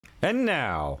And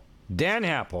now, Dan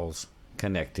Happel's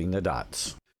Connecting the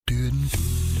Dots.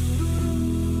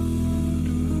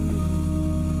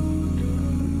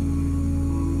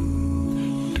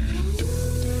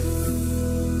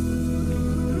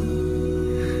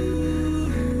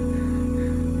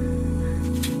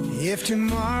 If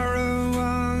tomorrow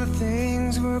all the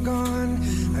things were gone,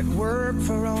 I'd work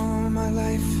for all my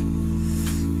life,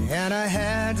 and I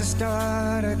had to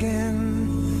start again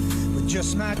with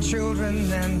just my children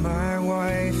and my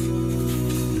wife.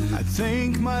 I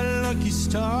thank my lucky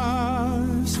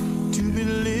stars to be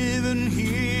living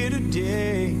here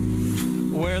today,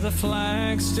 where the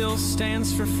flag still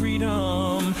stands for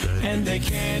freedom, and they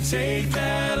can't take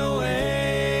that away.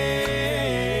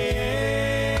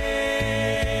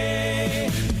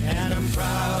 And I'm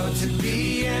proud to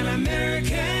be an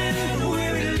American,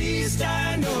 where at least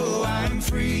I know I'm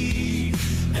free.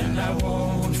 And I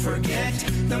won't forget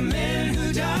the men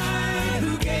who died,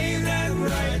 who gave that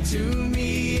right to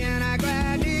me. And I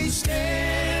gladly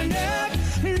stand up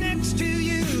next to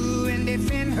you and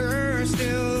defend her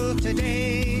still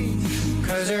today.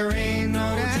 'Cause there ain't no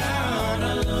doubt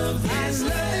I love this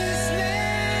land.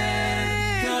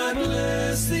 God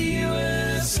bless the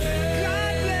USA.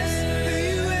 God bless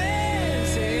the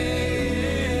USA.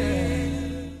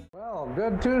 Well,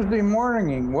 good Tuesday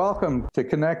morning. Welcome to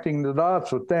Connecting the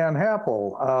Dots with Dan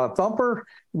Happel. Thumper,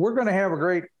 we're going to have a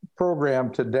great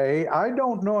program today. I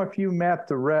don't know if you met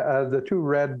the two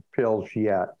red pills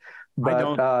yet,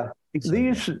 but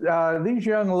these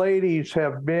young ladies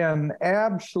have been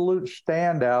absolute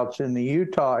standouts in the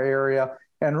Utah area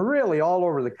and really all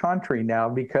over the country now,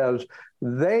 because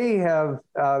they have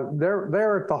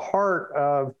they're at the heart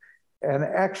of an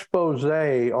expose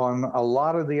on a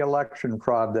lot of the election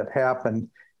fraud that happened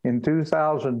in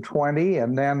 2020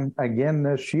 and then again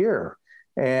this year.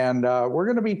 And we're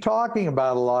going to be talking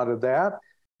about a lot of that.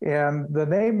 And the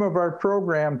name of our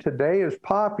program today is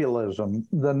Populism,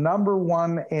 the number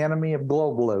one enemy of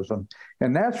globalism.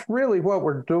 And that's really what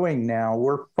we're doing now.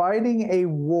 We're fighting a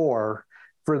war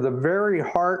for the very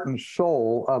heart and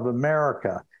soul of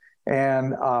America.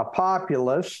 And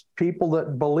populists, people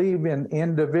that believe in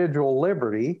individual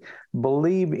liberty,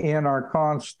 believe in our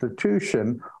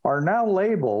Constitution, are now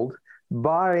labeled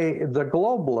by the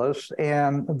globalists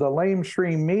and the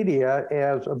lamestream media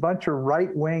as a bunch of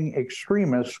right-wing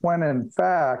extremists, when in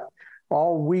fact,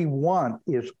 all we want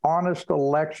is honest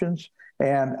elections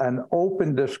and an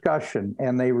open discussion.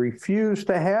 And they refuse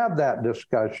to have that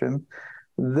discussion.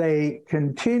 They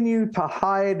continue to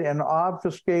hide and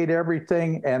obfuscate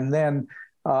everything, and then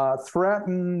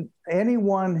threaten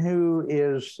anyone who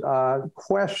is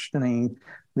questioning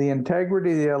the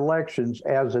integrity of the elections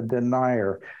as a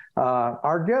denier.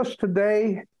 Our guests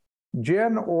today,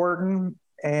 Jen Orton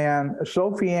and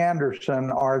Sophie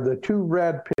Anderson, are the two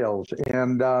red pills,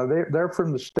 and they're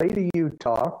from the state of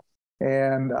Utah.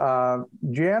 And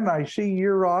Jen, I see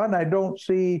you're on. I don't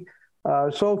see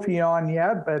Sophie on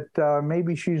yet, but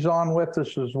maybe she's on with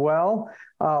us as well.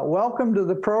 Welcome to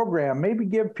the program. Maybe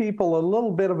give people a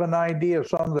little bit of an idea of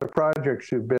some of the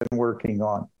projects you've been working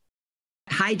on.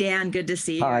 Hi, Dan. Good to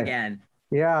see you again.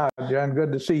 Yeah, Jen,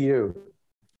 good to see you.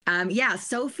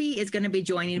 Sophie is going to be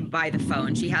joining by the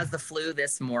phone. She has the flu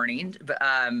this morning,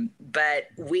 but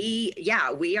we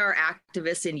are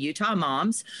activists in Utah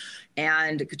Moms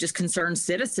and just concerned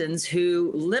citizens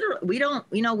who literally, we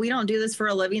don't do this for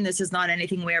a living. This is not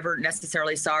anything we ever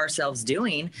necessarily saw ourselves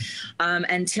doing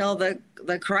until the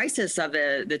crisis of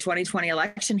the 2020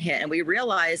 election hit. And we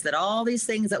realized that all these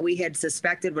things that we had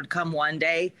suspected would come one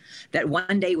day, that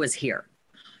one day was here.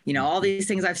 You know, all these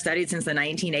things I've studied since the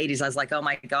 1980s, I was like, oh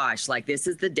my gosh, like this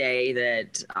is the day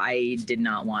that I did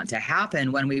not want to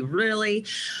happen, when we really,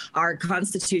 our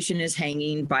Constitution is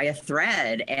hanging by a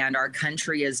thread and our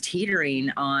country is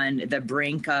teetering on the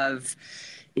brink of,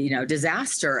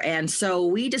 disaster. And so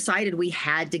we decided we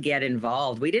had to get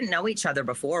involved. We didn't know each other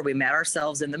before. We met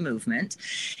ourselves in the movement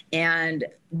and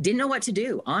didn't know what to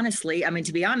do. Honestly, I mean,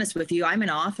 to be honest with you, I'm an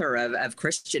author of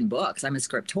Christian books. I'm a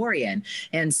scriptorian.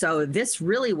 And so this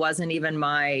really wasn't even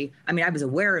I was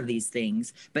aware of these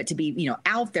things, but to be,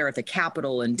 out there at the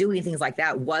Capitol and doing things like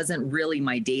that wasn't really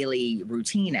my daily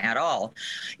routine at all,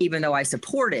 even though I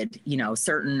supported,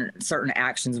 certain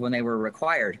actions when they were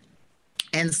required.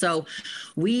 And so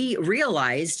we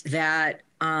realized that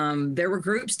there were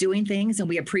groups doing things, and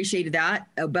we appreciated that,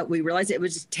 but we realized it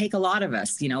would just take a lot of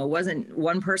us. It wasn't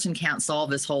one person can't solve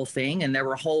this whole thing, and there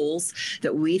were holes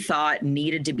that we thought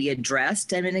needed to be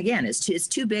addressed. I mean, again, it's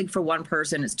too big for one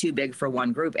person. It's too big for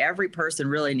one group. Every person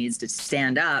really needs to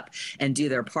stand up and do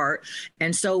their part.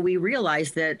 And so we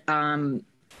realized that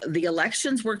the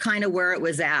elections were kind of where it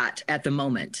was at the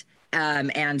moment.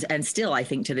 And still, I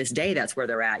think to this day, that's where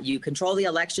they're at. You control the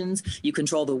elections, you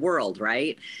control the world,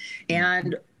 right?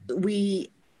 And we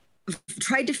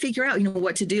tried to figure out,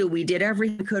 what to do. We did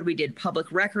everything we could. We did public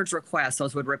records requests.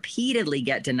 Those would repeatedly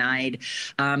get denied.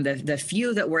 The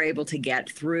few that we're able to get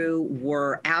through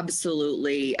were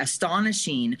absolutely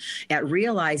astonishing at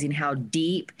realizing how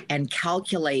deep and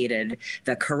calculated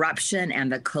the corruption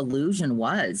and the collusion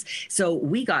was. So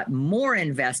we got more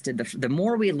invested. The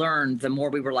more we learned, the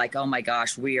more we were like, oh my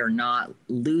gosh, we are not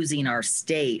losing our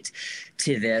state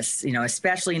to this,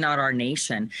 especially not our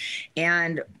nation.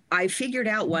 And I figured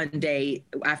out one day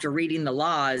after reading the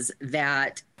laws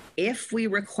that if we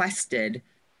requested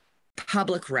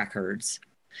public records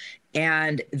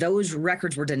and those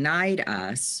records were denied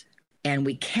us and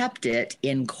we kept it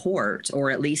in court,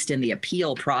 or at least in the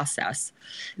appeal process,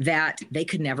 that they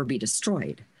could never be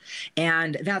destroyed.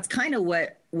 And that's kind of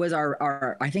what was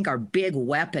our I think our big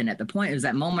weapon at the point. It was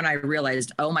that moment I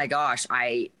realized, oh my gosh,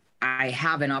 I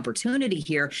have an opportunity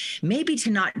here, maybe to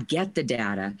not get the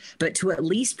data, but to at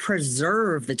least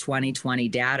preserve the 2020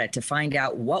 data to find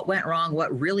out what went wrong,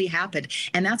 what really happened.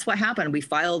 And that's what happened. We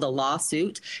filed a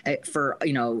lawsuit for,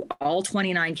 all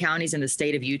 29 counties in the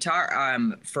state of Utah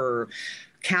for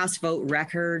cast vote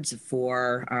records,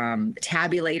 for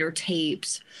tabulator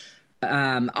tapes,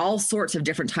 all sorts of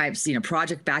different types,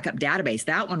 project backup database.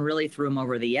 That one really threw them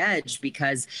over the edge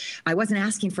because I wasn't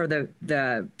asking for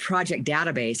the project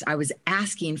database. I was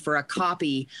asking for a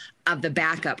copy of the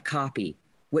backup copy,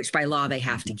 which by law they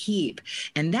have to keep.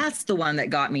 And that's the one that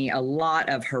got me a lot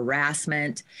of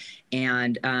harassment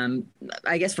and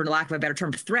I guess, for lack of a better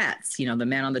term, threats. The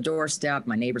men on the doorstep,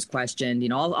 my neighbors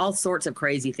questioned, all sorts of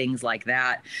crazy things like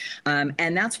that.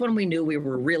 And that's when we knew we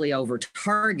were really over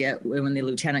target, when the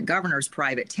lieutenant governor's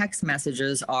private text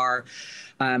messages are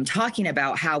talking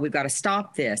about how we've got to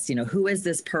stop this. Who is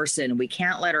this person? We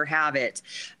can't let her have it.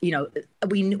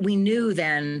 We knew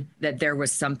then that there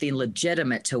was something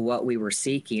legitimate to what we were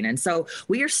seeking. And so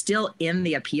we are still in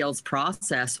the appeals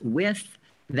process with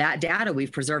that data.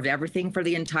 We've preserved everything for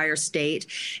the entire state.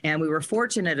 And we were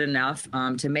fortunate enough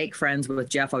to make friends with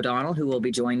Jeff O'Donnell, who will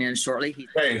be joining in shortly.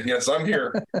 Hey, yes, I'm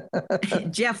here.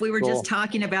 Jeff, we were Cool. just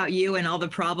talking about you and all the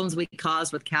problems we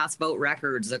caused with cast vote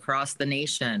records across the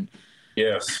nation.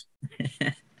 Yes.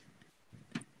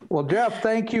 Well, Jeff,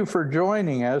 thank you for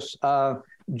joining us.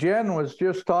 Jen was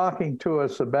just talking to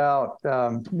us about,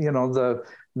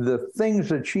 the things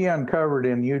that she uncovered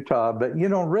in Utah. But,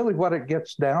 really what it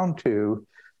gets down to,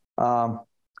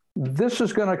 this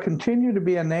is going to continue to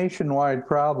be a nationwide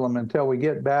problem until we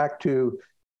get back to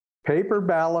paper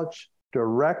ballots,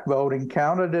 direct voting,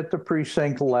 counted at the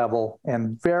precinct level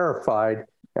and verified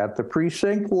at the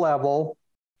precinct level,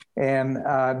 and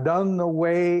done the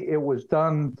way it was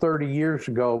done 30 years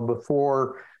ago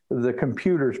before the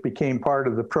computers became part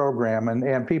of the program.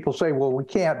 And people say, well, we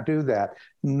can't do that.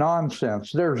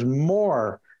 Nonsense. There's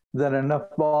more than enough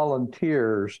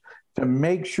volunteers to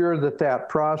make sure that that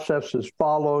process is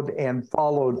followed and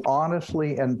followed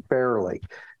honestly and fairly.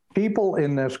 People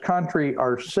in this country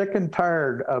are sick and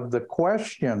tired of the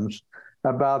questions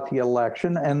about the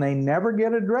election, and they never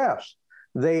get addressed.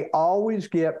 They always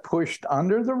get pushed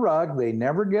under the rug. They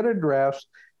never get addressed.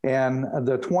 And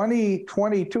the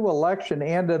 2022 election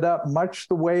ended up much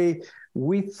the way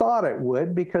we thought it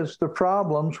would because the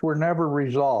problems were never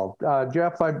resolved.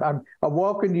 Jeff, I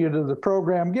welcome you to the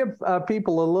program. Give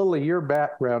people a little of your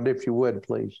background, if you would,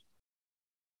 please.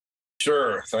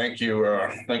 Sure. Thank you.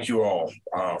 Thank you all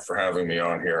for having me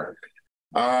on here.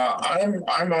 I'm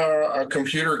a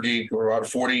computer geek with about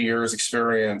 40 years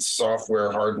experience,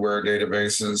 software, hardware,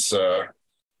 databases,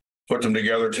 put them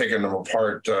together, taking them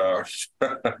apart.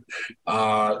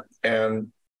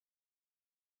 And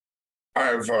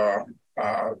I've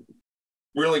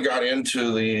really got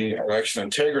into the election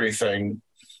integrity thing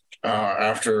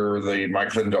after the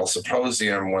Mike Lindell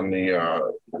Symposium when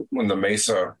the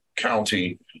Mesa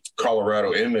County,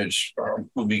 Colorado image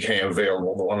became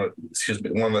available, the one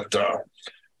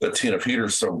that Tina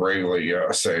Peters so bravely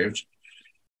saved.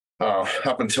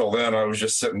 Up until then, I was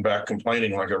just sitting back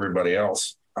complaining like everybody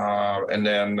else. And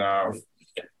then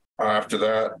after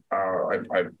that,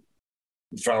 I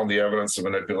found the evidence of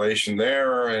manipulation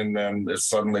there. And then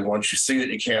suddenly, once you see it,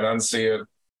 you can't unsee it.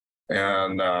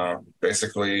 And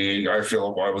basically, I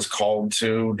feel I was called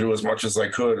to do as much as I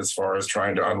could as far as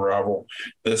trying to unravel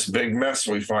this big mess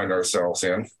we find ourselves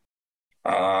in,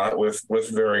 with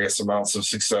various amounts of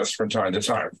success from time to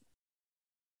time.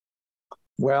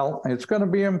 Well, it's going to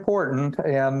be important.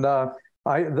 And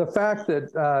the fact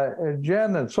that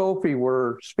Jen and Sophie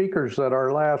were speakers at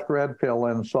our last Red Pill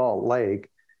in Salt Lake,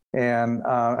 And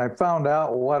I found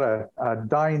out what a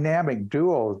dynamic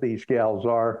duo these gals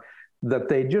are, that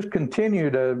they just continue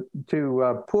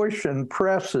to push and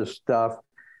press this stuff.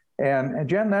 And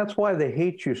Jen, that's why they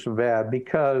hate you so bad,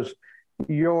 because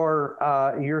you're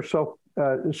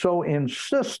so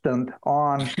insistent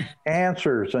on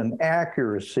answers and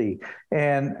accuracy.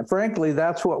 And frankly,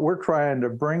 that's what we're trying to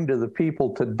bring to the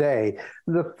people today.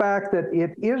 The fact that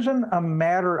it isn't a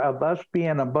matter of us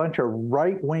being a bunch of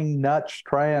right-wing nuts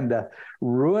trying to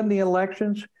ruin the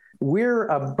elections. We're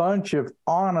a bunch of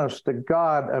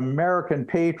honest-to-God American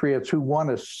patriots who want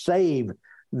to save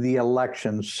the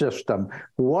election system.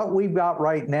 What we've got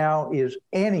right now is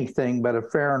anything but a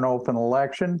fair and open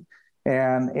election.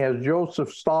 And as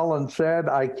Joseph Stalin said,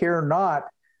 I care not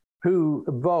who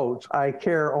votes, I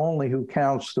care only who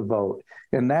counts the vote.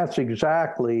 And that's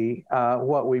exactly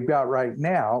what we've got right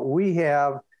now. We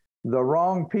have the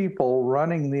wrong people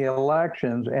running the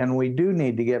elections, and we do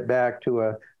need to get back to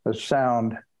a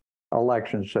sound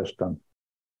election system.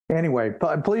 Anyway,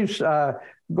 please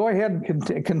go ahead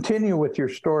and continue with your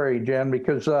story, Jen,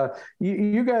 because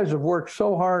you guys have worked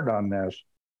so hard on this.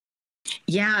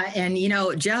 Yeah. And,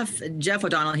 Jeff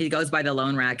O'Donnell, he goes by the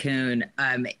Lone Raccoon.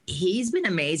 He's been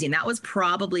amazing. That was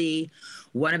probably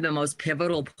one of the most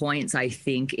pivotal points, I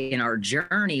think, in our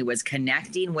journey, was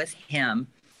connecting with him.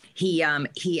 He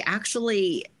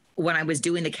actually, when I was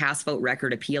doing the cast vote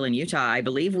record appeal in Utah, I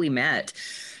believe we met.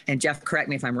 And Jeff, correct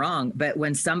me if I'm wrong, but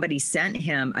when somebody sent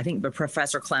him, I think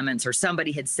Professor Clements or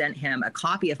somebody had sent him a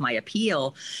copy of my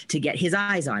appeal to get his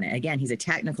eyes on it. Again, he's a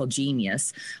technical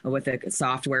genius with the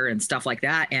software and stuff like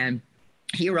that. And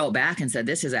he wrote back and said,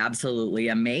 this is absolutely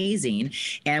amazing.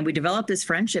 And we developed this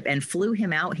friendship and flew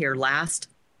him out here last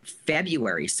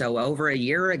February, so over a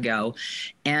year ago,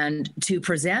 and to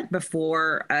present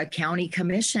before a county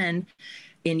commission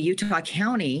in Utah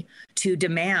County to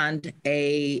demand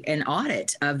an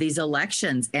audit of these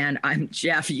elections. And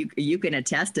Jeff, you can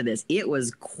attest to this. It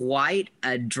was quite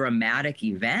a dramatic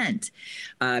event.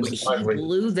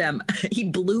 He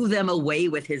blew them away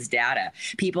with his data.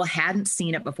 People hadn't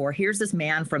seen it before. Here's this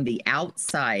man from the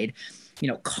outside,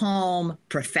 calm,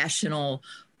 professional,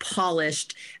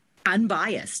 polished,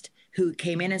 unbiased, who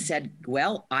came in and said,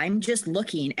 well, I'm just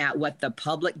looking at what the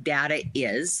public data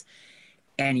is,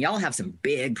 and y'all have some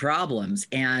big problems.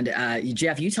 And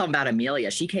Jeff, you tell them about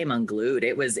Amelia. She came unglued.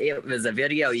 It was a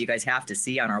video you guys have to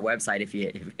see on our website if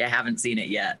you haven't seen it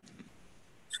yet.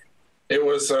 It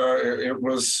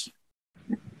was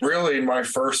really my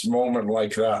first moment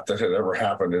like that had ever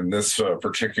happened in this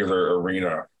particular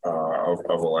arena of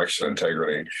election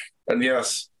integrity. And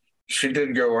yes, she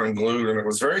did go unglued, and it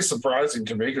was very surprising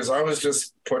to me because I was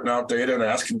just putting out data and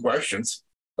asking questions.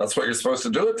 That's what you're supposed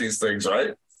to do with these things,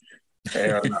 right?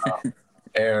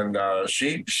 And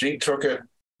she took it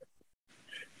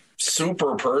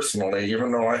super personally,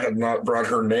 even though I had not brought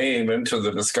her name into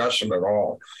the discussion at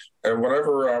all. And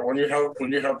whenever when you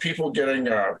have people getting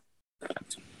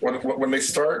when they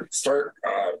start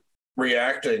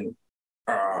reacting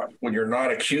when you're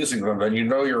not accusing them, then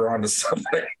you're onto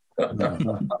something.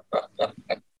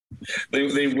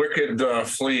 The wicked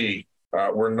flee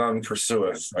where none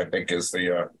pursueth, I think, is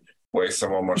the way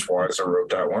someone much wiser wrote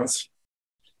that once.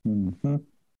 Mm-hmm.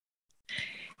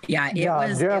 Yeah,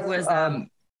 Jeff, it was.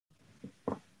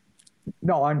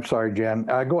 No, I'm sorry, Jen.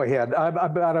 Go ahead.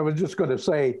 I was just going to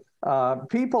say,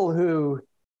 people who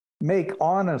make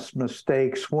honest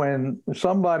mistakes, when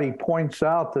somebody points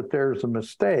out that there's a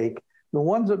mistake, the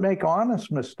ones that make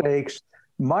honest mistakes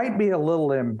might be a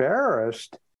little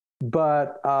embarrassed,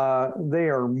 but they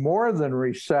are more than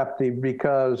receptive,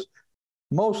 because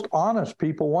most honest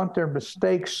people want their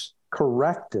mistakes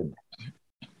corrected.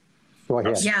 Go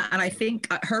ahead. Yeah, and I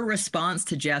think her response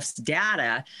to Jeff's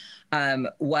data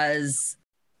was,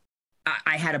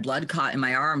 I had a blood clot in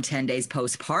my arm 10 days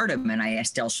postpartum, and I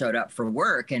still showed up for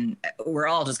work. And we're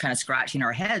all just kind of scratching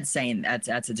our heads saying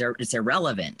it's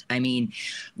irrelevant. I mean,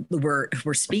 we're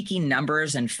speaking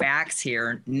numbers and facts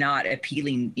here, not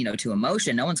appealing, to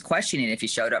emotion. No one's questioning if you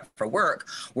showed up for work.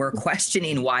 We're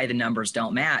questioning why the numbers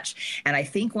don't match. And I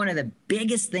think one of the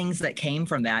biggest things that came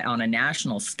from that on a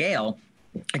national scale,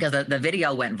 because the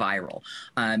video went viral.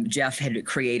 Jeff had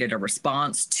created a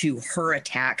response to her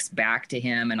attacks back to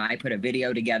him, and I put a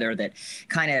video together that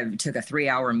kind of took a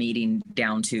 3-hour meeting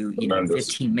down to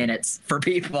 15 minutes for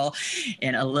people,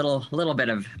 and a little bit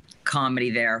of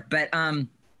comedy there. But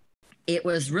it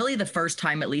was really the first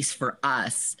time, at least for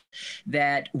us,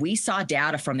 that we saw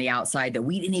data from the outside that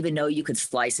we didn't even know you could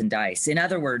slice and dice. In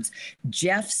other words,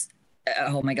 Jeff's,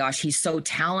 oh my gosh, he's so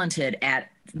talented at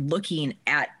looking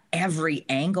at every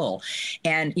angle.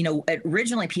 And, you know,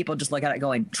 originally people just look at it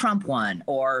going, Trump won,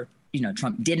 or, you know,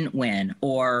 Trump didn't win,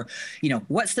 or, you know,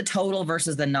 what's the total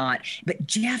versus the not. But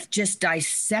Jeff just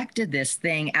dissected this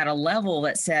thing at a level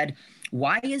that said,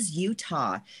 why is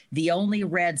Utah the only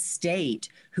red state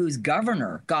whose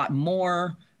governor got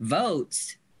more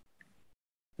votes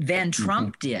than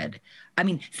Trump did? I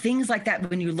mean, things like that,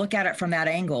 when you look at it from that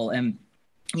angle. And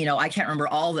you know, I can't remember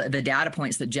all the data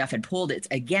points that Jeff had pulled. It's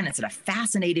a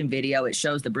fascinating video. It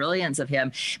shows the brilliance of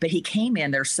him, but he came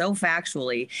in there so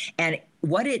factually. And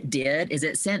what it did is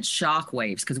it sent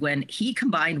shockwaves, because when he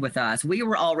combined with us, we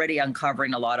were already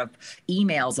uncovering a lot of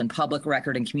emails and public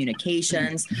record and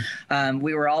communications.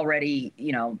 We were already,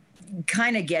 you know,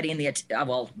 kind of getting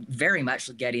very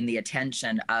much getting the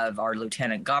attention of our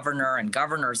lieutenant governor and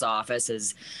governor's office.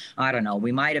 Is, I don't know,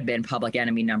 we might have been public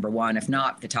enemy number one, if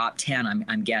not the top 10,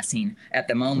 I'm guessing at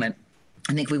the moment.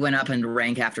 I think we went up in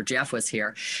rank after Jeff was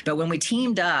here. But when we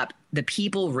teamed up, the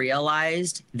people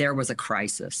realized there was a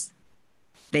crisis.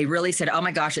 They really said, oh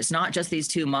my gosh, it's not just these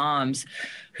two moms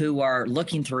who are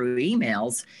looking through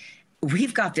emails.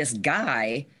 We've got this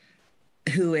guy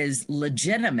who is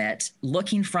legitimate,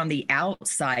 looking from the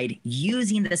outside,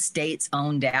 using the state's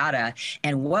own data.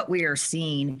 And what we are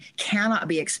seeing cannot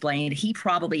be explained. He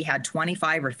probably had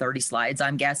 25 or 30 slides,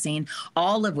 I'm guessing,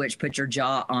 all of which put your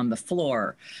jaw on the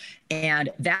floor.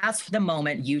 And that's the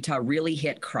moment Utah really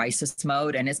hit crisis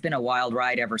mode. And it's been a wild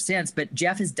ride ever since. But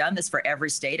Jeff has done this for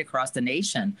every state across the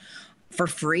nation for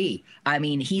free. I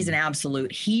mean, he's an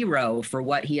absolute hero for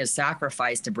what he has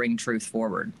sacrificed to bring truth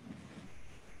forward.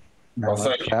 Well,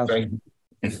 thank you,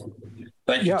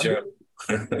 Jeff.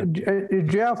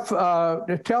 Jeff,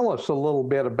 tell us a little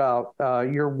bit about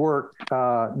your work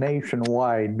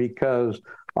nationwide, because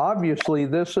obviously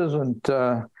this isn't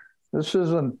the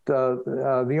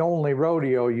only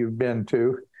rodeo you've been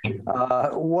to.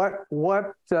 What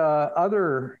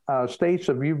other states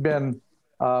have you been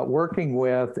working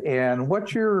with, and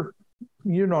what's your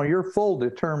full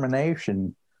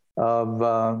determination of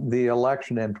the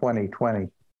election in 2020?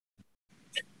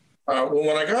 Well,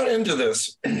 when I got into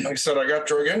this, like I said, I got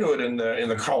dragged into it in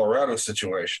the Colorado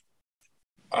situation,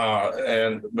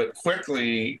 but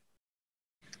quickly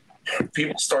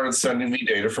people started sending me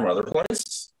data from other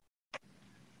places,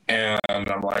 and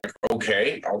I'm like,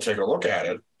 okay, I'll take a look at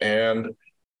it. And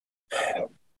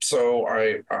so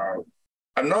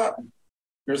I'm not.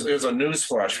 There's a news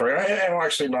flash for you. I am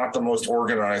actually not the most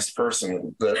organized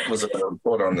person that was ever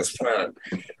put on this planet.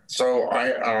 So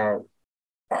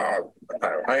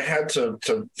I had to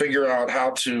figure out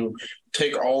how to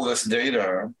take all this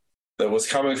data that was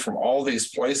coming from all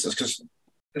these places, because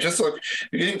just like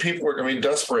you think people were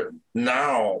desperate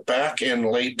now. Back in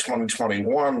late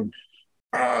 2021,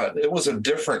 it was a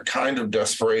different kind of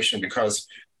desperation, because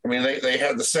they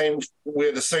had we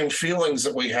had the same feelings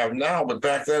that we have now, but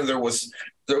back then there was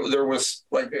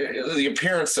like the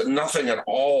appearance that nothing at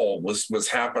all was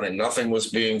happening, nothing was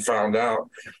being found out.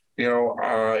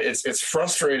 It's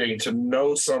frustrating to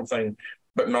know something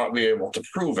but not be able to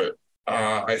prove it.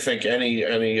 I think any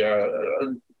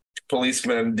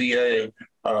policeman, DA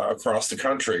across the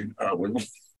country would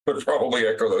probably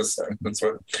echo those sentiments.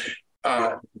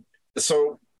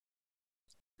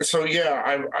 So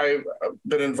yeah, I've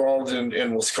been involved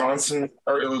in Wisconsin,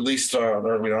 or at least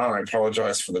early on. I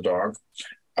apologize for the dog.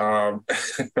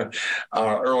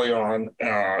 Early on,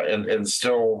 and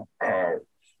still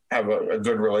have a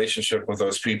good relationship with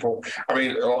those people.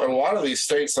 A lot of these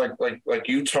states, like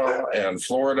Utah and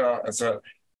Florida, and so,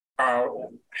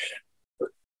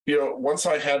 once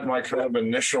I had my kind of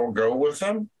initial go with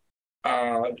them,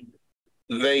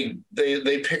 they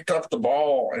picked up the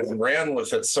ball and ran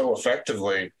with it so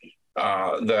effectively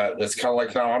that it's kind of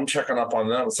like, now I'm checking up on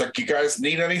them. It's like, you guys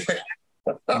need anything?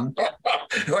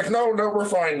 Like, no, we're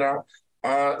fine now.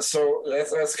 So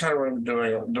that's kind of what I'm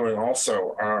doing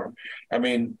also.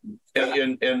 In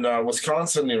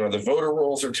Wisconsin, the voter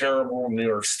rolls are terrible. In New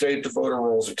York State, the voter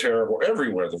rolls are terrible.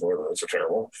 Everywhere the voter rolls are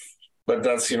terrible. But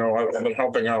that's, I've been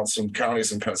helping out some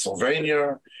counties in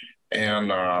Pennsylvania,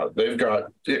 and they've got,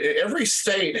 every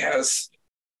state has,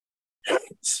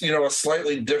 a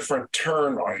slightly different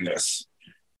turn on this,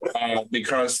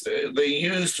 because they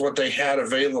used what they had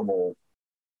available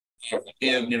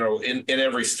in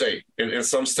every state. In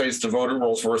some states, the voter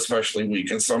rolls were especially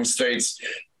weak. In some states,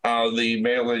 the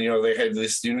mail-in, they had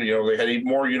this, they had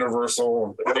more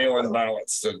universal mail-in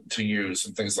ballots to use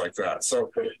and things like that.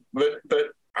 So, but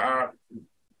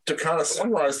to kind of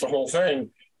summarize the whole thing,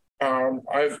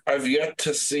 I've yet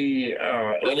to see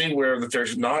anywhere that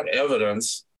there's not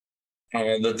evidence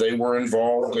that they were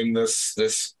involved in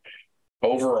this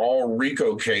overall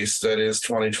RICO case that is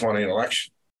 2020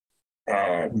 election.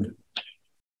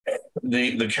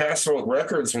 The cast vote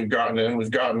records we've gotten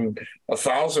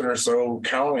 1,000 or so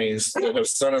counties that have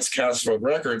sent us cast vote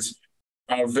records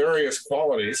of various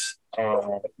qualities,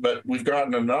 but we've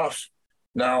gotten enough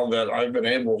now that I've been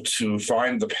able to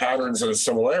find the patterns and the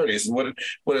similarities. And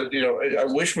I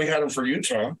wish we had them for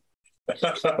Utah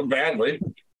badly.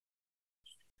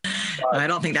 I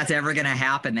don't think that's ever going to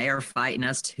happen. They are fighting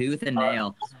us tooth and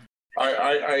nail.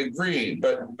 I agree,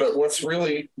 but what's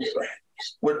really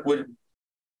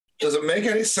does it make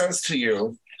any sense to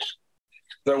you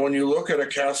that when you look at a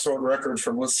cast vote record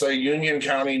from, let's say, Union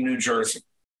County, New Jersey,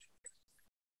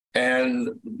 and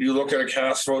you look at a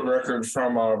cast vote record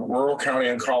from a rural county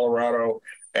in Colorado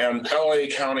and LA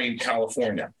County,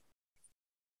 California,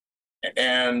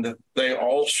 and they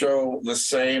all show the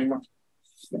same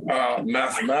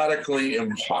mathematically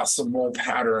impossible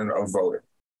pattern of voting?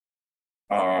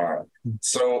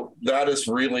 So that is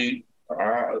really,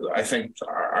 I think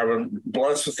I'm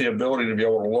blessed with the ability to be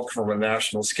able to look from a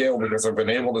national scale, because I've been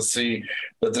able to see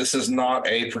that this is not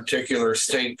a particular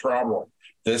state problem.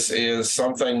 This is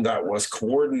something that was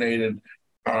coordinated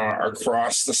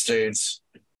across the states.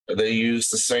 They use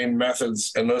the same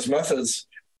methods, and those methods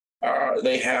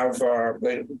they have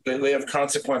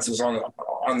consequences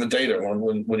on the data.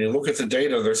 When you look at the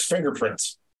data, there's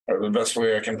fingerprints, are the best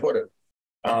way I can put it.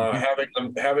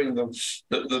 Having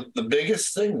the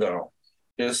biggest thing though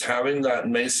is having that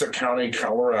Mesa County,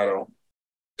 Colorado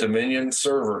Dominion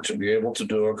server to be able to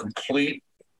do a complete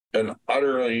and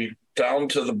utterly down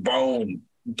to the bone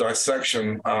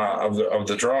dissection of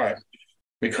the drive,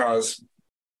 because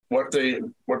what they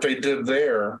did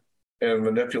there in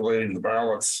manipulating the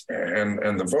ballots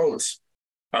and the votes,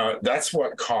 that's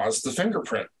what caused the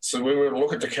fingerprint. So we would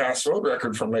look at the cast vote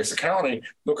record from Mesa County,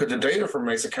 look at the data from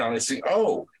Mesa County, see,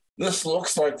 oh, this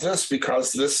looks like this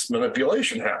because this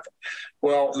manipulation happened.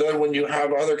 Well, then when you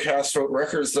have other cast vote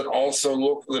records that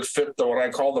fit what I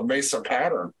call the Mesa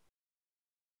pattern,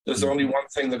 there's only one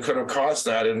thing that could have caused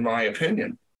that, in my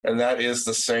opinion, and that is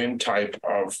the same type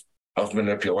of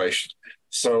manipulation.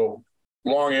 So,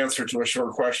 long answer to a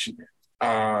short question.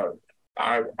 I'm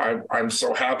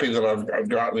so happy that I've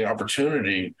gotten the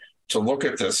opportunity to look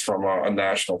at this from a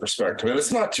national perspective. And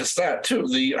it's not just that, too.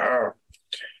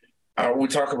 We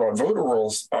talk about voter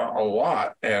rolls a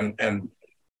lot, and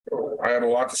I had a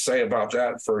lot to say about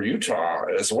that for Utah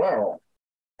as well.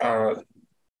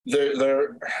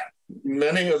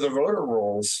 Many of the voter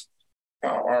rolls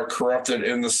are corrupted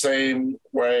in the same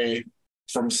way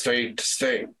from state to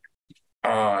state.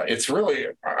 It's really,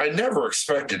 I never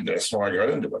expected this when I got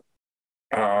into it.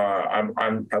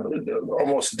 I'm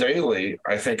almost daily,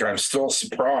 I think I'm still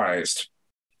surprised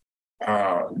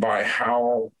by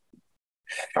how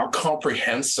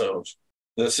comprehensive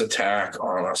this attack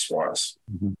on us was.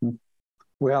 Mm-hmm.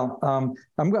 Well,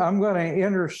 I'm going to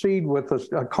intercede with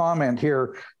a comment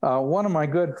here. One of my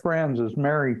good friends is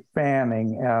Mary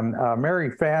Fanning, and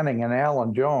Mary Fanning and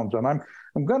Alan Jones, and I'm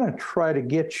going to try to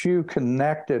get you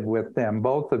connected with them,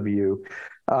 both of you.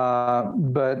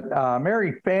 But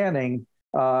Mary Fanning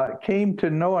came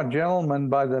to know a gentleman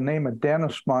by the name of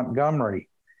Dennis Montgomery,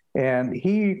 and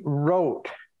he wrote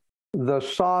the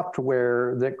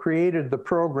software that created the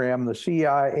program, the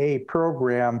CIA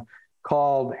program,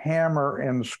 called Hammer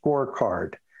and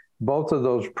Scorecard, both of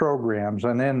those programs.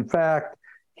 And in fact,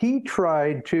 he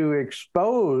tried to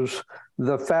expose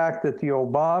the fact that the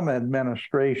Obama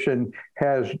administration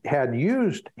had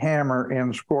used Hammer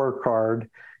and Scorecard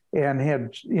and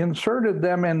had inserted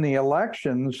them in the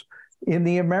elections, in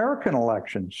the American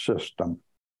election system.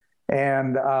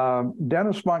 And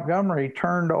Dennis Montgomery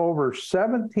turned over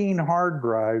 17 hard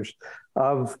drives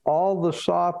of all the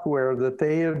software that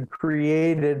they had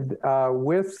created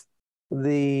with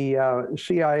the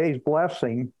CIA's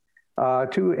blessing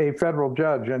to a federal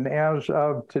judge. And as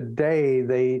of today,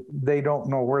 they don't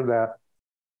know where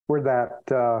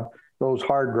those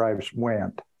hard drives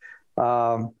went.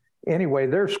 Anyway,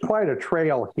 there's quite a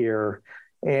trail here.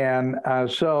 And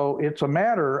so it's a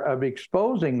matter of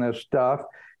exposing this stuff.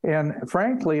 And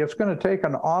frankly, it's going to take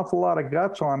an awful lot of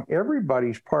guts on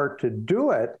everybody's part to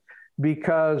do it,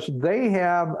 because they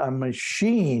have a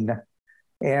machine,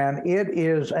 and it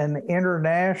is an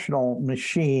international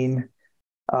machine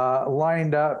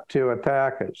lined up to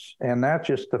attack us. And that's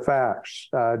just the facts.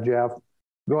 Jeff,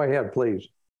 go ahead, please.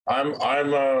 I'm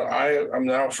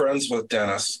now friends with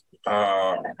Dennis.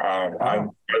 I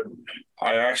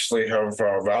actually have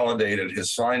validated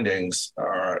his findings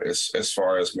as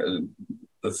far as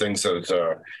the things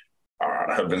that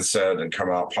have been said and come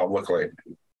out publicly.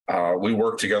 We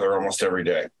work together almost every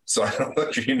day. So I don't know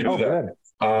if you knew that.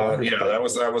 Good. Yeah, that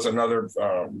was another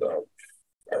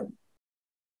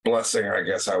blessing, I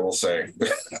guess I will say.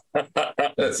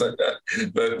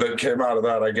 that came out of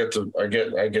that. I get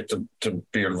to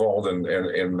be involved in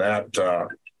that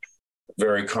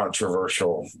very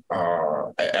controversial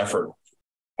effort.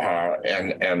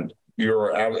 And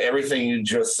everything you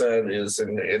just said is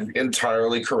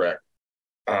entirely correct.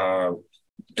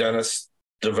 Dennis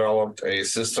developed a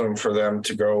system for them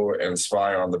to go and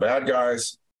spy on the bad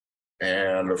guys.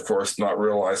 And of course, not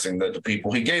realizing that the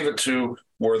people he gave it to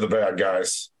were the bad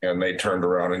guys, and they turned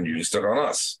around and used it on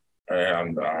us.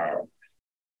 And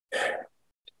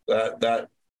that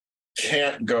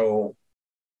can't go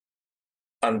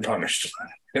unpunished,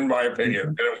 in my opinion.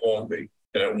 And it won't be,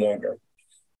 and it won't go.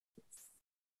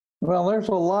 Well, there's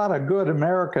a lot of good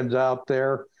Americans out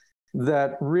there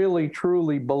that really,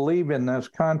 truly believe in this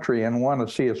country and want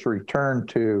to see us return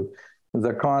to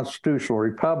the constitutional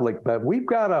republic. But we've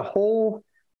got a whole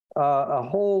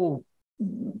heart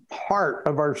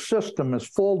of our system is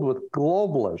filled with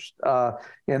globalists,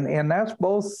 and that's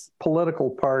both political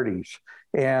parties.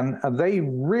 And they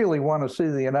really want to see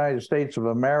the United States of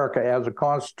America as a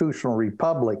constitutional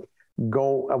republic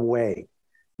go away.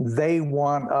 They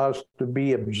want us to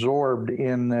be absorbed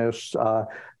in this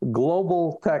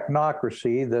global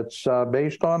technocracy that's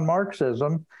based on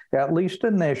Marxism, at least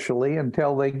initially,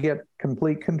 until they get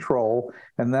complete control.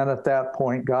 And then at that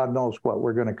point, God knows what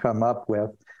we're going to come up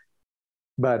with.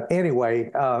 But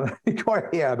anyway, go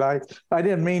ahead. I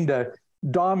didn't mean to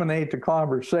dominate the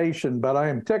conversation, but I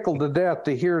am tickled to death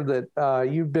to hear that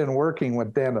you've been working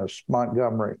with Dennis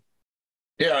Montgomery.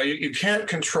 Yeah, you can't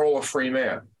control a free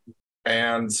man.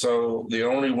 And so the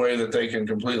only way that they can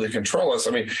completely control us, I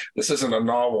mean, this isn't a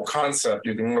novel concept.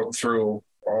 You can look through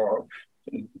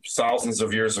thousands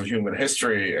of years of human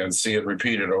history and see it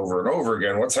repeated over and over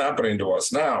again. What's happening to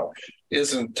us now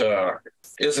isn't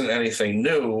anything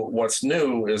new. What's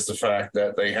new is the fact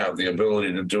that they have the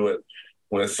ability to do it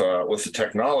with the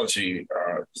technology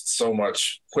so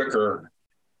much quicker.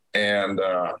 And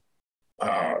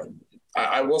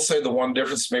I will say the one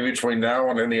difference maybe between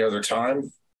now and any other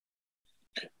time.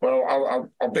 Well,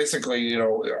 I'll basically,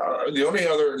 our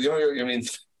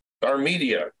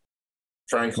media,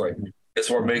 frankly, is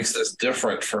what makes this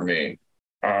different for me.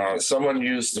 Someone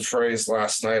used the phrase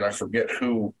last night, I forget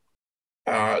who,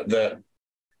 that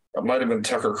it might have been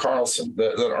Tucker Carlson,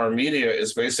 that our media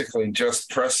is basically just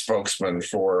press spokesman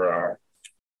for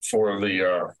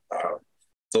the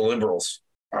liberals,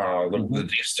 the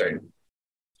deep state.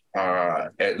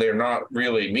 They're not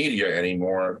really media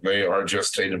anymore. They are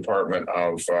just a department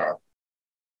of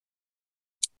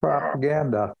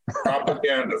propaganda.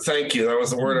 Propaganda. Thank you. That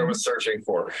was the word I was searching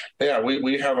for. Yeah,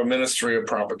 we have a ministry of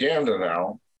propaganda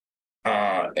now.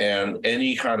 And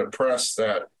any kind of press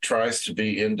that tries to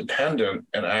be independent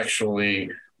and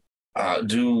actually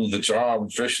do the job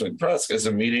officially press is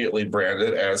immediately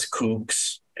branded as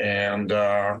kooks and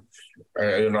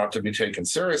not to be taken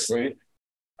seriously.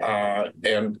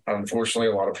 And unfortunately,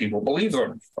 a lot of people believe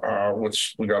them,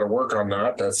 which we got to work on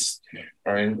that.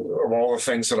 Of all the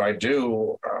things that I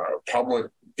do,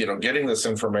 public, getting this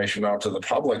information out to the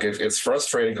public, it's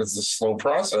frustrating because it's a slow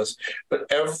process.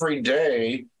 But every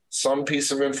day, some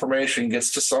piece of information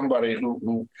gets to somebody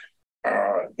who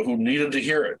needed to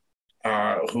hear it,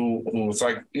 who was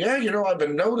like, yeah, I've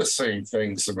been noticing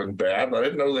things have been bad. I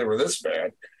didn't know they were this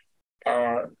bad.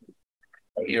 I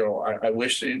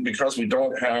wish, because we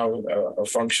don't have a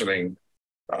functioning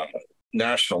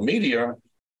national media,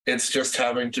 it's just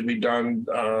having to be done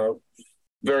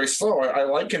very slow. I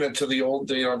liken it to the old,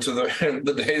 to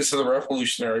the days of the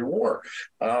Revolutionary War.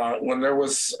 When there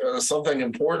was something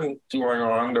important going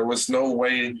on, there was no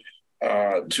way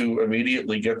to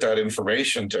immediately get that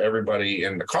information to everybody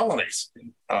in the colonies.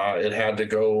 It had to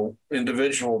go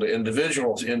individual to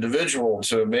individual to individual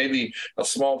to maybe a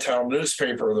small town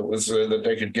newspaper that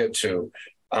they could get to.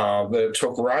 That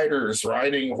took riders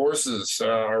riding horses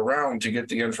around to get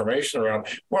the information around.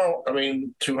 Well,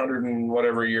 200 and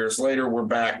whatever years later, we're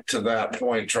back to that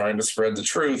point, trying to spread the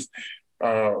truth,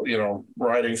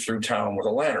 riding through town with a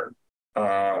lantern.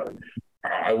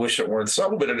 I wish it weren't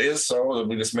so, but it is so, that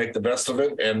we just make the best of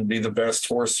it and be the best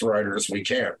horse riders we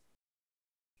can.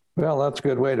 Well, that's a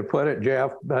good way to put it,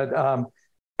 Jeff. But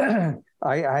I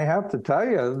have to tell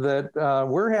you that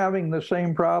we're having the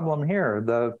same problem here.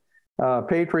 The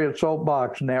Patriot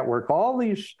Soapbox Network, all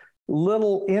these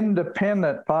little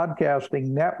independent podcasting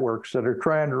networks that are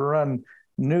trying to run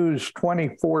news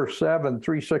 24/7,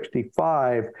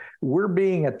 365, we're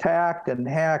being attacked and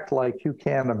hacked like you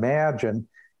can't imagine.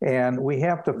 And we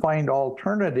have to find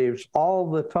alternatives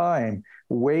all the time,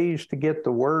 ways to get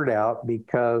the word out,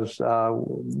 because,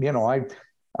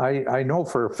 I know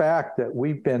for a fact that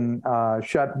we've been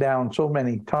shut down so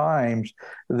many times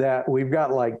that we've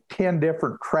got like 10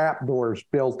 different trap doors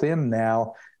built in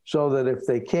now, so that if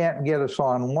they can't get us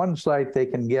on one site, they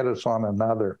can get us on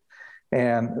another.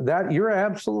 And that, you're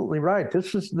absolutely right.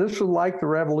 This is like the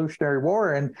Revolutionary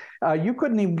War, and you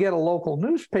couldn't even get a local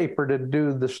newspaper to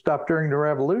do the stuff during the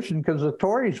Revolution because the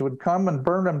Tories would come and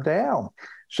burn them down.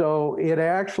 So it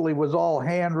actually was all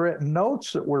handwritten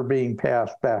notes that were being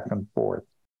passed back and forth.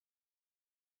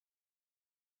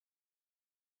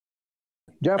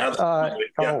 Jeff,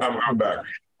 I'm back.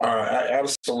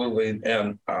 Absolutely,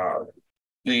 and I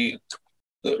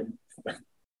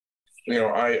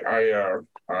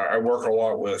work a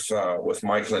lot with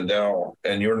Mike Lindell,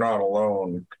 and you're not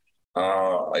alone.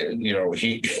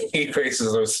 He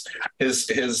faces his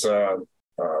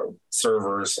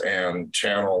servers and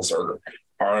channels are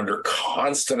under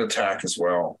constant attack as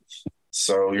well.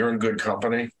 So you're in good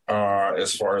company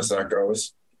as far as that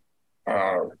goes.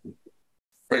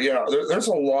 But yeah, there's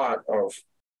a lot of.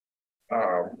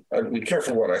 And be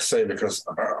careful what I say, because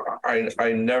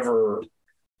I never.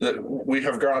 That we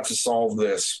have got to solve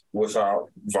this without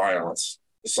violence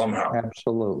somehow.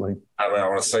 Absolutely. I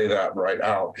want to say that right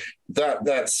out.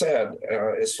 That said,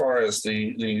 as far as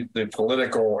the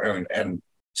political and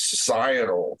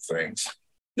societal things,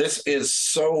 this is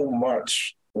so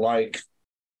much like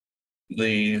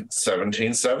the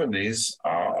 1770s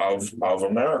of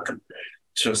America.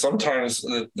 So sometimes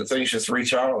the things just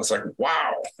reach out. It's like,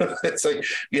 wow. It's like,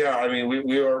 yeah. I mean,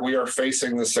 we are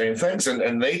facing the same things,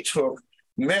 and they took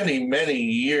many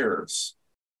years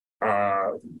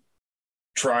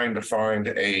trying to find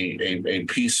a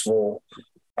peaceful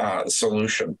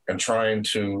solution, and trying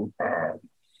to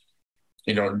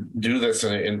do this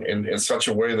in such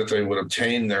a way that they would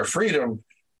obtain their freedom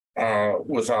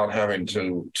without having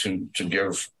to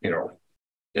give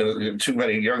too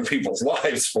many young people's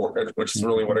lives for it, which is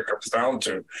really what it comes down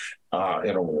to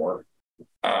in a war.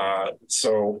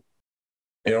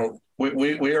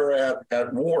 We are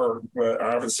at war, but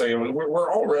I would say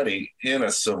we're already in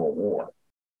a civil war.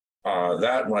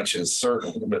 That much is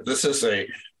certain. But this is a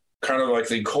kind of like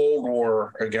the Cold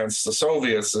War against the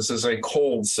Soviets. This is a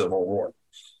cold civil war.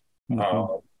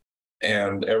 Mm-hmm.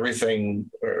 And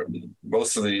everything,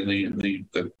 most of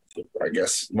the I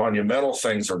guess monumental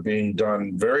things are being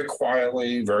done very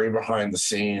quietly, very behind the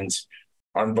scenes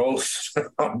on both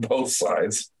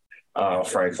sides,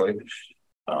 frankly.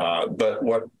 But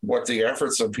what the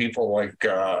efforts of people like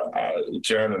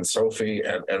Jen and Sophie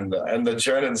and the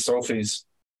Jen and Sophie's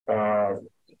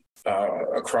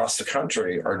across the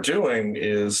country are doing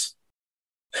is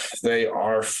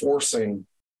they're forcing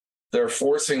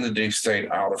the deep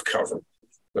state out of cover.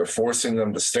 They're forcing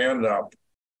them to stand up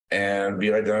and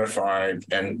be identified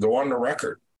and go on the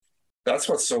record. That's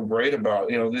what's so great about,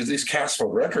 these cast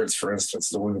vote records, for instance,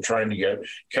 that we've been trying to get.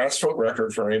 Cast vote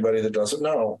record, for anybody that doesn't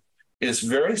know, is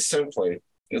very simply,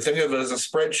 you think of it as a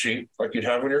spreadsheet like you'd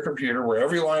have on your computer, where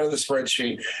every line of the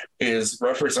spreadsheet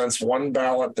represents one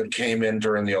ballot that came in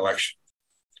during the election.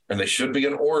 And they should be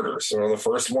in order. So the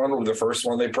first one will be the first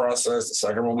one they process, the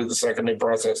second will be the second they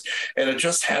process. And it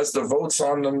just has the votes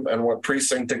on them and what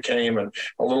precinct it came and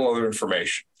a little other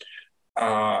information.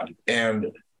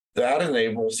 And that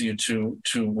enables you to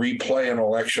replay an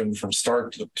election from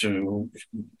start to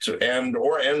end,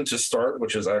 or end to start,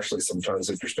 which is actually sometimes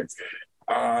interesting,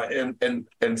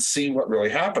 and see what really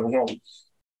happened. Well,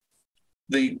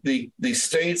 the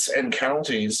states and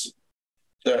counties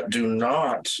that do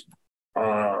not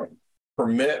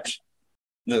permit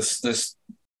this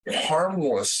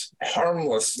harmless,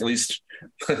 at least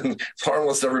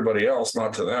harmless to everybody else,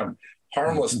 not to them,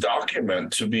 harmless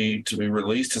document to be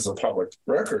released as a public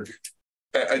record.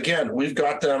 Again, we've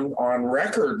got them on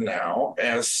record now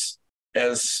as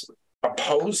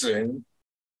opposing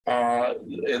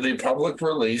the public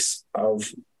release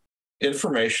of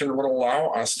information that would allow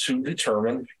us to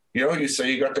determine, you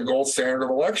say you got the gold standard of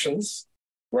elections,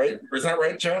 right? Is that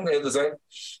right, Jen? Is that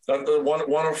the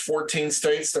one of 14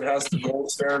 states that has the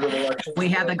gold standard of elections? We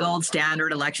have the gold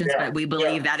standard elections, but we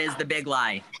believe that is the big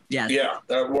lie. Yes. Yeah.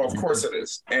 Well, of course it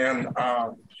is. And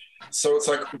so it's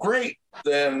like, great,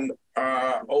 then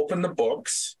open the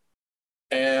books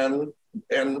and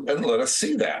let us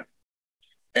see that.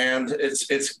 And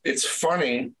it's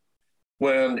funny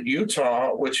when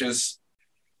Utah, which is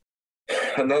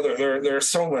another, there are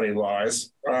so many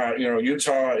lies.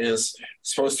 Utah is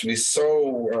supposed to be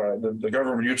so, the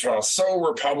government of Utah is so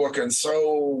Republican,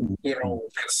 so,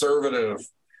 conservative.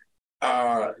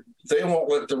 they won't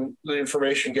let the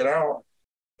information get out.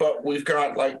 But we've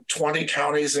got like 20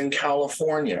 counties in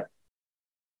California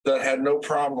that had no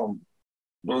problem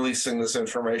releasing this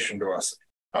information to us.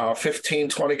 15,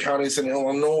 20 counties in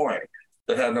Illinois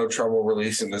that had no trouble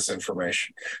releasing this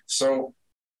information. So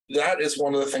that is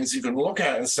one of the things you can look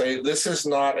at and say, this is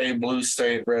not a blue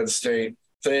state, red state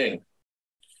thing.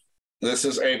 This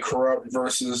is a corrupt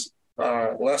versus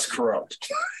less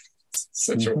corrupt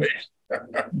situation.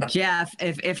 Jeff,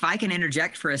 if I can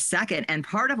interject for a second, and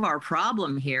part of our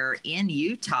problem here in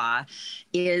Utah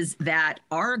is that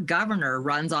our governor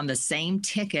runs on the same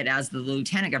ticket as the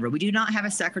lieutenant governor. We do not have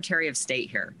a secretary of state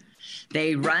here.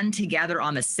 They run together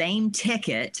on the same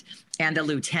ticket, and the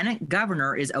lieutenant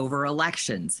governor is over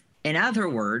elections. In other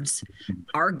words,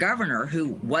 our governor,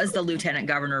 who was the lieutenant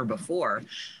governor before,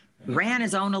 ran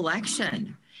his own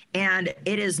election. And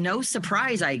it is no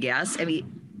surprise, I guess. I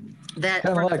mean, that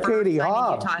kind of like Katie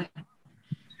Hobbs.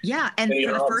 Yeah, and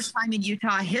for the first time in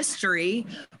Utah history,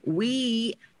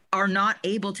 we are not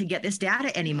able to get this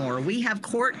data anymore. We have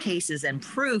court cases and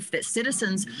proof that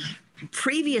citizens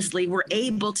previously were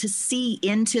able to see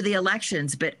into the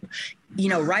elections, but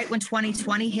right when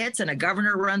 2020 hits and a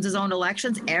governor runs his own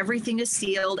elections, everything is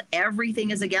sealed,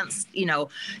 everything is against,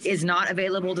 is not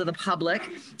available to the public.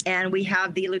 And we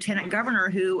have the lieutenant governor,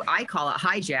 who I call it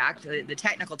hijacked, the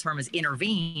technical term is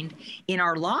intervened in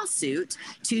our lawsuit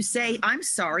to say, I'm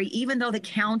sorry, even though the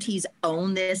counties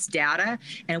own this data,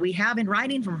 and we have in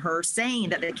writing from her saying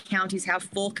that the counties have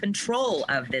full control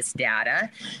of this data,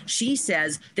 she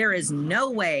says there is no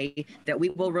way that we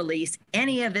will release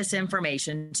any of this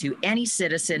information to any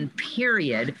citizen,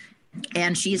 period.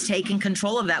 And she's taking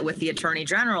control of that with the attorney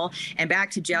general. And back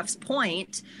to Jeff's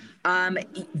point,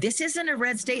 this isn't a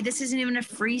red state. This isn't even a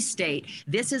free state.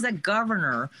 This is a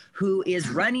governor who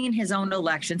is running his own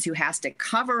elections, who has to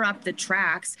cover up the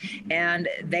tracks. And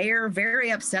they are very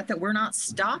upset that we're not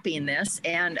stopping this.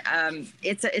 And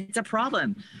it's a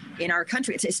problem in our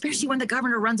country, especially when the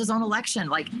governor runs his own election.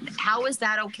 Like, how is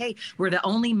that okay? We're the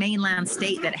only mainland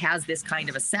state that has this kind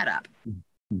of a setup.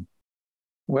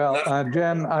 Well,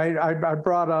 Jen, I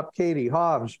brought up Katie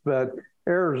Hobbs, but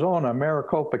Arizona,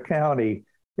 Maricopa County,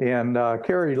 and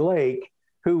Kari Lake,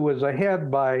 who was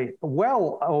ahead by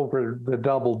well over the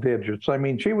double digits. I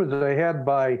mean, she was ahead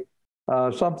by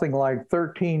something like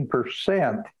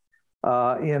 13%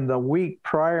 in the week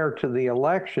prior to the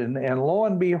election. And lo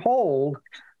and behold,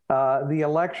 the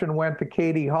election went to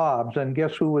Katie Hobbs. And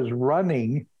guess who was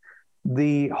running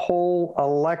the whole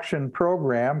election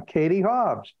program? Katie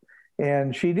Hobbs.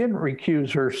 And she didn't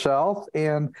recuse herself.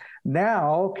 And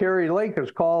now Kari Lake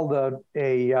is called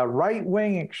a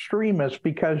right-wing extremist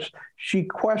because she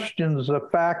questions the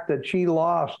fact that she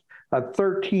lost a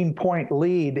 13-point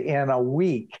lead in a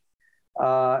week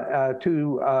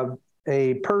to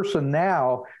a person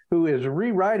now who is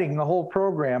rewriting the whole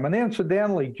program. And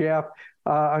incidentally, Jeff,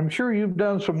 I'm sure you've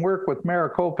done some work with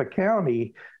Maricopa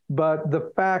County, but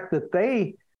the fact that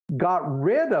they got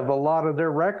rid of a lot of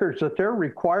their records that they're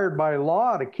required by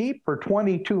law to keep for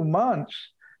 22 months.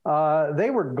 They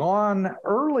were gone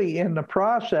early in the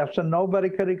process, and nobody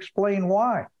could explain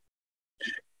why.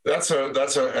 That's an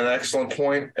excellent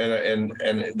point, and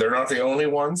they're not the only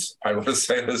ones. I want to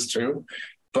say this too,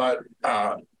 but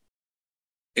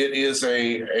it is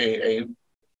a.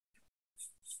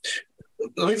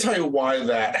 Let me tell you why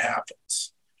that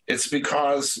happens. It's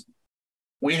because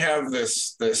we have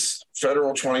this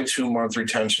federal 22-month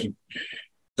retention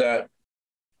that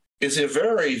is a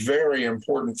very, very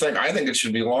important thing. I think it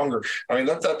should be longer. I mean,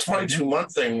 that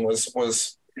 22-month thing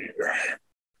was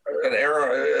an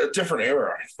era, a different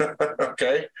era.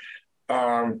 Okay,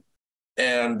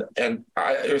 and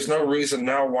there's no reason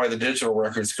now why the digital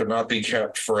records could not be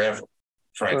kept forever.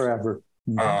 Frankly. Forever.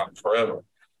 Forever.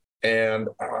 And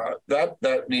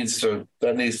that needs to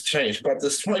change. But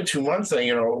this 22-month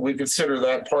thing, we consider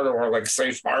that part of our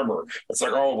safe harbor. It's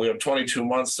like, oh, we have 22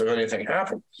 months if anything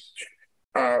happens.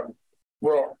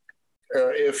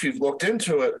 If you've looked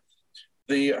into it,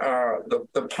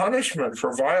 the punishment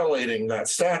for violating that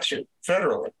statute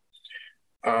federally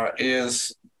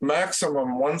is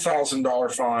maximum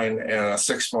 $1,000 fine and a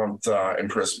 6-month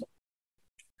imprisonment.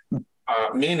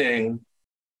 Meaning.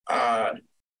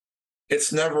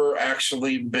 It's never,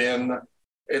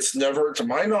 to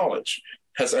my knowledge,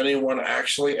 has anyone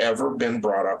actually ever been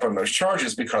brought up on those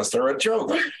charges because they're a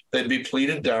joke. They'd be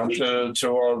pleaded down to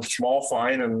a small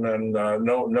fine and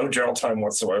no jail time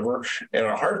whatsoever in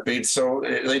a heartbeat. So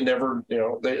they never,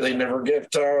 they never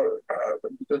get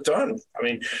done. I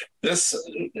mean, this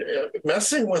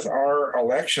messing with our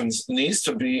elections needs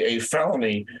to be a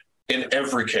felony in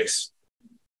every case.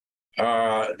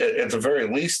 at the very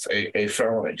least a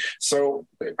felony. So,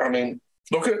 I mean,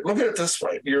 look at it this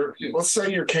way. Let's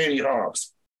say you're Katie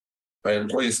Hobbs, and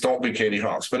please don't be Katie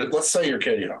Hobbs, but let's say you're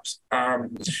Katie Hobbs.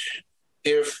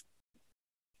 If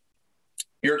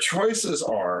your choices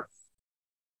are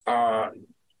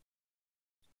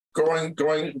going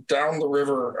down the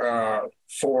river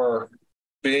for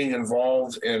being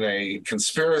involved in a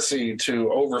conspiracy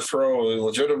to overthrow the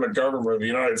legitimate government of the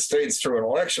United States through an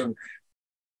election,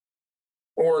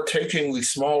 or taking the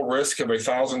small risk of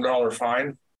 $1,000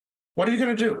 fine, what are you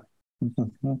going to do?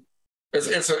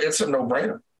 It's a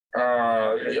no-brainer.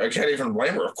 I can't even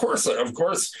blame her. Of course,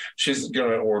 she's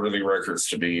going to order the records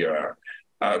to be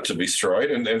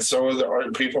destroyed, and so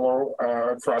are people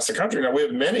across the country. Now, we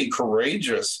have many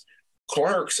courageous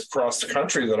clerks across the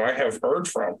country that I have heard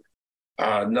from,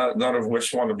 none of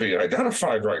which want to be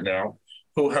identified right now,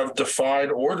 who have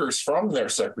defied orders from their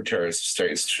secretaries of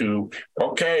states to,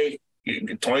 okay,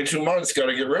 22 months, got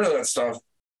to get rid of that stuff.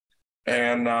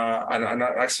 And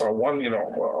I saw one,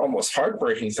 almost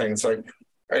heartbreaking thing. It's like,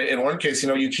 in one case,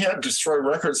 you can't destroy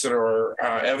records that are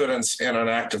evidence in an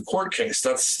active court case.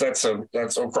 That's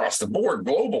across the board,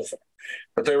 global thing.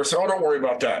 But they were saying, oh, don't worry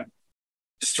about that.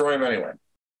 Destroy them anyway.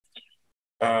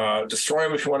 Destroy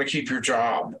them if you want to keep your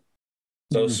job.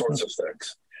 Those sorts of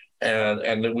things.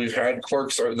 And we've had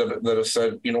clerks that have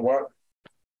said, you know what?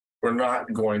 We're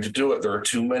not going to do it. There are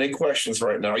too many questions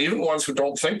right now. Even ones who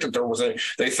don't think that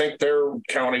they think their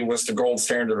county was the gold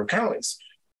standard of counties.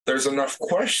 There's enough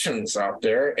questions out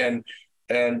there, and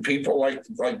people like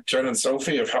Jen and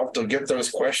Sophie have helped to get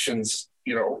those questions,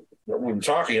 we've been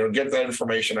talking, get that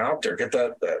information out there, get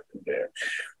that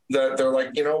they're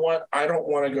like, you know what? I don't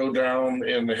want to go down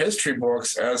in the history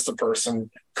books as the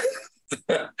person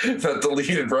that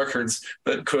deleted records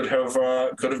that could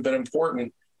have been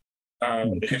important.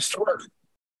 Historic.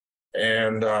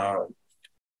 And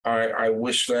I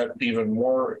wish that even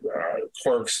more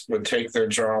clerks would take their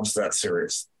jobs that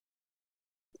serious.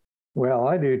 Well,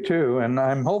 I do too. And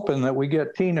I'm hoping that we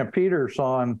get Tina Peters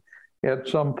on at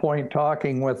some point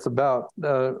talking with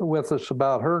us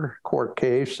about her court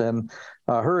case and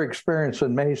her experience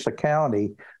in Mesa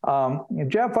County.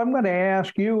 Jeff, I'm going to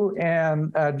ask you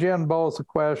and Jen both a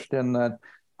question that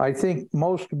I think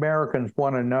most Americans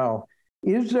want to know.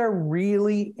 Is there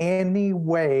really any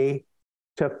way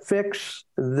to fix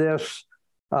this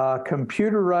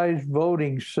computerized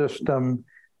voting system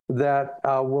that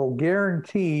will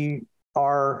guarantee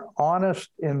our honest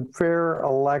and fair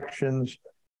elections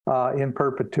in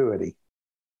perpetuity?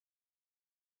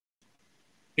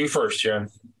 You first, Jen.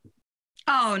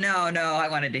 Oh, no. I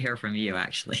wanted to hear from you,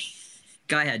 actually.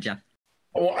 Go ahead, Jeff.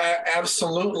 Well,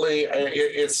 absolutely.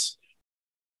 It's,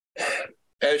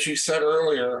 as you said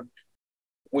earlier,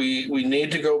 we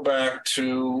need to go back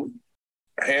to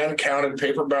hand-counted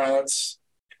paper ballots,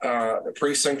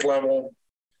 precinct level.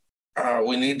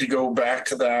 We need to go back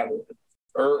to that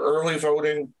early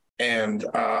voting and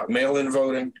mail-in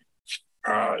voting.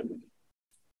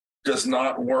 Does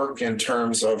not work in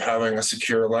terms of having a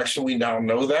secure election. We now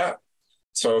know that.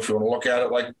 So if you want to look at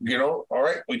it like, all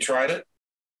right, we tried it.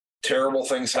 Terrible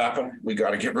things happen. We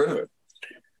got to get rid of it.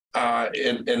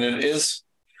 And it is,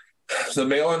 the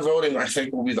mail-in voting, I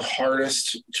think, will be the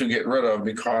hardest to get rid of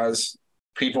because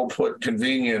people put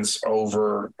convenience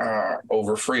over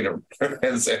freedom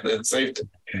and safety.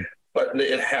 But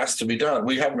it has to be done.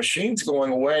 We have machines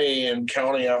going away in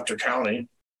county after county.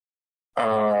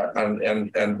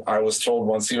 And I was told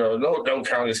once, no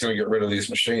county is going to get rid of these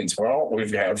machines. Well,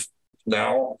 we have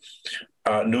now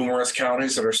numerous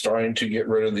counties that are starting to get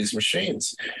rid of these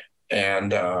machines.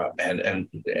 And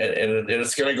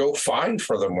it's going to go fine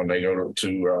for them when they go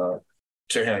to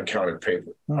hand counted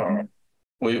paper. Mm-hmm.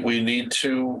 We need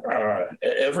to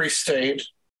every state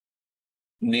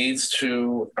needs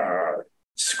to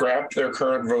scrap their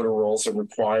current voter rolls that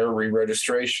require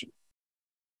re-registration,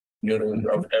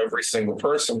 of every single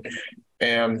person.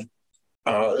 And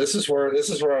this is where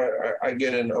I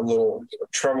get in a little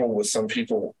trouble with some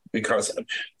people, because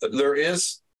there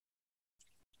is,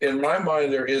 in my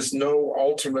mind, there is no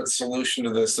ultimate solution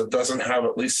to this that doesn't have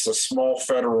at least a small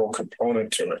federal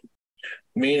component to it.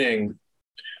 Meaning,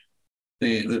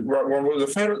 our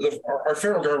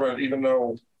federal government, even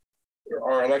though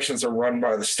our elections are run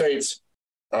by the states,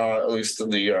 at least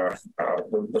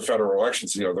the federal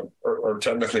elections, are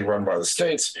technically run by the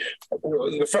states.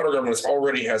 The federal government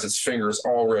already has its fingers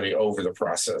already over the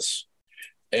process,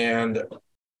 and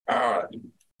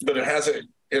but it has it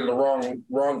in the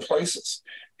wrong places.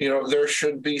 There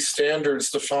should be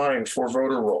standards defined for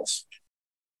voter rolls.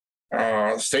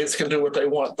 States can do what they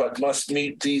want, but must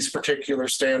meet these particular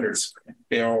standards.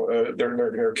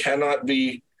 There cannot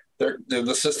be.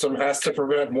 The system has to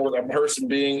prevent more than a person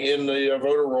being in the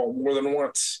voter roll more than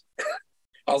once.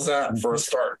 How's that for a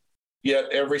start? Yet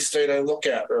every state I look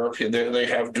at, they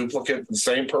have duplicate, the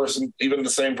same person, even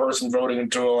the same person voting in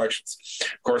 2 elections.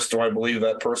 Of course, do I believe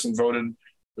that person voted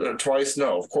twice?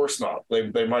 No, of course not.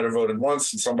 They might have voted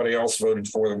once and somebody else voted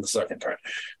for them the second time.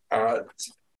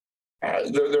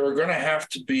 There are going to have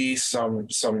to be some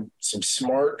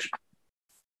smart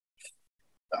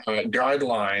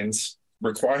guidelines,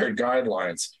 required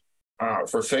guidelines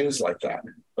for things like that.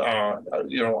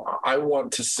 I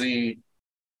want to see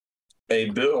a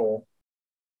bill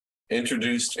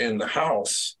introduced in the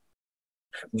House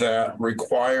that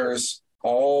requires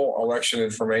all election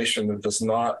information that does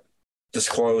not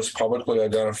disclose publicly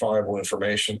identifiable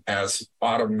information as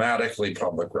automatically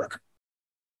public record.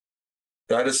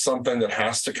 That is something that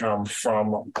has to come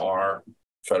from our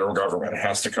federal government. It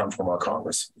has to come from our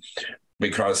Congress,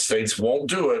 because states won't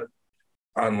do it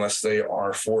unless they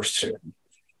are forced to.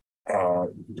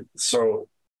 So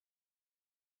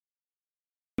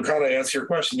to kind of answer your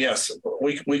question, yes,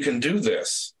 we can do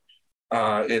this.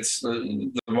 It's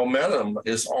the momentum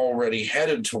is already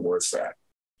headed towards that.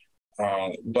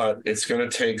 But it's going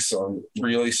to take some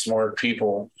really smart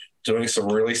people doing some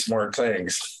really smart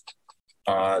things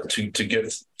to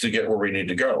get where we need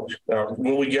to go. Now,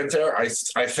 will we get there? I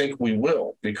think we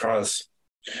will, because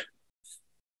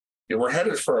we're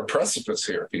headed for a precipice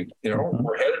here, people.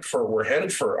 We're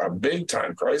headed for a big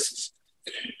time crisis,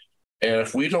 and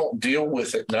if we don't deal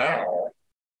with it now,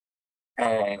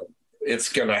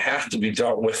 it's going to have to be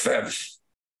dealt with then.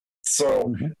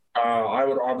 So I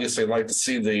would obviously like to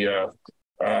see the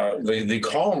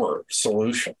calmer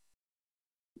solution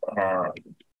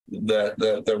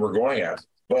that we're going at,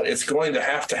 but it's going to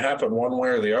have to happen one way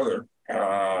or the other.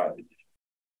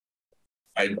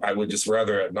 I would just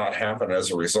rather it not happen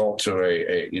as a result to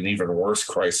an even worse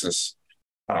crisis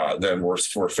than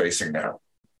we're facing now.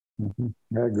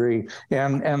 I agree,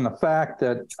 and the fact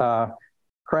that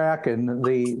Kraken,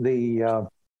 the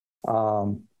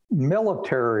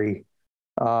military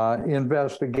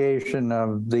investigation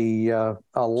of the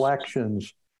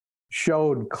elections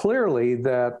showed clearly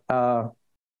that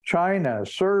China,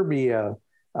 Serbia,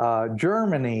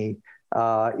 Germany,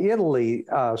 Italy,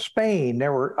 Spain,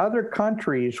 there were other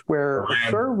countries where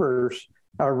servers,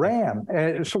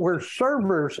 where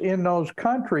servers in those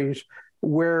countries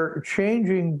were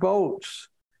changing votes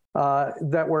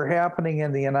that were happening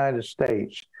in the United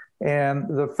States. And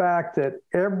the fact that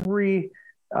every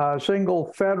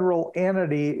single federal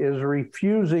entity is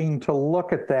refusing to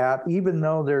look at that, even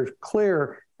though there's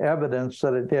clear evidence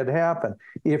that it did happen.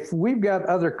 If we've got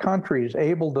other countries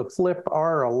able to flip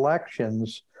our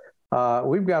elections,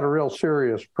 we've got a real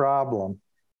serious problem.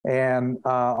 And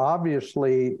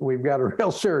obviously, we've got a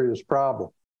real serious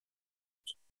problem.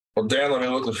 Well, Dan, let me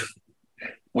look.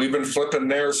 We've been flipping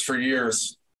theirs for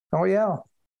years. Oh, yeah.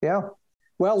 Yeah.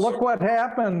 Well, look what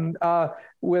happened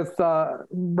with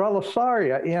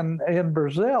Bolsonaro in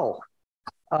Brazil.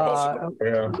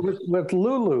 With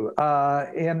Lulu,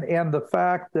 and the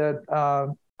fact that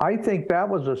I think that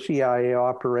was a CIA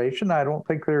operation. I don't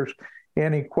think there's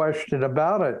any question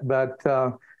about it. But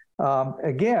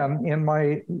again, in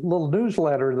my little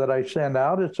newsletter that I send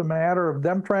out, it's a matter of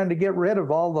them trying to get rid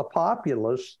of all the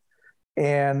populists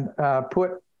and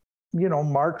put,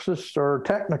 Marxists or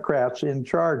technocrats in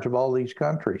charge of all these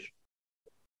countries.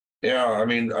 Yeah, I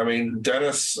mean,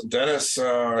 Dennis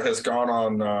has gone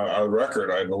on a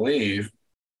record, I believe,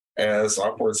 as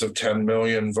upwards of 10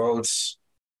 million votes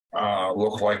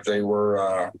look like they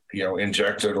were,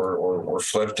 injected or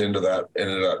flipped into that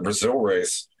Brazil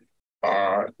race.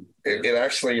 It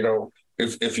actually,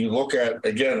 if you look at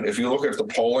the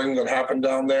polling that happened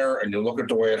down there and you look at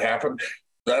the way it happened,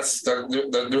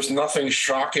 there's nothing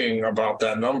shocking about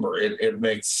that number. It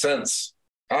makes sense.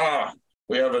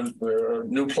 We have a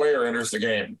new player enters the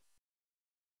game.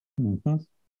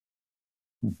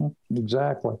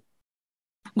 Exactly.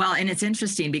 Well, and it's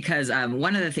interesting because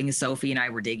one of the things Sophie and I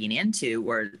were digging into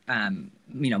were,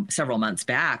 several months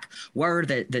back, were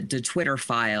the Twitter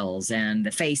files and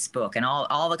the Facebook and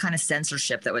all the kind of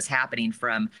censorship that was happening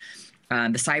from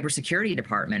the cybersecurity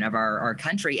department of our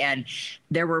country. And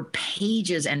there were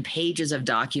pages and pages of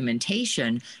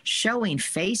documentation showing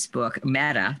Facebook,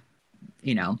 Meta,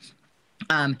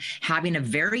 having a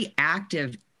very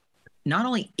active, not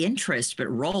only interest, but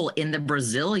role in the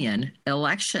Brazilian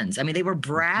elections. I mean, they were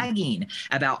bragging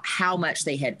about how much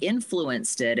they had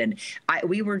influenced it. And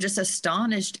we were just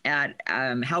astonished at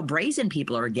how brazen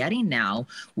people are getting now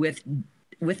with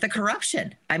with the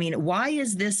corruption. I mean, why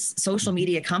is this social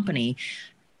media company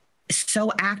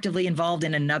so actively involved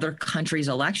in another country's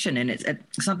election? And it's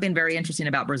something very interesting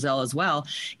about Brazil as well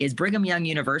is Brigham Young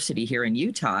University here in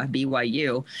Utah,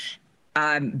 BYU,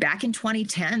 back in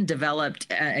 2010 developed,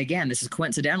 again, this is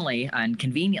coincidentally and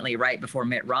conveniently right before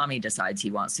Mitt Romney decides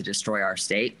he wants to destroy our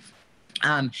state.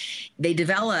 They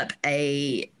develop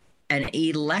an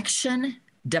election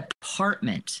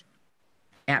department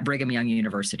at Brigham Young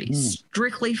University,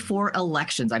 strictly for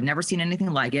elections. I've never seen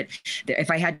anything like it.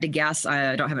 If I had to guess,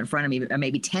 I don't have it in front of me, but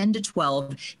maybe 10 to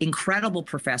 12 incredible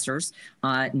professors,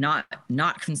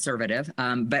 not conservative,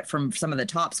 but from some of the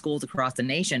top schools across the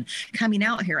nation coming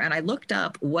out here. And I looked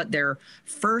up what their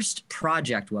first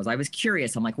project was. I was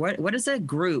curious. I'm like, what is a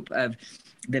group of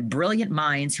the brilliant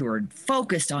minds who are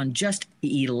focused on just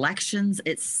elections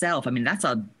itself? I mean, that's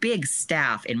a big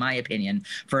staff, in my opinion,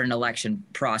 for an election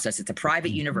process. It's a private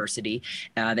university.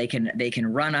 They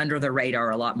can run under the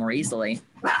radar a lot more easily.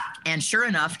 And sure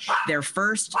enough, their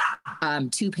first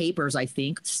two papers, I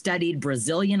think, studied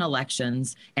Brazilian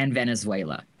elections and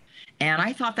Venezuela. And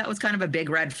I thought that was kind of a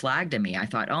big red flag to me. I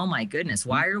thought, oh my goodness,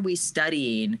 why are we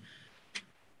studying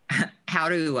how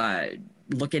to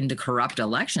look into corrupt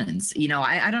elections? You know,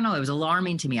 I don't know. It was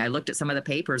alarming to me. I looked at some of the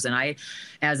papers, and I,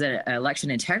 as an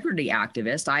election integrity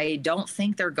activist, I don't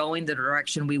think they're going the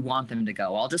direction we want them to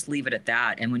go. I'll just leave it at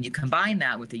that. And when you combine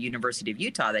that with the University of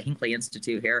Utah, the Hinckley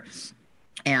Institute here,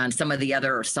 and some of the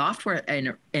other software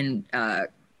and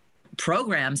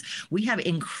programs, we have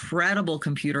incredible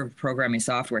computer programming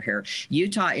software here.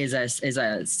 Utah is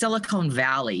a Silicon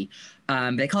Valley.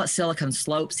 They call it Silicon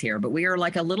Slopes here, but we are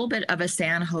like a little bit of a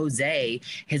San Jose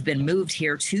has been moved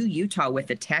here to Utah with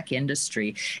the tech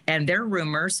industry. And their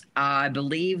rumors, I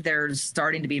believe there's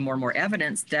starting to be more and more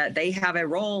evidence that they have a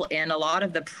role in a lot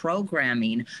of the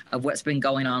programming of what's been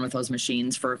going on with those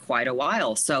machines for quite a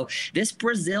while. So this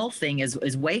Brazil thing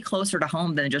is way closer to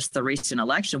home than just the recent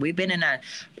election. We've been in I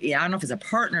don't know if it's a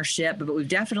partnership, but we've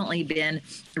definitely been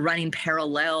running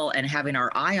parallel and having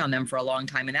our eye on them for a long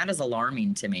time. And that is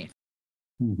alarming to me.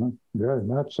 Mm-hmm. Good.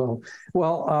 That's so.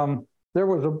 Well, there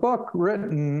was a book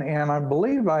written, and I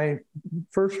believe I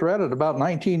first read it about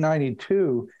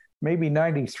 1992, maybe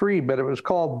 93, but it was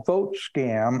called Vote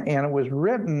Scam, and it was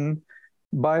written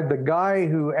by the guy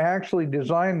who actually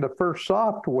designed the first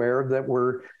software that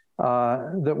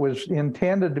was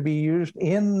intended to be used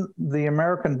in the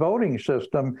American voting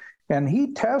system. And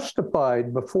he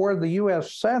testified before the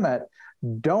U.S. Senate,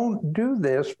 don't do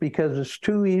this because it's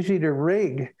too easy to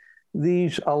rig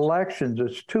these elections.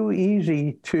 It's too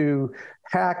easy to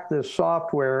hack this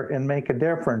software and make a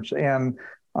difference. And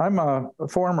I'm a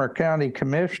former county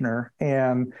commissioner,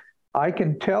 and I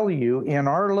can tell you in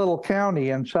our little county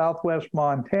in southwest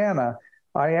Montana,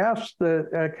 I asked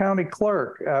the county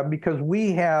clerk because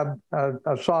we had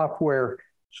a software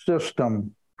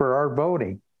system for our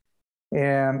voting.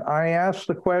 And I asked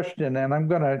the question,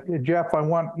 and Jeff, I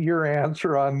want your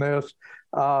answer on this.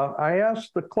 I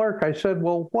asked the clerk, I said,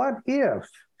 well, what if,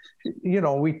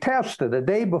 we tested a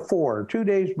day before, 2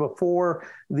 days before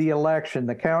the election,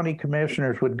 the county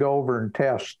commissioners would go over and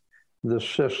test the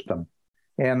system.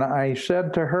 And I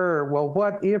said to her, well,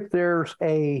 what if there's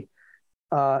a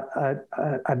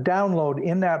download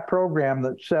in that program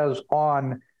that says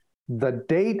on the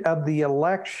date of the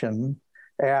election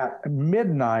at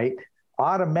midnight,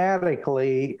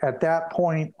 automatically at that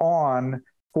point on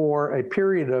for a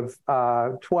period of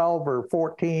 12 or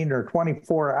 14 or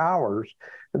 24 hours,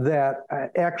 that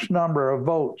X number of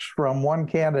votes from one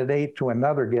candidate to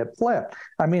another get flipped.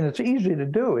 I mean, it's easy to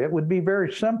do. It would be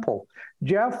very simple.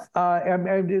 Jeff,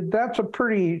 that's a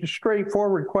pretty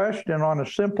straightforward question on a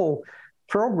simple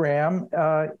program.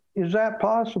 Is that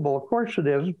possible? Of course it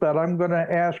is, but I'm going to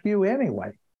ask you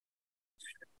anyway.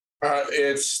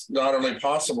 It's not only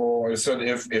possible, like I said,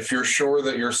 if you're sure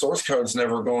that your source code's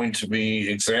never going to be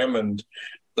examined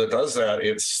that does that,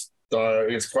 it's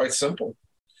quite simple.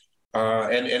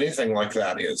 And anything like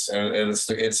that is. And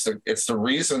it's the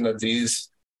reason that these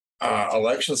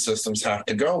election systems have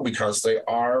to go, because they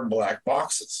are black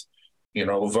boxes.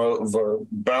 Vote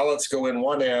ballots go in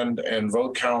one end and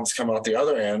vote counts come out the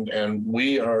other end, and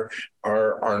we are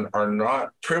not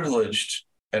privileged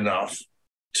enough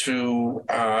to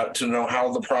know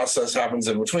how the process happens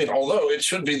in between, although it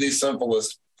should be the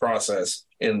simplest process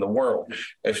in the world.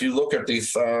 If you look at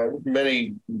these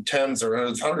many tens or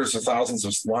hundreds of thousands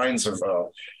of lines of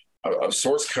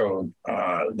source code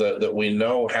that we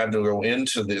know had to go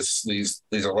into these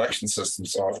election system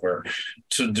software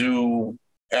to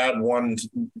add one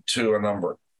to a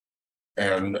number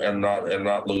and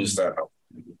not lose that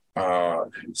number.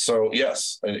 So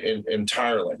yes,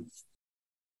 entirely.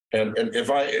 And if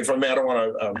I may, I don't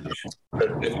want to.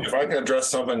 If I can address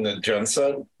something that Jen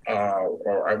said,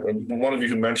 one of you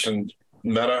who mentioned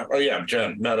Meta. Oh yeah,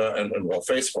 Jen, Meta, and well,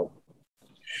 Facebook.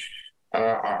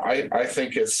 I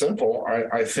think it's simple.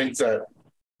 I think that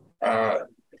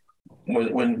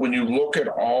when you look at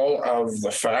all of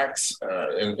the facts,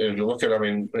 and you look at, I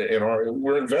mean,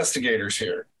 we're investigators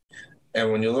here,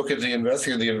 and when you look at the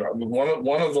investigator, one of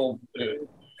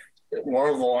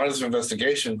the lines of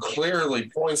investigation clearly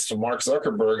points to Mark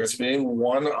Zuckerberg as being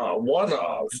one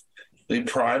of the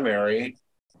primary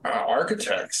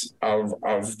architects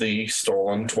of the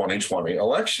stolen 2020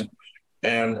 election.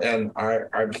 And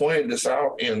I pointed this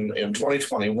out in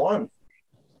 2021.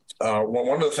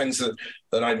 One of the things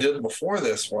that I did before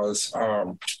this was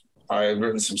I had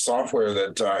written some software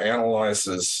that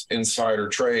analyzes insider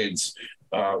trades.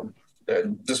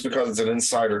 Just because it's an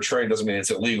insider trade doesn't mean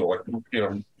it's illegal. Like,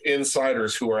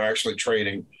 insiders who are actually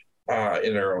trading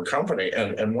in their own company.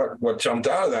 And what jumped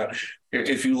out of that,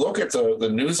 if you look at the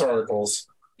news articles,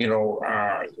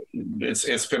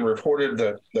 it's been reported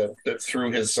that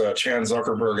through his Chan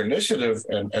Zuckerberg initiative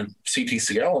and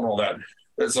CTCL and all that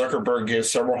Zuckerberg gave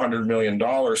several $100 million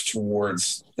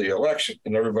towards the election.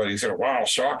 And everybody said, wow,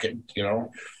 shocking,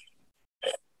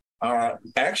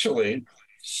 Actually,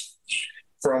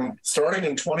 from starting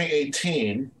in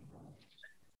 2018,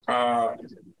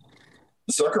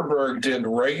 Zuckerberg did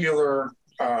regular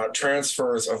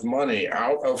transfers of money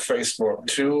out of Facebook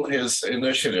to his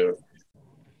initiative,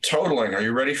 totaling, are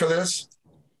you ready for this?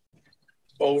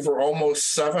 Over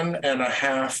almost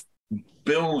 $7.5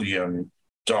 billion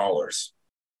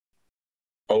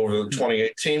over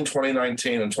 2018,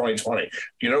 2019, and 2020.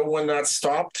 You know when that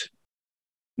stopped?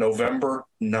 November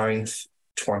 9th,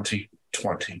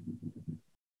 2020.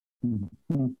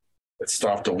 Mm-hmm. It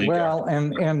stopped a week. Well,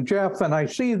 and Jeff, and I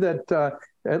see that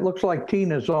it looks like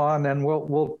Tina's on, and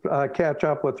we'll catch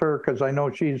up with her because I know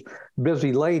she's a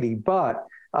busy lady. But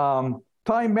Time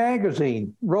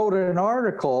Magazine wrote an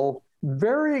article,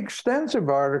 very extensive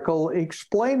article,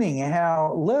 explaining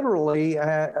how literally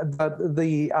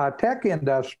the tech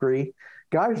industry,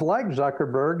 guys like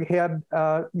Zuckerberg, had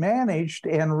managed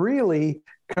and really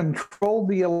controlled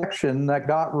the election that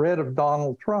got rid of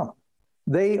Donald Trump.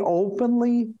 They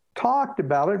openly talked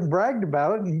about it and bragged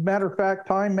about it. And matter of fact,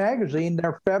 Time Magazine,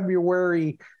 their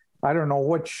February, I don't know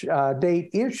which date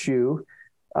issue,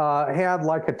 had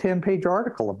like a 10-page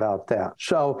article about that.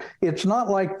 So it's not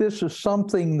like this is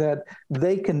something that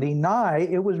they can deny.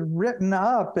 It was written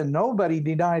up and nobody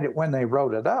denied it when they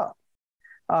wrote it up.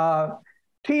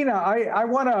 Tina, I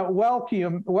want to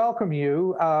welcome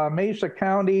you, Mesa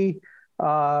County,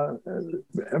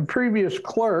 previous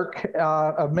clerk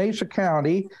of Mesa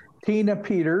County, Tina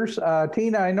Peters.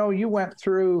 Tina, I know you went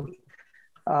through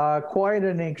quite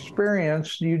an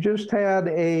experience. You just had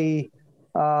a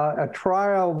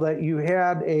trial that you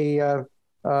had I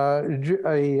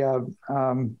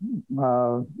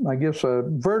guess a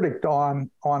verdict on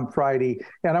Friday,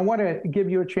 and I want to give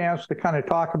you a chance to kind of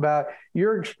talk about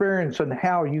your experience and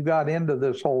how you got into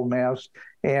this whole mess,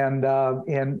 and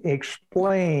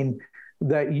explain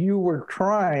that you were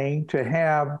trying to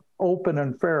have open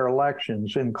and fair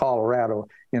elections in Colorado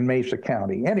in Mesa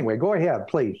County. Anyway, go ahead,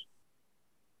 please.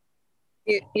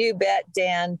 You bet,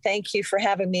 Dan. Thank you for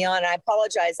having me on. I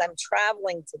apologize. I'm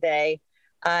traveling today.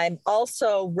 I'm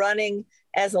also running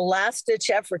as a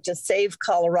last-ditch effort to save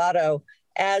Colorado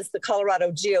as the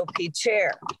Colorado GOP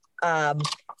chair.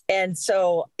 And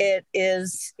so it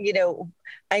is,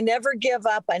 I never give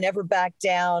up. I never back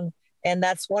down. And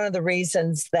that's one of the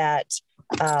reasons that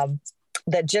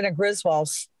that Jena Griswold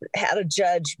had a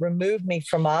judge remove me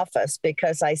from office,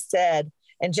 because I said,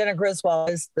 and Jena Griswold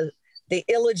is the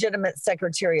illegitimate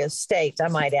Secretary of State, I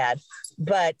might add.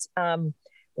 But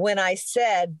when I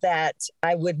said that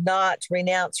I would not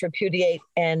renounce, repudiate,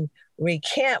 and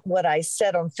recant what I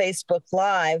said on Facebook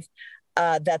Live,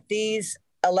 that these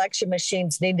election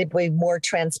machines need to be more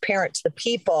transparent to the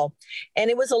people. And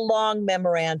it was a long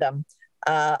memorandum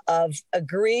of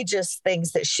egregious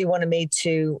things that she wanted me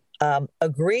to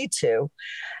agree to.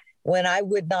 When I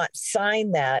would not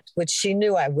sign that, which she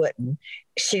knew I wouldn't,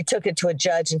 she took it to a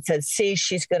judge and said, see,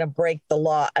 she's going to break the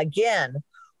law again.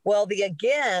 Well,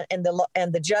 and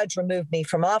the judge removed me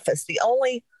from office. The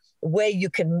only way you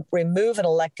can remove an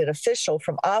elected official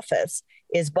from office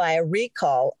is by a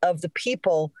recall of the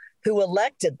people who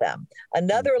elected them.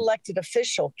 Another elected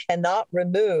official cannot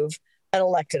remove an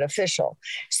elected official.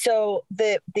 So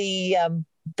the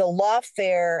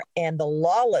lawfare and the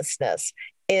lawlessness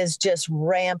is just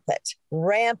rampant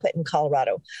in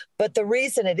Colorado. But the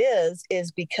reason it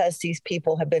is because these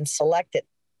people have been selected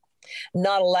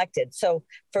not elected. So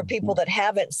for people that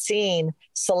haven't seen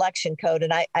Selection Code,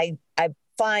 and I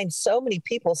find so many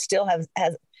people still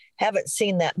haven't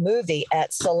seen that movie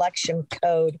at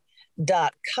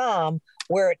selectioncode.com,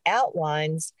 where it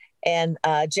outlines, and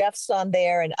Jeff's on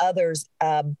there and others,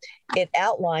 it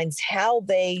outlines how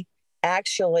they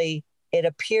actually, it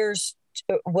appears,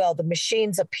 the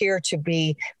machines appear to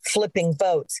be flipping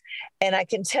votes. And I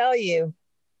can tell you,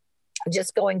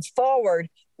 just going forward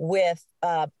with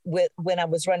when I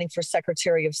was running for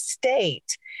Secretary of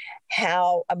State,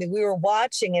 we were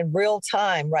watching in real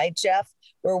time, right, Jeff?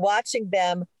 We're watching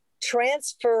them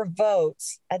transfer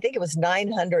votes. I think it was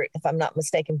 900, if I'm not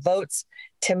mistaken, votes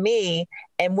to me.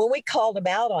 And when we called them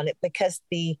out on it, because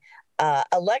the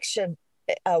election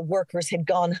workers had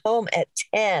gone home at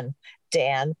 10,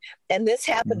 Dan, and this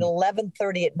happened at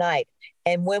 11:30 at night.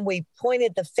 And when we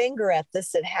pointed the finger at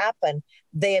this had happened,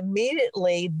 they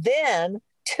immediately then,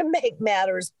 to make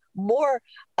matters more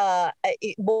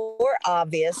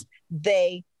obvious,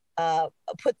 they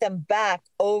put them back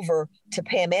over to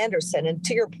Pam Anderson. And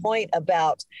to your point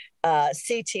about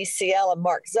CTCL and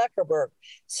Mark Zuckerberg,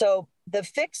 so the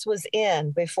fix was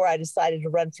in before I decided to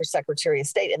run for Secretary of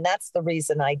State. And that's the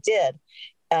reason I did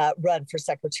run for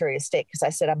Secretary of State, because I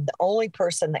said, I'm the only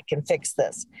person that can fix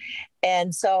this.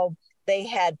 And so they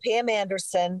had Pam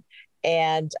Anderson,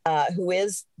 and who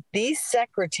is the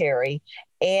secretary,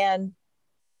 and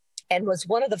was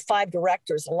one of the 5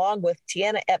 directors, along with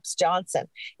Tiana Epps Johnson.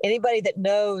 Anybody that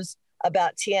knows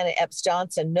about Tiana Epps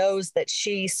Johnson knows that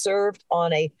she served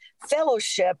on a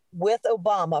fellowship with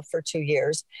Obama for 2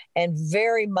 years, and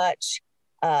very much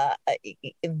a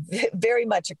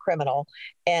criminal,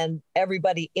 and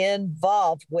everybody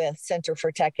involved with Center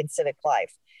for Tech and Civic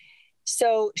Life.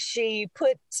 So she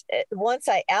put, once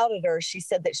I outed her, she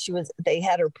said that they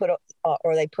had her put on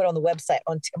the website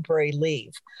on temporary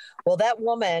leave. Well, that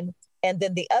woman, and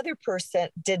then the other person,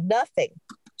 did nothing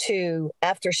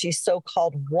after she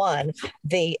so-called won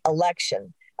the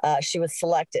election. She was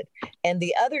selected. And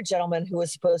the other gentleman, who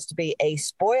was supposed to be a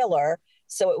spoiler,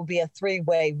 so it would be a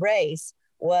 3-way race,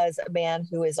 was a man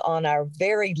who is on our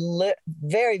very,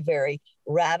 very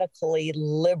radically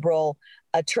liberal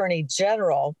Attorney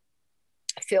General,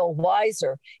 Phil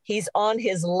Weiser. He's on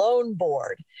his loan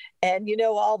board. And you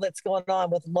know all that's going on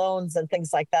with loans and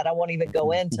things like that. I won't even go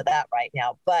into that right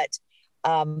now. But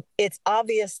it's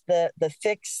obvious the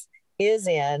fix is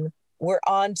in. We're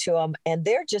on to them. And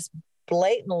they're just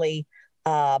blatantly,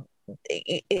 they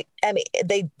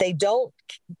don't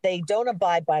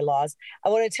abide by laws. I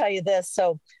want to tell you this.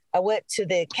 So I went to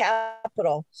the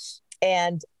Capitol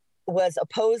and was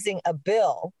opposing a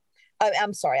bill.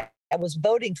 I'm sorry. I was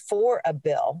voting for a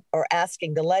bill, or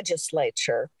asking the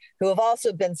legislature, who have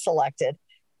also been selected.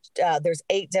 There's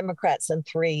 8 Democrats and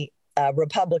 3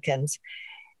 Republicans.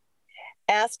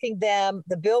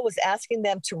 The bill was asking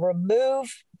them to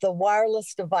remove the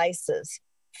wireless devices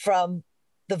from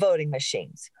the voting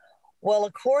machines. Well,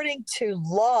 according to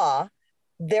law,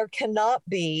 there cannot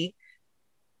be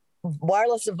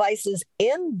wireless devices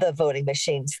in the voting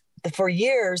machines. For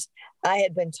years, I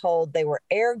had been told they were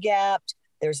air-gapped.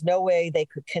 There's no way they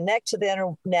could connect to the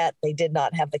internet. They did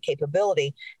not have the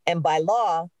capability. And by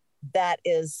law, that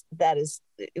is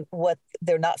what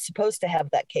they're not supposed to have,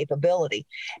 that capability.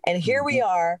 And here we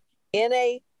are in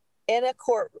a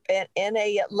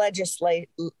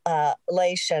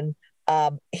legislation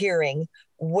hearing,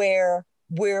 where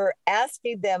we're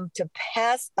asking them to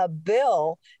pass a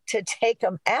bill to take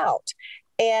them out.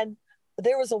 And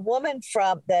there was a woman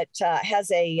that has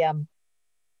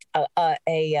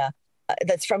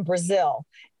that's from Brazil,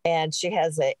 and she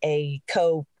has a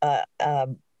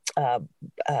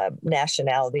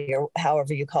nationality, or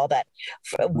however you call that,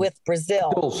 with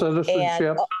Brazil. Dual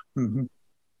citizenship.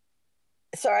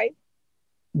 Sorry?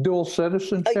 Dual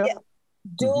citizenship? Yeah.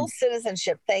 Dual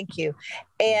citizenship. Thank you.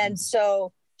 And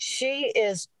so she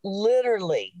is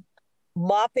literally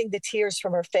mopping the tears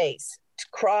from her face,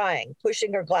 crying,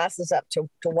 pushing her glasses up to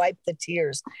wipe the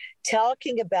tears,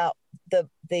 talking about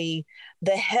the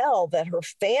hell that her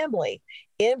family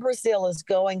in Brazil is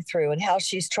going through, and how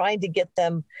she's trying to get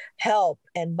them help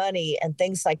and money and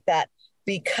things like that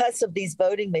because of these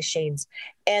voting machines.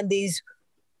 And these,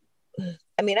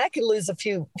 I mean, I could lose a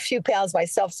few pounds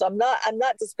myself, so I'm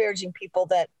not disparaging people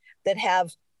that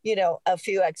have, a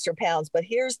few extra pounds. But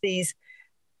here's these,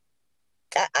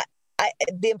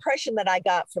 the impression that I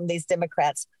got from these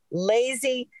Democrats,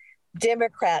 lazy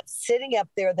Democrats sitting up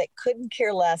there that couldn't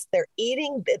care less. They're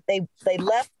eating. They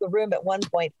left the room at one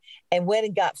point and went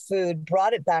and got food,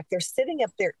 brought it back. They're sitting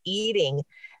up there eating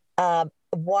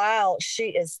while she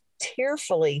is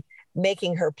tearfully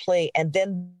making her plea. And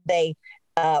then they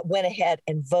went ahead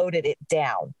and voted it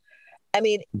down. I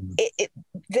mean,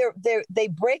 they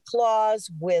break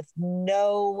laws with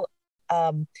no,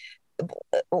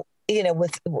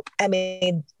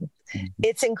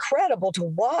 it's incredible to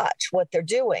watch what they're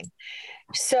doing.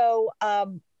 So,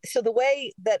 so the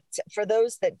way that, for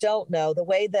those that don't know, the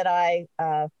way that I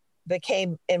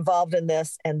became involved in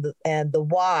this, and the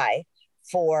why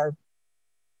for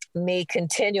me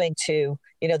continuing to,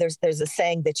 there's a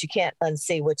saying that you can't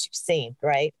unsee what you've seen,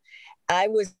 right? I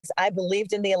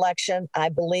believed in the election. I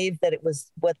believed that it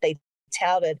was what they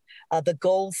touted, the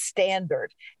gold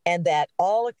standard, and that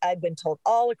I've been told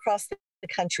all across the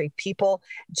country, people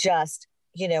just,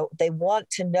 they want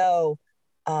to know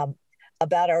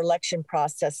about our election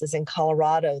processes in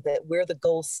Colorado, that we're the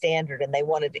gold standard, and they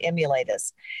wanted to emulate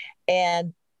us.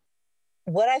 And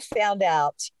what I found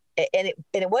out, and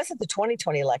it wasn't the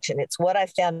 2020 election, it's what I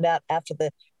found out after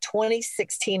the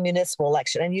 2016 municipal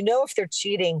election. And if they're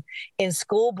cheating in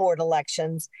school board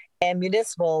elections and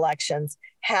municipal elections,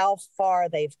 how far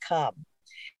they've come.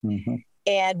 Mm-hmm.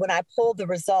 And when I pulled the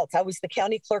results, I was the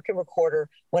county clerk and recorder.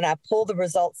 When I pulled the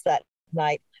results that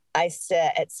night, I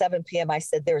said at 7 p.m., I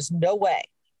said, there's no way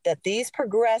that these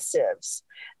progressives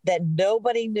that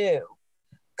nobody knew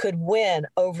could win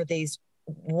over these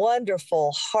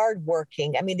wonderful,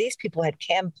 hardworking. I mean, these people had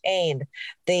campaigned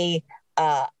the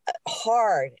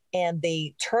hard, and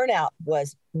the turnout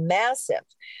was massive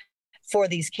for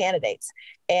these candidates.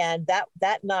 And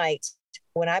that night,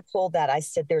 when I pulled that, I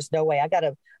said, there's no way. I got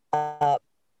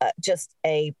just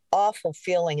a awful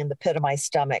feeling in the pit of my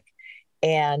stomach.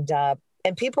 And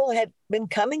people had been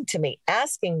coming to me,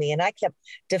 asking me, and I kept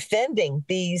defending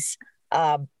these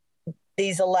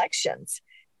elections,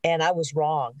 and I was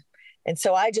wrong. And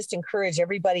so I just encourage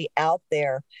everybody out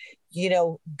there,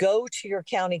 go to your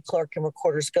county clerk and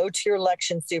recorders, go to your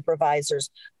election supervisors,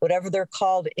 whatever they're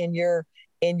called in your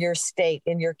state,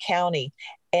 in your county,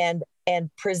 and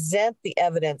present the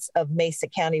evidence of Mesa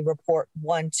County Report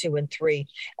 1, 2, and 3.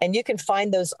 And you can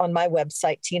find those on my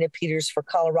website,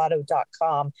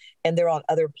 tinapetersforcolorado.com, and they're on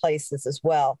other places as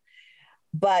well.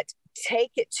 But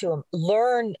take it to them,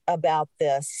 learn about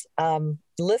this,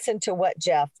 listen to what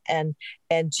Jeff and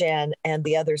Jen and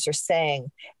the others are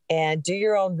saying, and do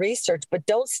your own research, but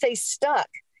don't stay stuck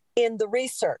in the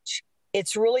research.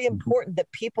 It's really important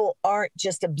that people aren't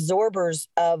just absorbers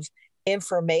of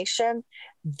information,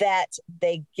 that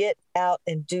they get out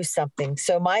and do something.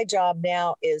 So my job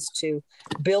now is to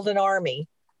build an army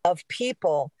of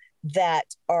people that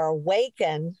are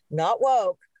awakened, not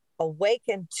woke,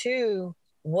 awakened to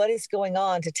what is going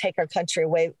on to take our country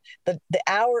away. The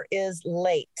hour is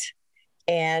late,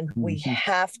 and we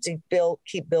have to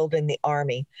keep building the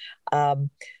army. And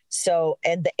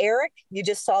Eric, you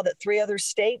just saw that 3 other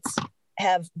states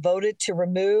have voted to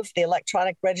remove the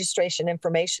Electronic Registration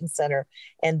Information Center.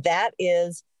 And that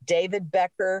is David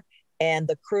Becker and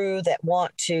the crew that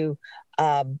want to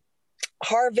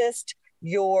harvest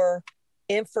your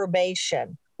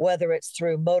information, whether it's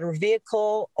through motor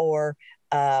vehicle or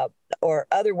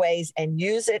other ways, and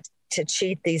use it to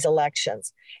cheat these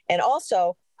elections. And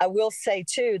also, I will say,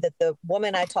 too, that the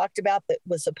woman I talked about that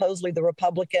was supposedly the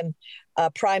Republican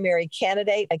primary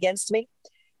candidate against me,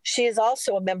 she is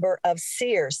also a member of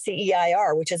CEIR,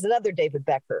 C-E-I-R, which is another David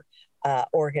Becker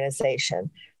organization.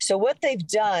 So what they've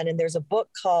done, and there's a book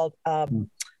called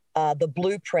The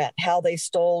Blueprint, How They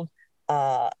Stole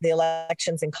the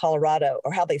Elections in Colorado,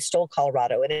 or How They Stole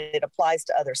Colorado, and it applies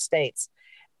to other states.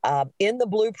 In the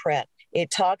blueprint,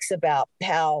 it talks about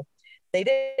how they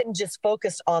didn't just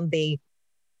focus on the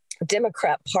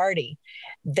Democrat Party.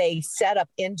 They set up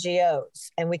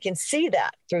NGOs, and we can see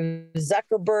that through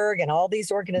Zuckerberg and all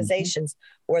these organizations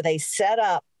where they set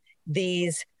up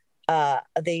these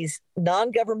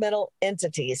non-governmental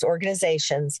entities,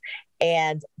 organizations,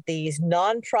 and these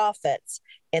nonprofits,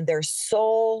 and their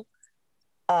sole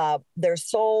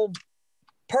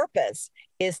purpose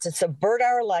is to subvert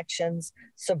our elections,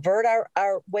 subvert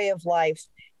our way of life,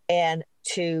 and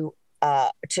to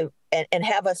have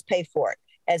us pay for it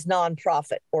as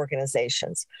nonprofit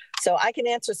organizations. So I can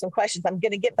answer some questions. I'm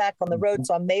going to get back on the road,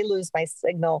 so I may lose my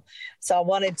signal. So I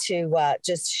wanted to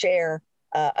just share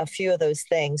a few of those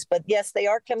things. But yes, they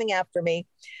are coming after me.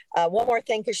 One more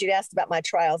thing, because you asked about my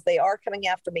trials. They are coming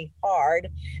after me hard.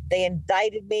 They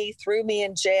indicted me, threw me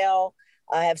in jail.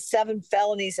 I have 7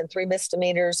 felonies and 3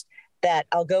 misdemeanors that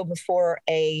I'll go before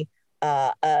a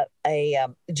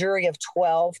jury of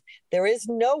 12. There is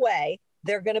no way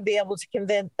they're going to be able to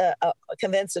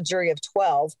convince a jury of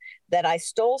 12 that I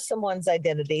stole someone's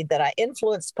identity, that I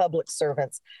influenced public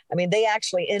servants. I mean, they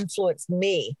actually influenced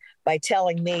me by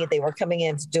telling me they were coming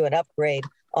in to do an upgrade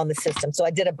on the system. So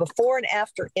I did a before and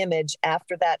after image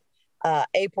after that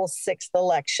April 6th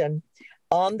election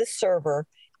on the server.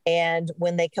 And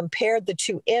when they compared the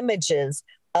two images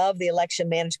of the election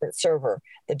management server,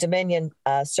 the Dominion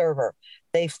server,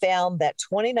 they found that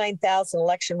 29,000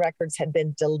 election records had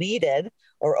been deleted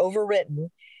or overwritten.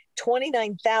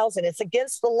 29,000, it's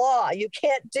against the law. You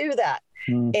can't do that.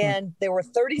 Mm-hmm. And there were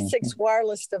 36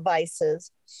 wireless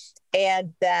devices.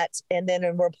 And then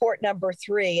in report number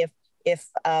 3, if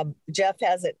Jeff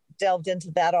hasn't delved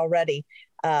into that already,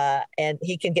 and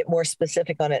he can get more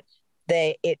specific on it,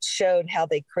 it showed how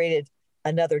they created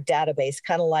another database,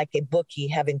 kind of like a bookie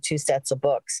having 2 sets of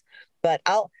books. But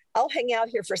I'll hang out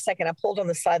here for a second. I pulled on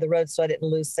the side of the road so I didn't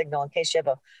lose signal in case you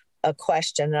have a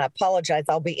question. And I apologize.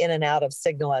 I'll be in and out of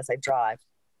signal as I drive.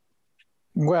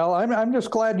 Well, I'm just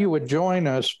glad you would join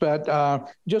us. But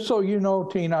just so you know,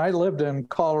 Tina, I lived in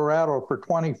Colorado for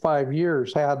 25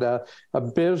 years, had a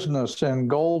business in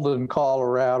Golden,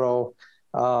 Colorado,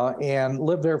 and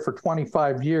lived there for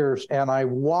 25 years. And I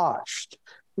watched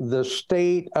the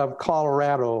state of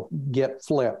Colorado get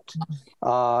flipped.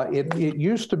 It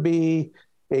used to be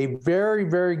a very,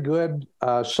 very good,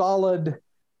 solid,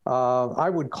 I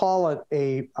would call it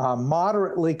a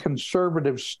moderately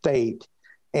conservative state.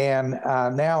 And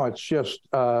now it's just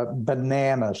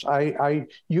bananas.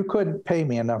 You couldn't pay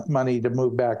me enough money to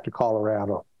move back to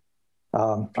Colorado.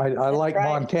 I like right.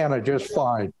 Montana just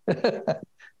fine.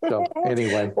 So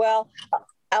anyway. Well,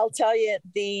 I'll tell you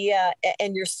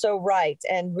and you're so right.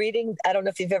 And reading, I don't know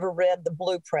if you've ever read The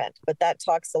Blueprint, but that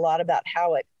talks a lot about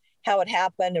how it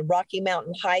happened. And Rocky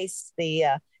Mountain Heist,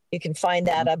 you can find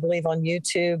that, I believe, on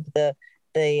YouTube, the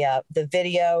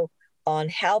video on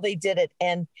how they did it.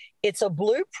 And it's a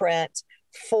blueprint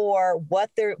for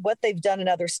what they've done in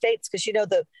other states. Because,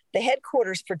 the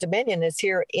headquarters for Dominion is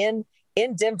here in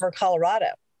Denver, Colorado.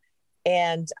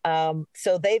 And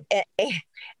so the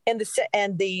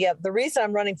reason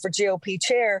I'm running for GOP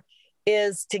chair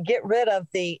is to get rid of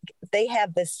they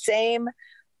have the same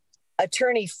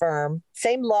attorney firm,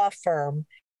 same law firm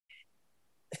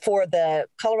for the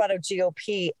Colorado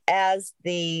GOP as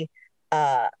the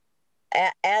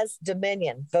as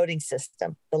Dominion voting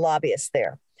system, the lobbyists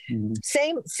there. Mm-hmm.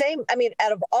 Same. I mean,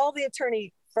 out of all the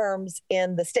attorney firms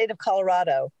in the state of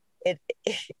Colorado,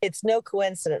 it's no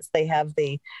coincidence they have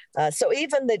so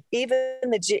even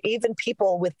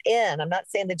people within, I'm not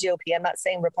saying the GOP, I'm not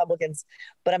saying Republicans,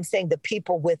 but I'm saying the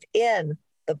people within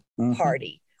the mm-hmm.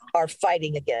 party are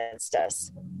fighting against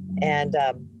us and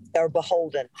are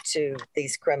beholden to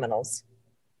these criminals.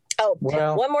 Oh,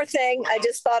 well, one more thing. I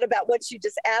just thought about what you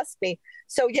just asked me.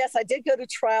 So yes, I did go to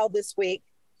trial this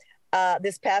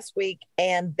past week,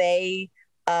 and it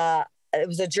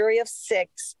was a jury of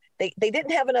 6. They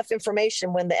didn't have enough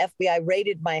information when the FBI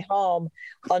raided my home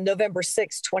on November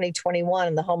 6, 2021,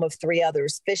 in the home of 3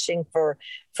 others, fishing for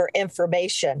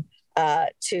information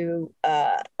to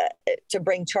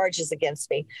bring charges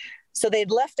against me. So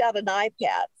they'd left out an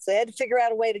iPad. So they had to figure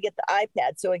out a way to get the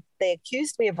iPad. So they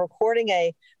accused me of recording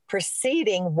a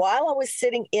proceeding while I was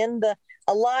sitting in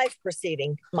a live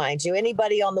proceeding, mind you.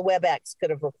 Anybody on the WebEx could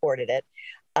have recorded it.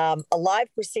 A live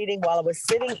proceeding while I was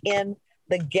sitting in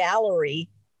the gallery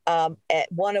at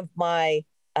one of the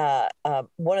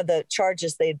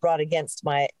charges they had brought against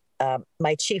my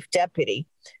chief deputy,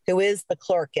 who is the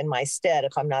clerk in my stead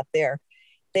if I'm not there.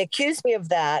 They accused me of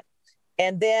that.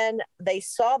 And then they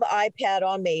saw the iPad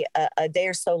on me a day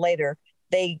or so later.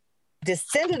 They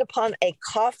descended upon a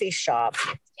coffee shop,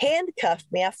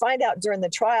 handcuffed me. I find out during the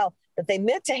trial that they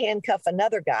meant to handcuff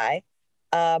another guy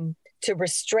to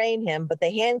restrain him, but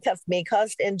they handcuffed me,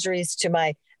 caused injuries to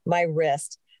my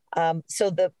wrist. So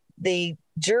the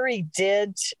jury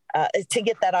did to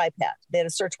get that iPad. They had a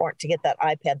search warrant to get that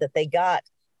iPad that they got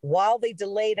while they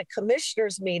delayed a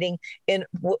commissioners meeting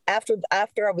after I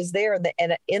was there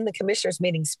and in the commissioners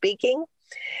meeting speaking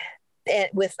and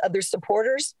with other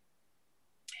supporters.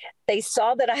 They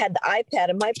saw that I had the iPad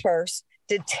in my purse,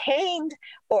 detained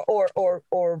or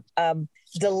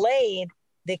delayed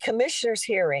the commissioners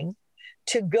hearing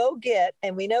to go get,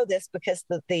 and we know this because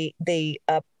the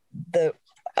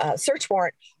search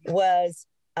warrant was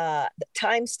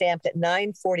time stamped at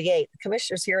 9:48. The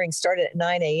commissioners hearing started at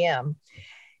 9 a.m.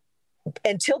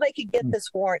 until they could get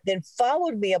this warrant, then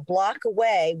followed me a block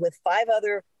away with 5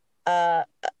 other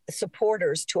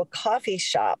supporters to a coffee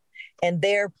shop, and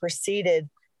there proceeded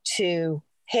to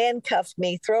handcuff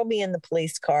me, throw me in the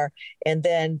police car, and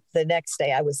then the next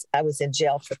day I was in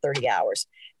jail for 30 hours.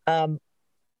 They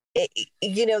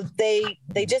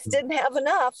just didn't have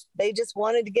enough. They just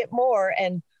wanted to get more.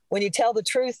 And when you tell the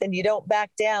truth and you don't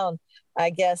back down, I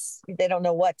guess they don't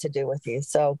know what to do with you.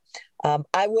 So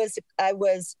I was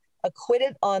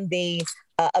acquitted on the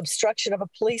obstruction of a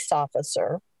police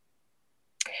officer,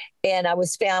 and I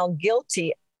was found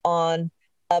guilty on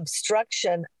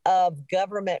obstruction of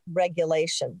government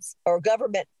regulations or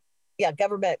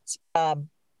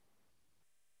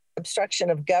obstruction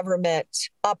of government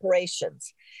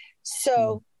operations.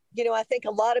 So, I think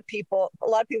a lot of people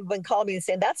have been calling me and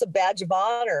saying that's a badge of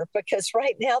honor, because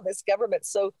right now this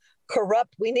government's so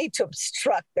corrupt, we need to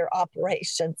obstruct their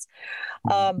operations.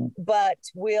 But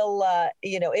we'll,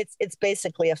 it's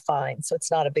basically a fine, so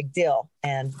it's not a big deal.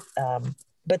 And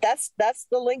but that's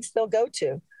the links they'll go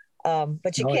to.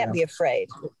 But you can't be afraid,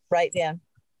 right, Dan?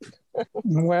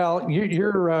 Well,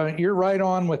 you're right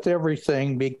on with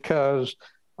everything, because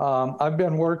I've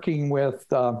been working with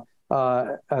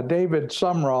David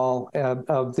Sumrall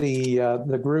of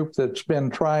the group that's been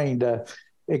trying to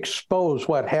expose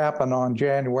what happened on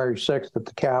January 6th at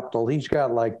the Capitol. He's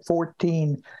got like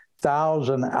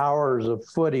 14,000 hours of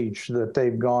footage that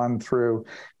they've gone through.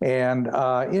 And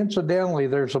incidentally,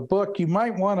 there's a book, you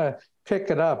might want to pick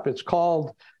it up. It's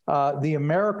called The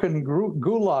American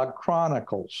Gulag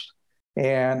Chronicles.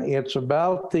 And it's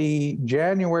about the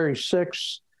January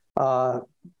 6th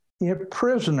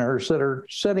prisoners that are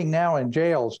sitting now in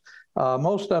jails.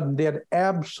 Most of them did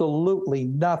absolutely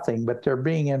nothing, but they're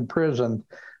being imprisoned.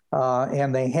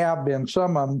 And they have been,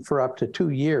 some of them, for up to 2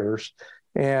 years.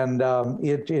 And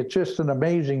it's just an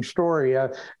amazing story.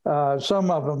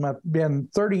 Some of them have been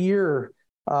 30-year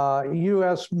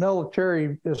U.S.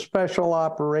 military special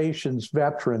operations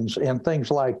veterans and things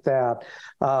like that.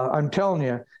 I'm telling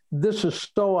you, this is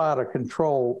so out of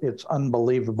control. It's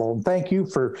unbelievable. And thank you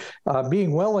for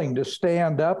being willing to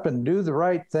stand up and do the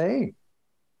right thing.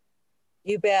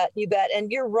 You bet.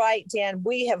 And you're right, Dan.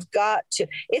 We have got to,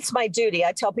 it's my duty.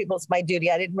 I tell people it's my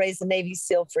duty. I didn't raise a Navy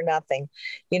SEAL for nothing.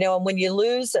 And when you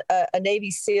lose a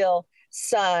Navy SEAL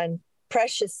son,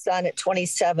 precious son at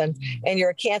 27, and you're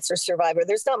a cancer survivor,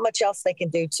 there's not much else they can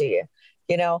do to you,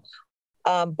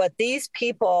 but these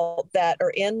people that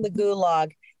are in the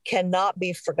gulag cannot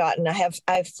be forgotten. I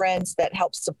have friends that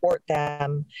help support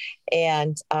them.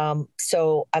 And I've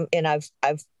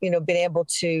been able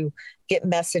to get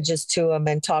messages to them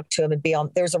and talk to them and be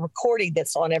on. There's a recording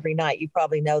that's on every night. You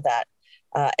probably know that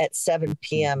at 7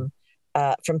 p.m.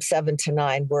 From 7 to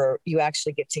 9, where you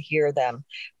actually get to hear them.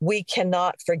 We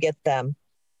cannot forget them.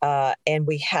 And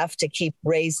we have to keep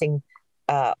raising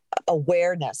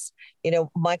awareness.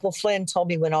 Michael Flynn told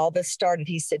me when all this started,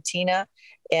 he said, Tina,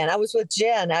 and I was with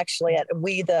Jen actually at a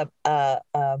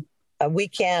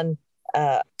weekend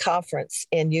conference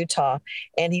in Utah.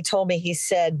 And he told me, he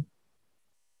said,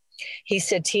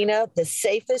 Tina, the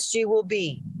safest you will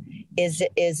be is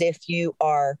if you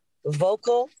are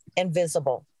vocal and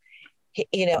visible.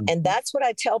 And that's what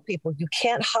I tell people. You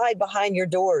can't hide behind your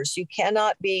doors. You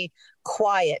cannot be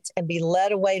quiet and be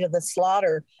led away to the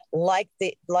slaughter like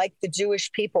the Jewish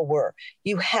people were.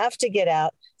 You have to get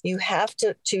out. You have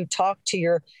to talk to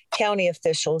your county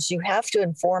officials. You have to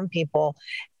inform people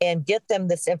and get them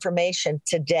this information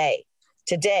today.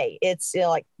 It's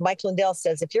like Mike Lindell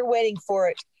says, if you're waiting for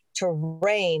it to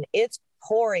rain, it's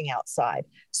pouring outside.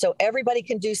 So everybody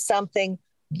can do something.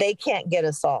 They can't get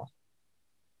us all.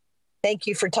 Thank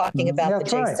you for talking about the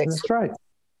J6. That's right.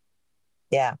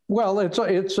 Yeah. Well,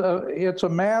 it's a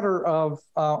matter of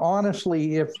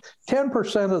honestly, if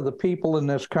 10% of the people in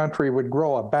this country would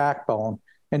grow a backbone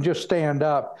and just stand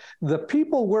up, the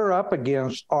people we're up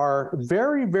against are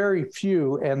very, very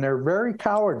few, and they're very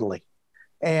cowardly.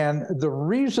 And the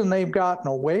reason they've gotten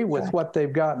away with what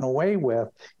they've gotten away with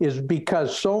is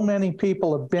because so many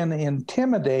people have been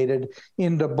intimidated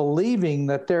into believing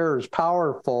that they're as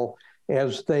powerful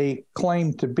as they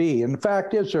claim to be. And the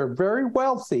fact is, they're very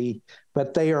wealthy,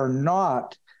 but they are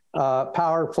not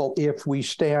powerful if we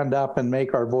stand up and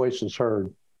make our voices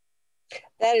heard.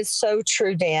 That is so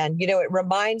true, Dan. It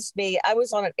reminds me, I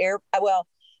was on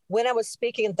when I was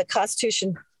speaking at the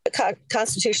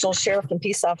Constitutional Sheriff and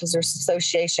Peace Officers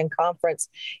Association conference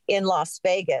in Las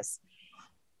Vegas.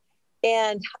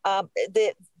 And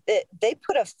they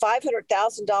put a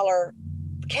 $500,000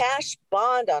 cash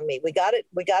bond on me. We got it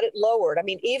lowered. I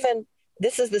mean, even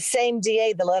this is the same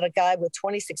DA that let a guy with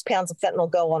 26 pounds of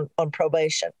fentanyl go on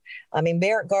probation. I mean,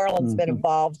 Merrick Garland's been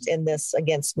involved in this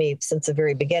against me since the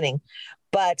very beginning.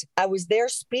 But I was there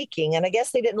speaking, and I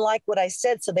guess they didn't like what I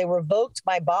said, so they revoked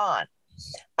my bond.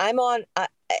 I'm on,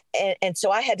 and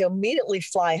so I had to immediately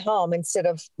fly home instead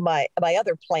of my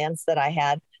other plans that I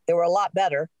had. They were a lot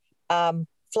better.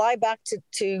 Fly back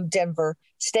to Denver,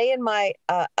 stay in my,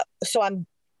 so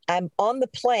I'm on the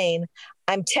plane.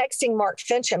 I'm texting Mark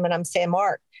Fincham and I'm saying,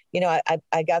 Mark,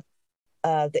 I got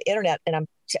the internet and I'm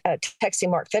texting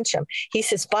Mark Fincham. He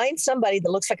says, find somebody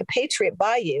that looks like a patriot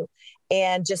by you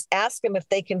and just ask them if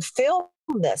they can film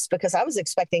this, because I was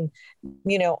expecting,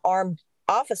 armed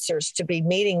officers to be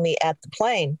meeting me at the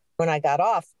plane when I got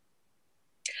off.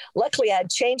 Luckily, I had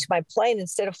changed my plane.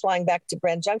 Instead of flying back to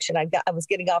Grand Junction, I was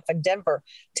getting off in Denver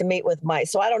to meet with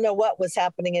so I don't know what was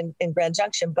happening in Grand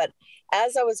Junction, but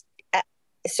as I was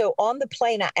so on the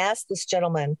plane, I asked this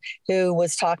gentleman who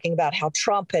was talking about how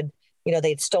Trump had,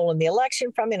 they'd stolen the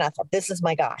election from me. And I thought, this is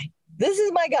my guy. This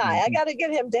is my guy. I got to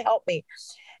get him to help me.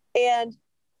 And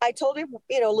I told him,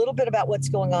 a little bit about what's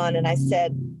going on. And I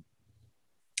said,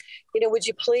 would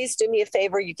you please do me a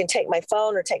favor? You can take my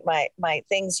phone or take my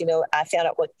things. I found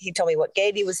out he told me what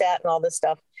gate he was at and all this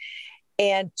stuff,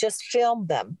 and just film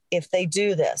them if they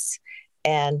do this.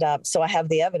 And so I have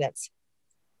the evidence.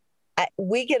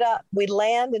 We get up, we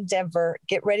land in Denver,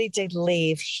 get ready to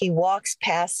leave. He walks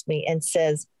past me and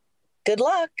says, good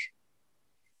luck.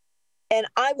 And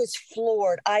I was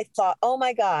floored. I thought, oh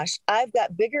my gosh, I've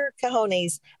got bigger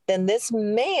cojones than this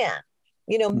man.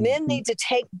 Men need to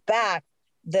take back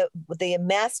the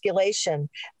emasculation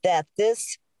that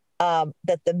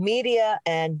that the media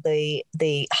and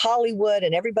the Hollywood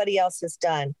and everybody else has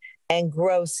done, and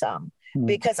grow some.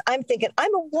 Because I'm thinking,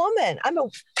 I'm a woman. I'm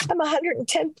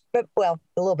 110, but a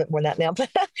little bit more than that now, but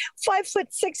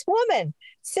 5'6" woman,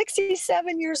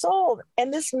 67 years old.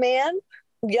 And this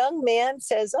young man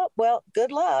says, oh, well,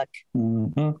 good luck.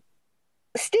 Mm-hmm.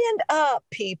 Stand up,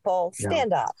 people.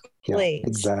 Stand up, please. Yeah,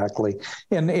 exactly.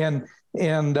 And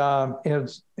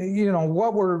it's,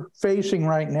 what we're facing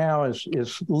right now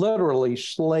is literally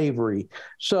slavery.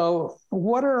 So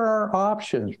what are our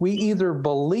options? We either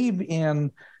believe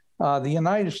in the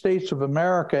United States of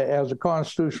America as a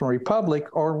constitutional republic,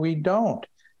 or we don't.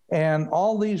 And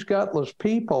all these gutless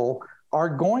people are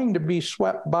going to be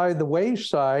swept by the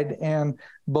wayside. And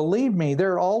believe me,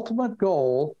 their ultimate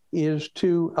goal is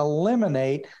to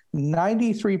eliminate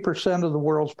 93% of the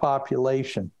world's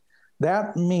population.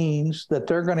 That means that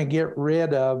they're going to get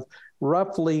rid of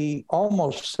roughly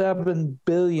almost 7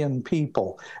 billion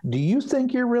people. Do you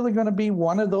think you're really going to be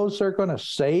one of those they're going to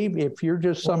save if you're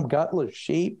just some gutless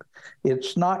sheep?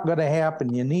 It's not going to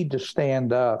happen. You need to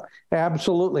stand up.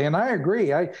 Absolutely. And I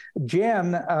agree.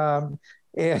 Jen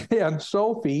and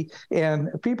Sophie and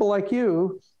people like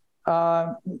you,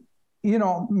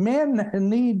 men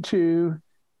need to,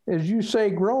 as you say,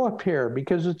 grow up here,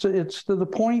 because it's to the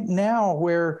point now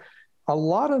where a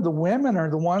lot of the women are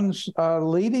the ones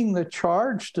leading the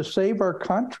charge to save our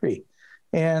country.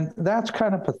 And that's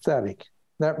kind of pathetic.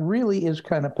 That really is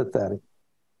kind of pathetic.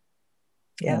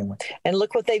 Yeah. Anyway. And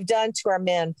look what they've done to our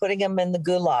men, putting them in the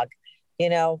gulag.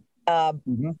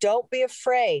 Don't be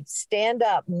afraid. Stand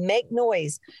up, make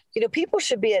noise. People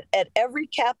should be at every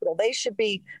capital. They should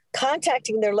be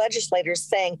contacting their legislators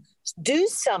saying, do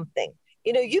something.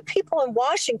 You people in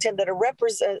Washington that are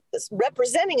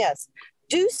representing us,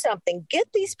 do something. Get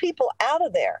these people out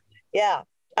of there. Yeah,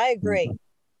 I agree.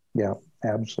 Mm-hmm. Yeah,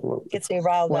 absolutely. Gets me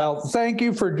riled up. Well, thank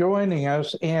you for joining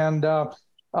us. And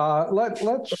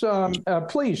let's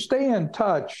please stay in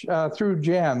touch through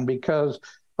Jen, because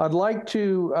I'd like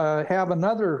to have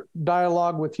another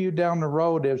dialogue with you down the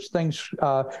road as things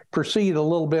proceed a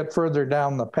little bit further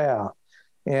down the path.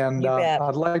 And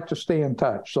I'd like to stay in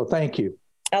touch. So thank you.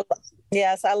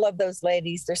 Yes, I love those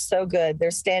ladies. They're so good.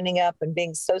 They're standing up and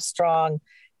being so strong.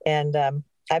 And I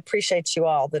appreciate you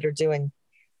all that are doing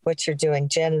what you're doing,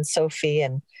 Jen and Sophie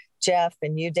and Jeff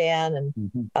and you, Dan,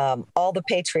 and all the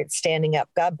patriots standing up.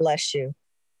 God bless you.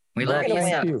 We love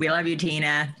you. We love you,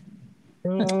 Tina.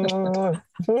 All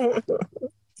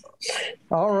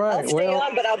right. I'll stay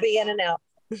on, but I'll be in and out.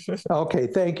 Okay.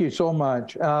 Thank you so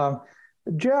much.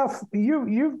 Jeff,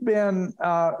 you've been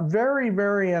very,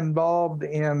 very involved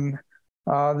in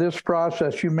this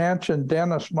process. You mentioned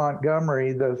Dennis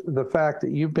Montgomery, the fact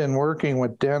that you've been working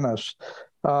with Dennis.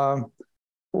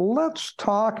 Let's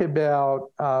talk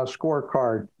about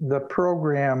Scorecard, the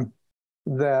program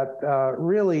that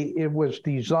really it was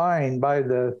designed by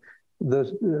the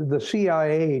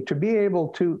CIA to be able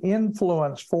to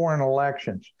influence foreign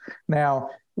elections. Now,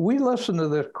 we listened to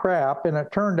this crap, and it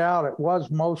turned out it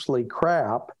was mostly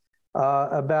crap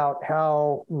about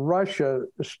how Russia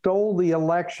stole the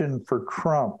election for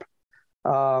Trump.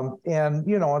 And,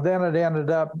 then it ended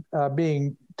up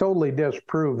being totally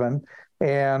disproven,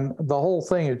 and the whole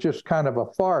thing is just kind of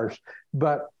a farce.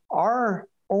 But our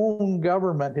own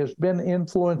government has been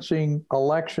influencing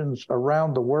elections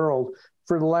around the world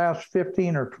for the last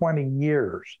 15 or 20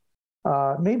 years.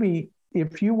 Maybe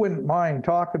if you wouldn't mind,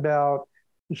 talk about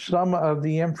some of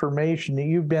the information that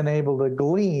you've been able to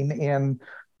glean in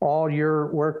all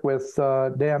your work with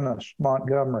Dennis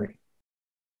Montgomery.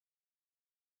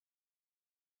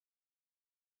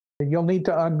 You'll need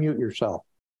to unmute yourself.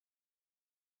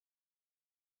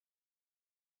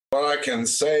 What I can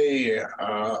say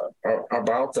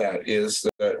about that is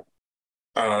that,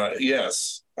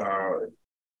 yes,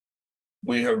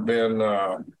 we have been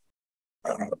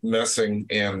messing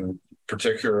in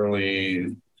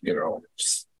particularly,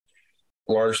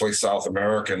 largely South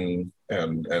American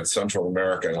and Central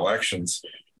American elections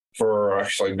for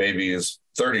actually maybe as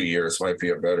 30 years might be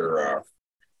a better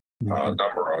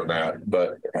number on that.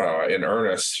 But in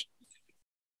earnest,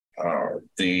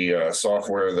 the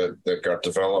software that got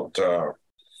developed,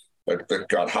 that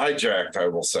got hijacked, I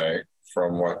will say,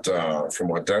 from what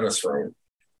Dennis wrote,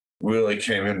 really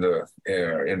came into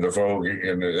vogue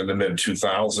in the mid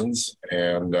 2000s,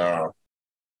 and I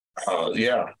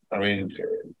mean,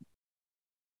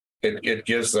 it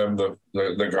gives them the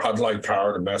godlike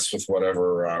power to mess with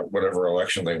whatever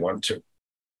election they want to,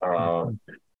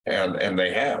 and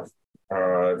they have. I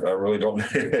really don't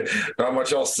not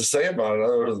much else to say about it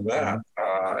other than that,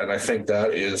 and I think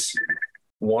that is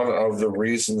one of the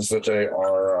reasons that they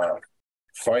are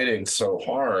fighting so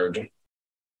hard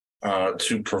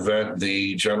to prevent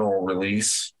the general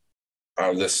release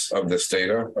of this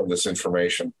data, of this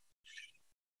information,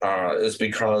 is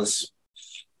because,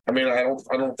 I mean, I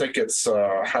don't think it's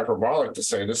hyperbolic to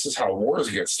say this is how wars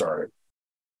get started.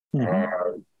 I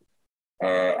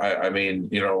mean,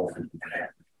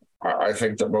 I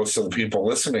think that most of the people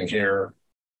listening here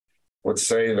would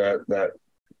say that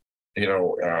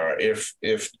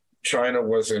if China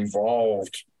was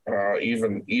involved,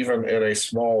 even in a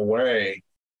small way,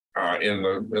 in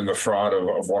the fraud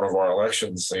of one of our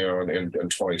elections, in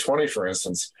 2020, for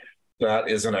instance, that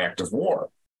is an act of war.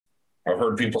 I've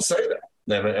heard people say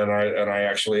that, and I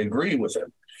actually agree with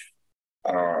it.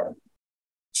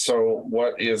 So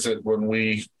what is it when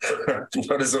we do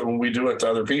it to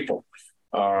other people?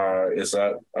 Is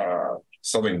that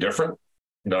something different?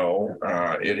 No,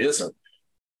 it isn't.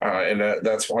 And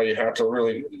that's why you have to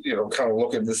really, kind of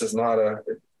look at this is not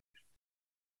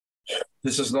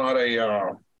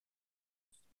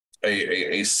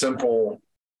a simple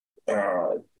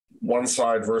one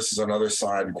side versus another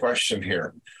side question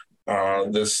here.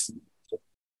 This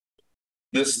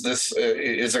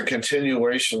is a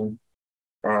continuation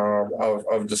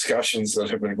of discussions that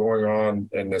have been going on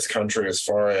in this country as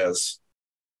far as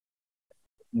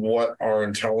what our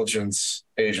intelligence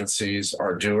agencies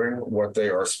are doing, what they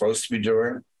are supposed to be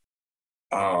doing,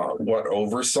 what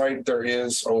oversight there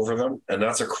is over them. And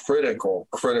that's a critical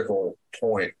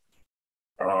point.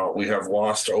 We have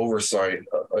lost oversight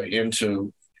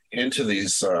into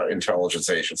these intelligence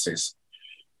agencies.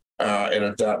 And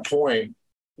at that point,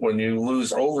 when you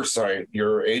lose oversight,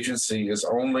 your agency is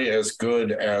only as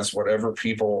good as whatever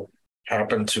people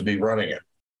happen to be running it.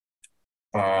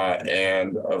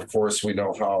 And of course, we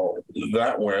know how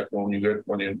that went when you're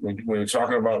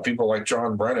talking about people like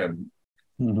John Brennan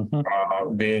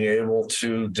being able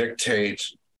to dictate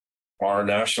our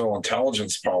national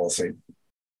intelligence policy,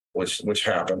 which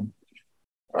happened,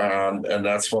 and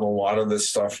that's when a lot of this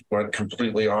stuff went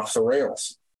completely off the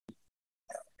rails.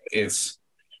 It's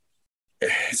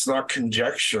not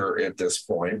conjecture at this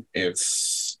point;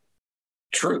 it's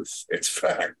truth. It's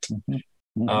fact.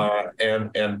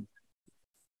 And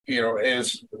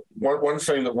is one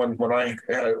thing that when I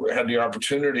had the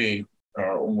opportunity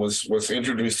was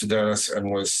introduced to Dennis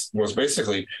and was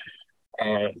basically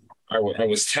I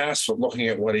was tasked with looking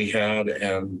at what he had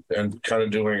and kind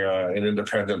of doing an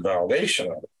independent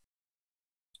validation of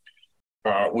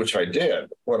it, which I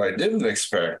did. What I didn't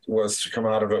expect was to come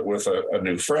out of it with a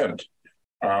new friend,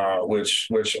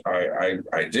 which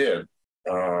I did.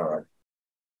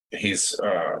 He's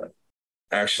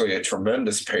actually a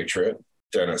tremendous patriot.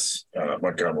 Dennis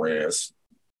Montgomery is.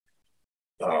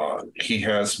 He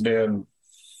has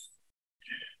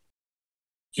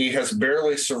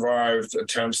barely survived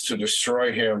attempts to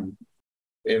destroy him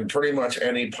in pretty much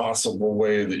any possible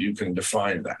way that you can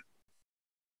define that.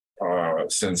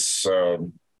 Since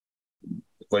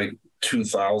late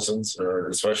 2000s, or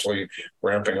especially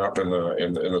ramping up in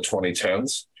the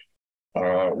 2010s,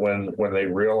 when they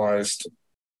realized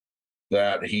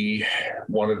that he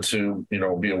wanted to, be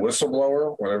a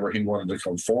whistleblower whenever he wanted to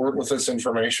come forward with this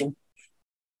information.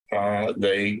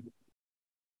 They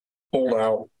pulled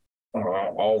out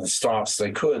all the stops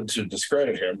they could to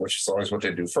discredit him, which is always what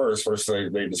they do first. First,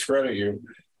 they discredit you.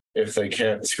 If they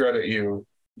can't discredit you,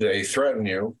 they threaten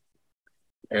you.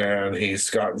 And he's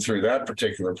gotten through that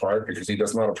particular part because he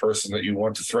is not a person that you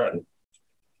want to threaten.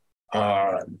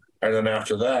 And then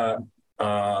after that,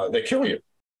 they kill you.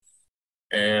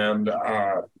 And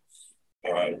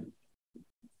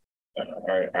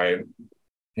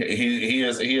he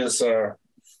has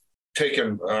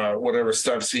taken whatever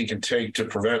steps he can take to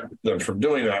prevent them from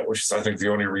doing that, which is, I think,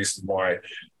 the only reason why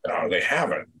they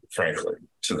haven't, frankly,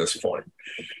 to this point.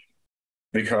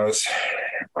 Because,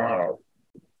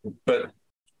 but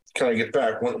can I get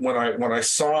back when I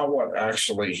saw what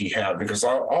actually he had? Because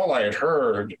all I had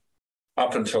heard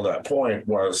up until that point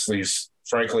was these,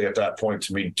 frankly, at that point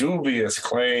to me, dubious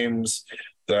claims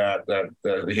that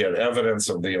he had evidence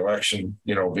of the election,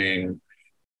 being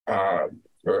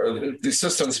the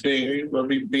systems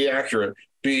be accurate,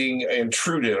 being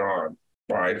intruded on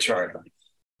by China.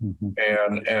 Mm-hmm.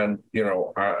 And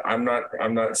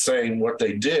I'm not saying what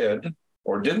they did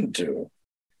or didn't do.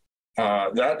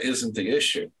 That isn't the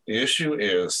issue. The issue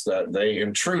is that they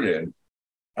intruded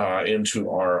into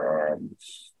our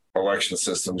election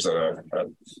systems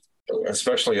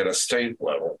especially at a state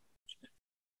level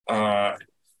and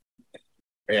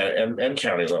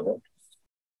county level.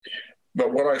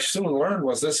 But what I soon learned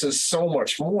was this is so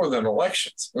much more than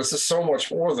elections. This is so much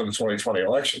more than the 2020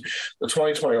 election. The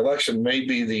 2020 election may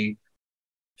be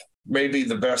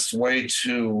the best way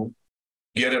to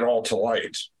get it all to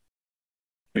light,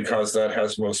 because that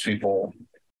has most people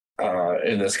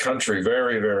in this country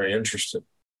very, very interested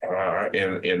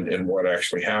in what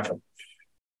actually happened.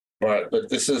 But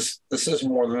this is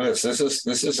more than this. This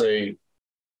is a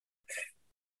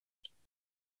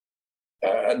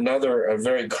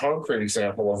very concrete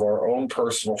example of our own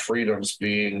personal freedoms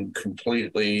being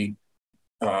completely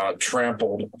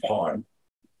trampled upon,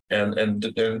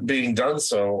 and being done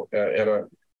so at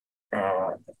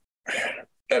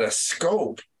a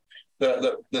scope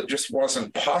that just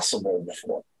wasn't possible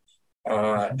before.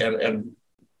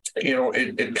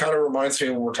 It kind of reminds me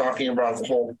when we're talking about the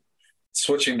whole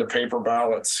switching to paper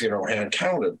ballots, hand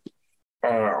counted.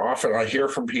 Often I hear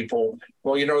from people,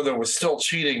 well, there was still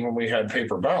cheating when we had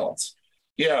paper ballots.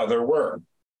 Yeah, there were.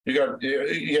 You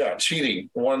got cheating,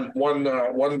 one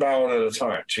ballot at a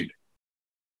time, cheating.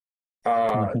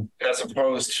 As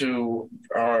opposed to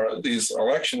these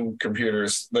election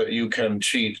computers that you can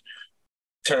cheat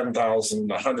 10,000,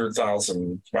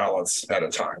 100,000 ballots at a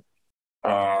time,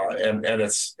 and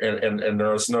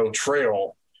there's no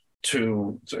trail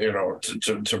to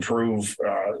prove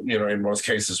in most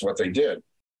cases what they did.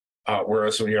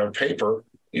 Whereas when you have paper,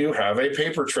 you have a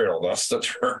paper trail. Thus the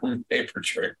term paper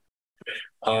trail.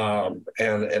 And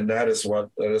that is what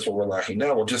we're lacking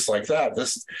now. Well, just like that,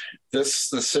 the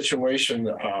situation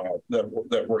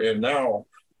that we're in now.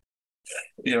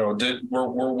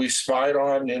 Were we spied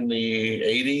on in the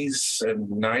 80s and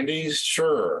 90s?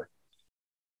 Sure.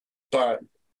 But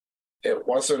it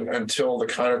wasn't until the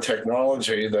kind of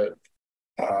technology that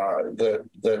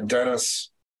Dennis,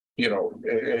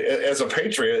 as a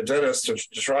patriot, Dennis, to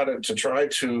try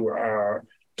to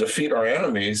defeat our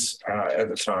enemies at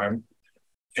the time,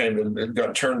 came and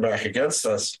got turned back against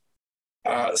us.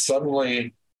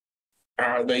 Suddenly,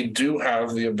 they do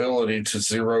have the ability to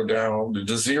zero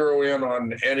in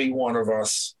on any one of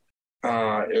us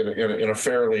in a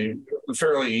fairly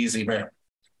easy manner,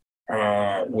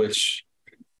 which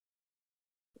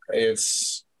it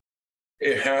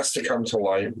has to come to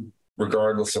light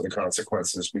regardless of the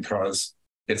consequences, because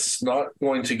it's not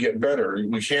going to get better.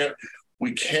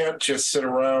 We can't just sit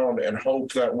around and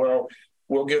hope that, well,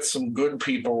 we'll get some good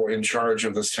people in charge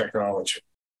of this technology.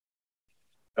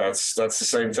 That's the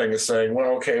same thing as saying,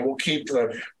 well, okay, we'll keep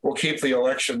the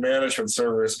election management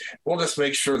servers. We'll just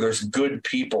make sure there's good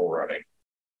people running.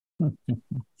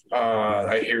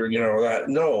 I hear,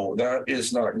 that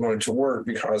is not going to work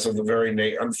because of the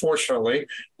very unfortunately,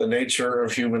 the nature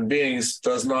of human beings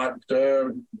does not.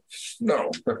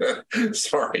 No,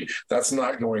 sorry, that's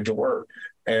not going to work.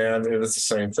 And it's the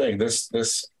same thing.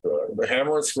 The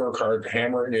hammer and scorecard,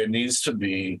 it needs to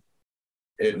be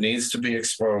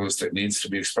exposed. It needs to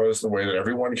be exposed in a way that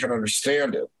everyone can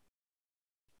understand it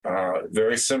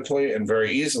very simply and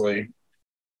very easily.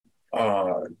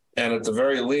 And at the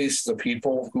very least, the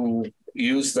people who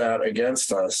use that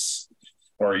against us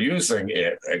or using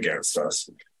it against us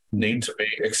need to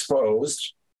be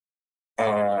exposed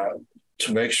to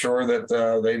make sure that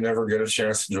they never get a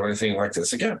chance to do anything like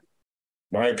this again.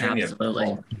 My opinion.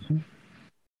 Absolutely.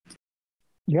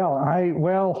 Yeah,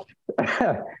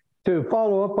 to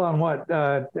follow up on what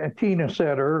Tina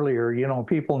said earlier,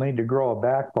 people need to grow a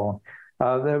backbone.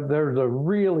 There's a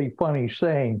really funny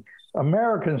saying: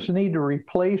 Americans need to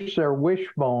replace their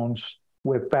wishbones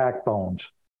with backbones.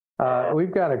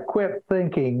 We've got to quit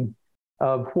thinking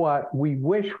of what we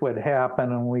wish would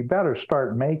happen, and we better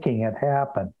start making it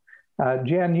happen.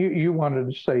 Jen, you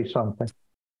wanted to say something.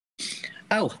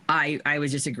 Oh, I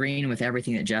was just agreeing with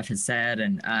everything that Jeff has said.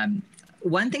 And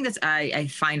one thing that I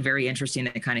find very interesting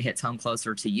that kind of hits home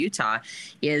closer to Utah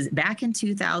is back in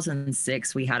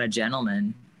 2006, we had a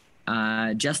gentleman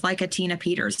just like a Tina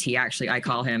Peters. He actually, I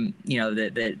call him,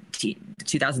 the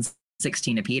 2006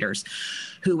 Tina Peters,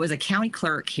 who was a county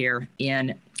clerk here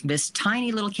in this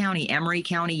tiny little county, Emery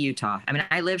County, Utah. I mean,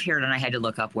 I live here and I had to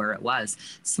look up where it was.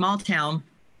 Small town.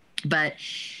 But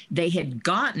they had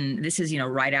gotten, this is,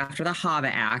 right after the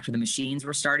HAVA Act, where the machines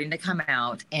were starting to come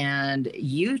out, and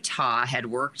Utah had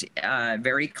worked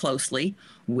very closely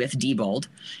with Diebold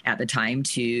at the time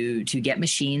to get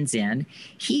machines in.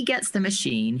 He gets the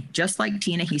machine, just like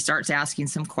Tina, he starts asking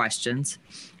some questions.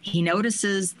 He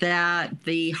notices that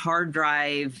the hard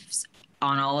drives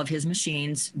on all of his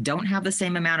machines don't have the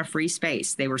same amount of free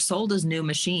space. They were sold as new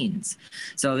machines.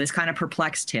 So this kind of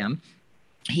perplexed him.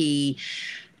 He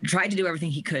tried to do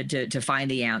everything he could to find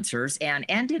the answers and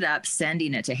ended up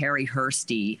sending it to Harry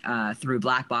Hursty through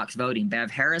Black Box Voting,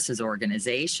 Bev Harris's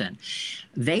organization.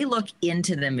 They look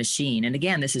into the machine. And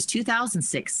again, this is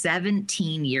 2006,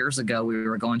 17 years ago, we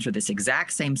were going through this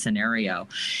exact same scenario.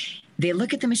 They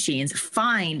look at the machines,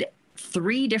 find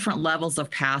 3 different levels of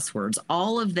passwords,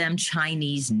 all of them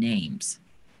Chinese names.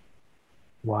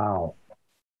 Wow.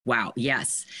 Wow.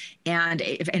 Yes. And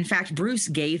in fact, Bruce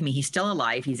gave me, he's still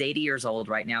alive. He's 80 years old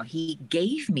right now. He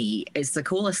gave me, it's the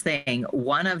coolest thing,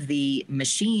 one of the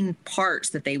machine parts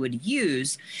that they would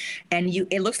use. And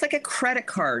it looks like a credit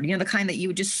card, the kind that you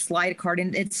would just slide a card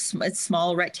in. It's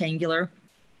small, rectangular.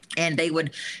 And they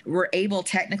were able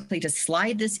technically to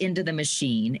slide this into the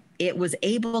machine. It was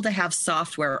able to have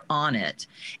software on it.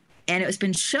 And it's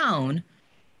been shown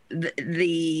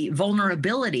the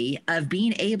vulnerability of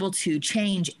being able to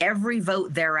change every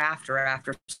vote thereafter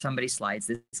after somebody slides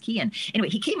this key in. Anyway,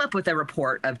 he came up with a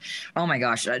report of, oh my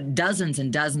gosh, dozens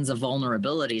and dozens of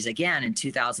vulnerabilities. Again, in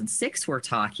 2006, we're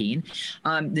talking.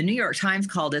 The New York Times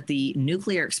called it the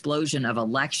nuclear explosion of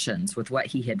elections with what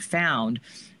he had found.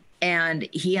 And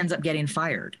he ends up getting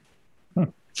fired.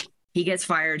 He gets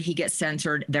fired. He gets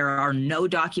censored. There are no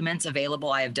documents available.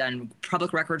 I have done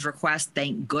public records requests.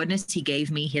 Thank goodness he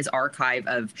gave me his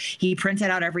archive he printed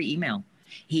out every email.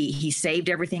 He saved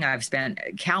everything. I've spent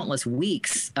countless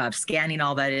weeks scanning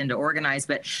all that in to organize.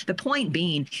 But the point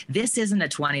being, this isn't a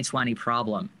 2020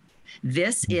 problem.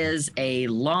 This is a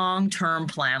long-term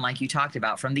plan, like you talked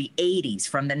about, from the 80s,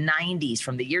 from the 90s,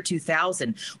 from the year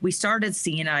 2000. We started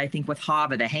seeing it, I think, with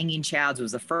HAVA. The hanging chads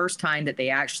was the first time that they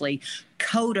actually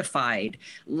codified,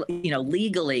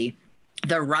 legally,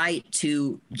 the right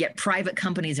to get private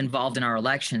companies involved in our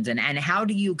elections. And how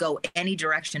do you go any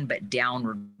direction but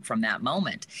downward from that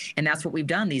moment? And that's what we've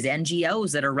done. These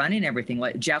NGOs that are running everything,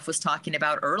 what Jeff was talking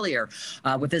about earlier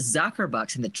with the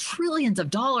Zuckerbucks and the trillions of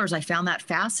dollars. I found that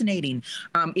fascinating.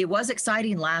 It was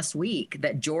exciting last week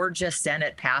that Georgia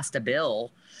Senate passed a bill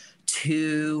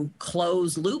to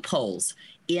close loopholes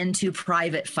into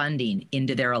private funding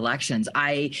into their elections.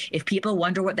 If people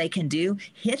wonder what they can do,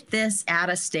 hit this at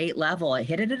a state level,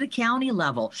 hit it at a county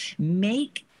level,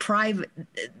 make the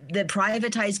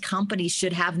privatized companies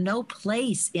should have no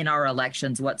place in our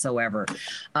elections whatsoever.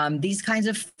 These kinds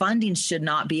of funding should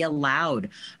not be allowed.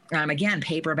 Again,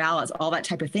 paper ballots, all that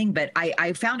type of thing. But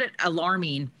I found it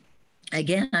alarming,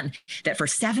 again, that for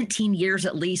 17 years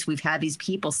at least, we've had these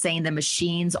people saying the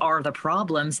machines are the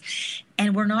problems,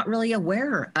 and we're not really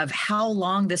aware of how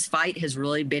long this fight has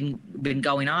really been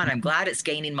going on. I'm glad it's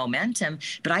gaining momentum,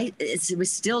 but we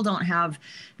still don't have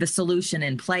the solution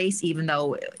in place, even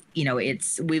though,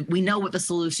 we know what the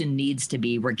solution needs to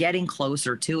be. We're getting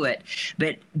closer to it,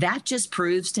 but that just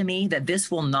proves to me that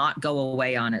this will not go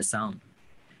away on its own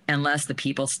unless the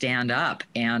people stand up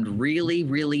and really,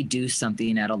 really do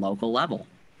something at a local level.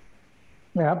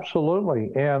 Absolutely.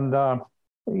 And,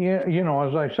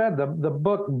 as I said, the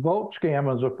book Vote Scam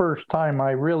was the first time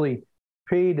I really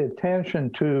paid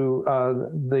attention to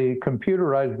the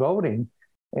computerized voting.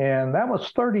 And that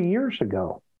was 30 years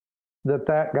ago that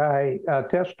guy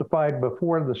testified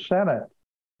before the Senate.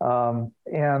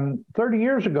 And 30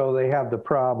 years ago, they had the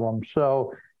problem.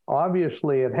 So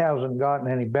obviously it hasn't gotten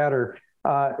any better.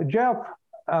 Jeff,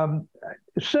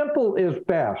 simple is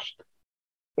best.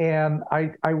 And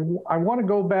I want to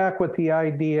go back with the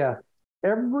idea,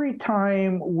 every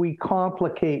time we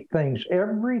complicate things,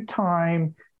 every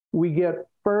time we get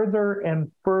further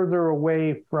and further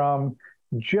away from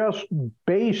just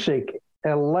basic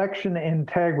election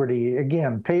integrity,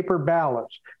 again, paper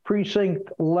ballots,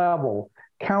 precinct level,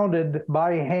 counted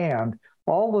by hand,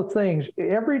 all the things,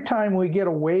 every time we get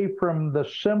away from the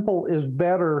simple is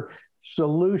better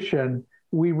solution,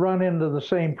 we run into the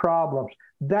same problems.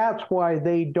 That's why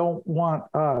they don't want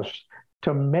us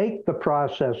to make the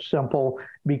process simple,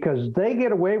 because they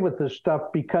get away with this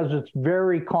stuff because it's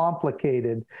very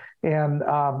complicated. And,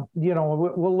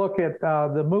 we'll look at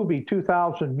the movie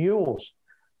 2000 Mules.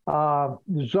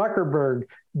 Zuckerberg,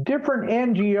 different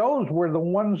NGOs were the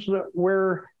ones that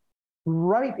were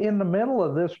right in the middle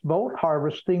of this vote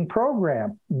harvesting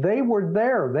program. They were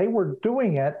there, they were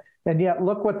doing it, and yet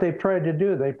look what they've tried to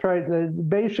do. They've tried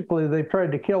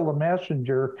to kill the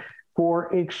messenger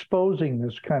for exposing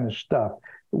this kind of stuff.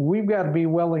 We've got to be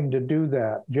willing to do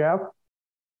that. Jeff?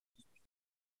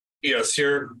 Yes,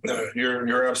 you're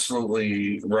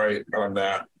absolutely right on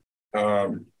that.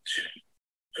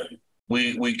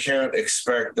 We can't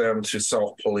expect them to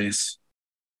self-police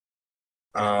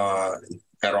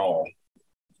at all.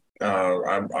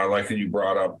 I like that you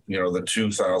brought up, the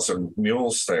 2000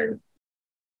 Mules thing.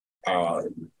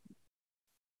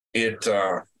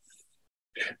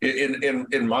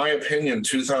 In my opinion,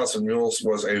 2000 Mules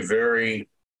was a very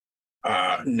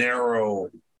narrow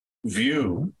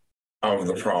view of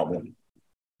the problem.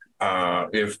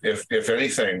 If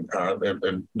anything,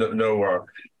 no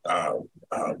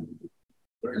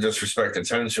disrespect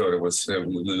intended to it, it was a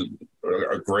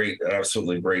great,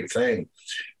 absolutely great thing.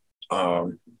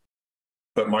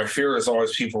 But my fear is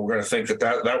always people are going to think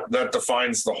that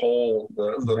defines the whole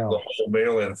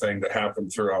mail-in thing that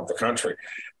happened throughout the country.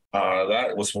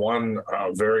 That was one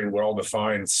very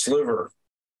well-defined sliver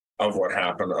of what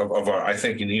happened, of I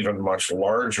think an even much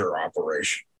larger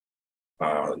operation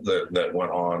that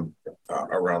went on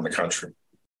around the country.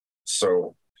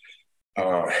 So,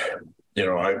 I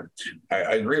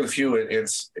agree with you.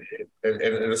 It's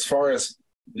as far as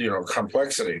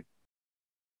complexity,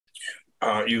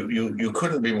 you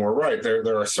couldn't be more right.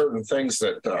 There are certain things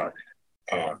that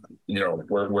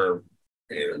where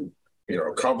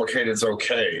complicated's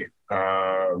okay.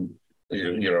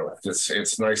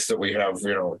 It's nice that we have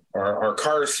our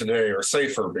cars today are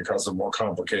safer because of more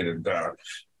complicated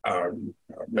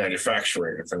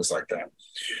manufacturing and things like that.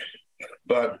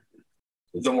 But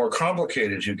the more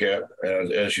complicated you get,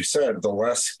 as you said, the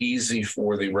less easy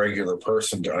for the regular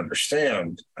person to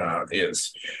understand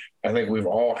is. I think we've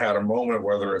all had a moment,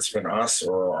 whether it's been us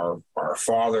or our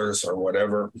fathers or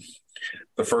whatever,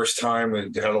 the first time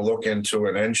they had to look into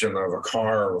an engine of a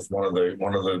car with one of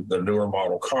the newer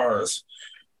model cars,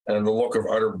 and the look of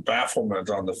utter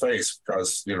bafflement on the face,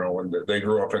 because when they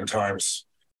grew up in times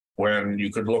when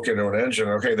you could look into an engine,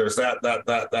 okay, there's that,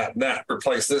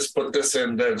 replace this, put this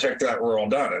in, check that, we're all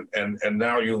done. And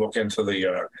now you look into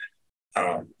the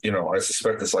I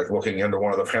suspect it's like looking into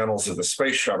one of the panels of the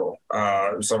space shuttle.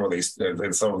 In some of these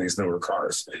newer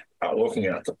cars, looking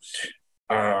at them,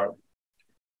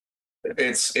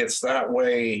 it's that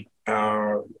way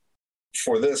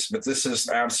for this, but this is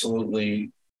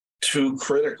absolutely too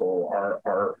critical.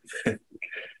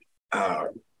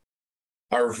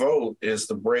 Our vote is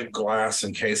to break glass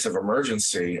in case of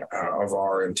emergency of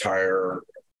our entire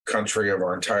country, of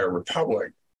our entire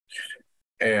republic.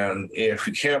 And if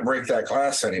you can't break that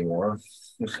glass anymore,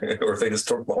 or if they just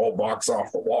took the whole box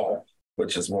off the wall,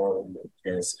 which is more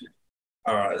the case,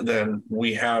 then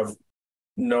we have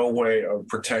no way of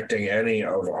protecting any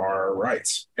of our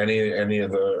rights, any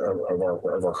of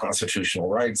our constitutional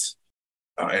rights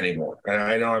anymore. And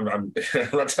I know I'm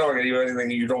not telling you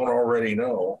anything you don't already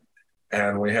know,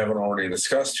 and we haven't already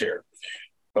discussed here,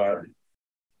 but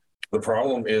the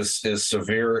problem is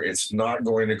severe. It's not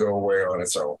going to go away on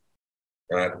its own.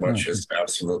 That much is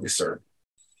absolutely certain.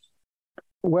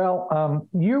 Well,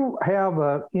 you have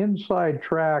an inside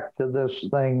track to this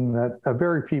thing that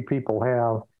very few people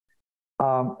have.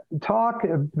 Talk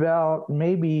about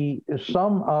maybe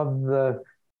some of the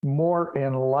more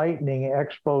enlightening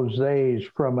exposés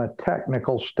from a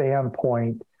technical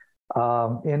standpoint.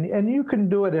 And you can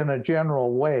do it in a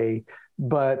general way,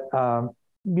 but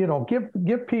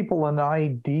give people an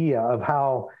idea of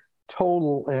how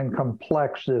total and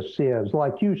complex this is.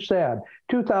 Like you said,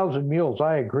 2000 Mules,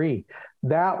 I agree.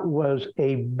 That was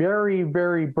a very,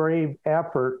 very brave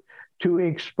effort to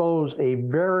expose a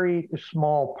very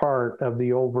small part of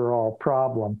the overall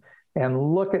problem.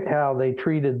 And look at how they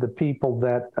treated the people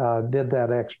that did that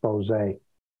expose.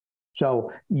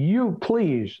 So you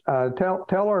please tell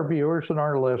our viewers and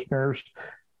our listeners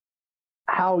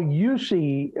how you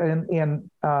see in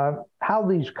how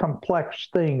these complex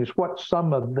things, what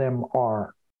some of them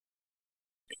are.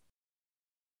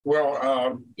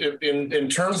 Well, in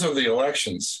terms of the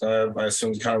elections, I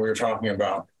assume kind of what you're talking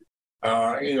about.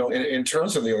 In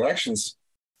terms of the elections,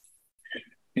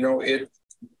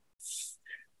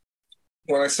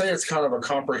 when I say it's kind of a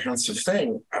comprehensive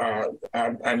thing, I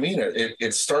mean it.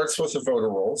 It starts with the voter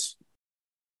rolls,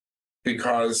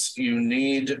 because you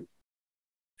need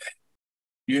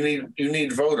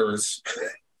voters.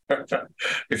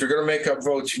 If you're going to make up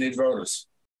votes, you need voters.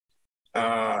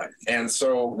 And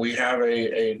so we have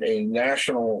a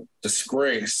national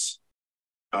disgrace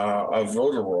of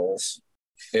voter rolls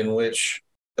in which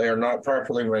they are not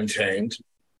properly maintained.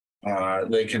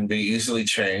 They can be easily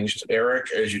changed.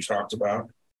 ERIC, as you talked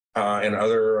about, and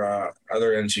other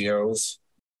NGOs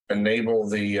enable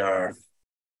the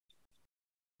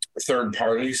third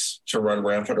parties to run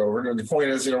rampant over it. And the point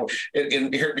is,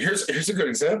 here's a good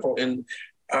example. In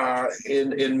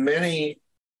many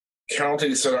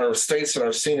counties that are states that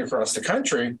I've seen across the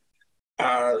country,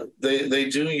 they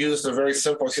do use the very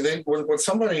simple. See, when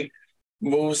somebody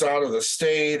moves out of the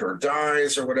state or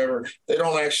dies or whatever, they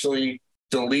don't actually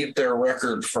delete their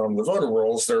record from the voter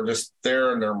rolls. They're just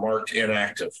there and they're marked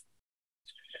inactive.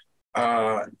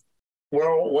 Well,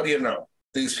 what do you know?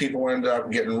 These people end up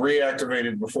getting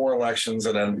reactivated before elections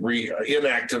and then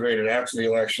inactivated after the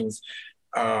elections.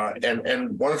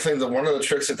 And one of the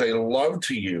tricks that they love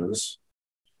to use,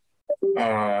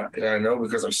 and I know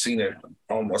because I've seen it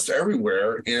almost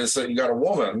everywhere, is that you got a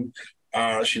woman,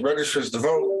 she registers to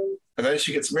vote, and then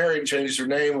she gets married, changes her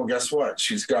name. Well, guess what?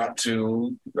 She's got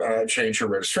to change her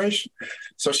registration.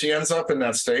 So she ends up in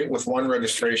that state with one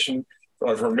registration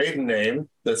of her maiden name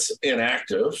that's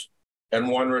inactive and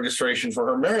one registration for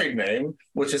her married name,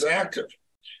 which is active.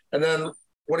 And then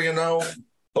what do you know?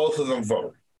 Both of them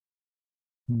vote.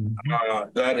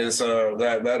 That is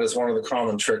one of the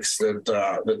common tricks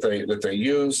that they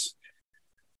use.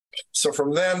 So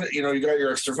from then, you got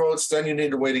your extra votes. Then you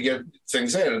need a way to get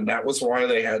things in, and that was why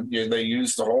they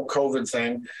used the whole COVID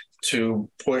thing to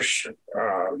push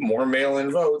more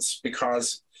mail-in votes.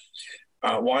 Because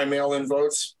why mail-in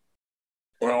votes?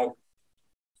 Well,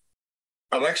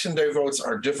 election day votes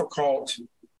are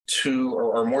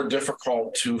more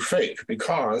difficult to fake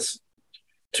because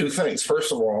two things.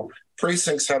 First of all,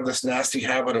 precincts have this nasty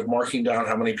habit of marking down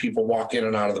how many people walk in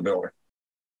and out of the building.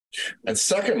 And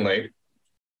secondly,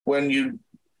 when you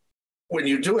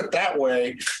do it that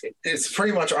way, it's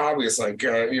pretty much obvious. Like,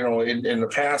 in the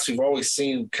past, we've always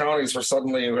seen counties where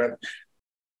suddenly you had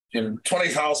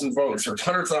 20,000 votes or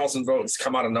 100,000 votes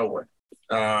come out of nowhere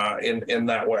in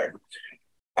that way.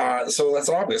 So that's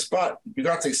obvious. But you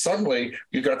got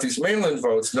these mail-in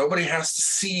votes. Nobody has to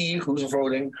see who's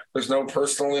voting. There's no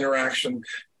personal interaction.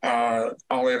 All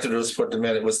they have to do is put them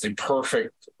in. It was the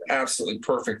absolutely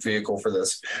perfect vehicle for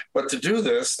this. But to do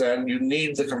this, then you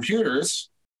need the computers,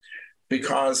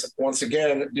 because once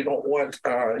again, you don't want,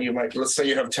 let's say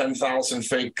you have 10,000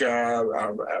 fake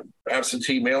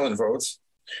absentee mail-in votes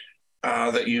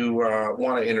that you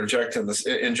want to inject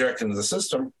into the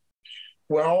system.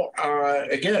 Well,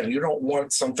 again, you don't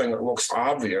want something that looks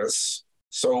obvious.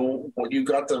 So what you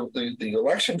got the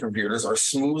election computers are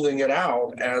smoothing it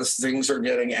out as things are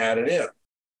getting added in.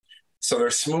 So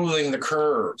they're smoothing the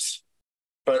curves.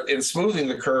 But in smoothing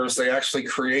the curves, they actually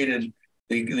created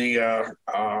the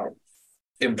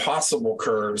impossible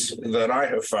curves that I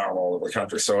have found all over the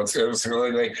country. So it was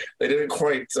really, they didn't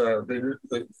quite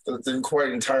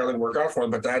entirely work out for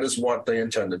them, but that is what they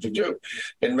intended to do.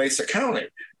 In Mesa County,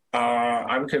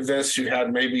 I'm convinced you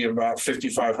had maybe about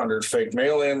 5,500 fake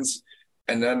mail-ins.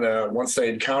 And then once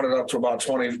they had counted up to about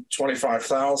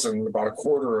 25,000, about a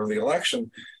quarter of the election,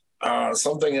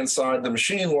 something inside the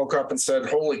machine woke up and said,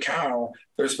 holy cow,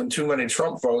 there's been too many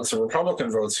Trump votes and Republican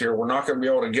votes here. We're not going to be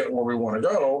able to get where we want to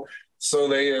go. So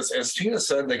they, as Tina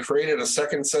said, they created a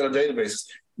second set of databases.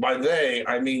 By they,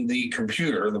 I mean the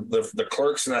computer, the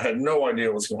clerks, and I had no idea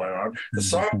what's going on. The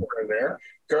software in there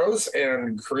goes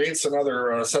and creates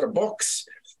another set of books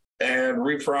and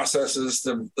reprocesses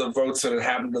the votes that had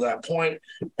happened to that point.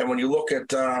 And when you look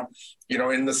at,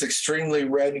 in this extremely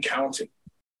red county,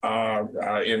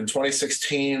 in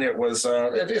 2016, it was,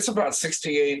 it's about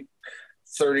 68-30,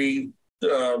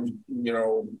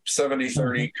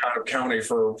 70-30 kind of county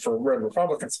for red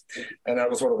Republicans. And that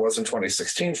was what it was in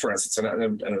 2016, for instance.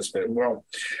 And it was big. Well,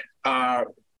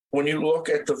 when you look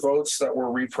at the votes that were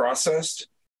reprocessed,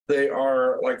 they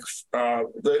are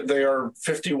they are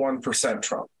 51%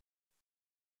 Trump.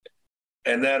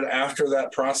 And then after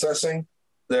that processing,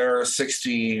 they're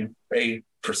 68%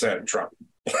 Trump.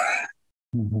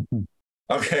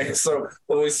 Okay, so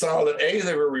when we saw that A,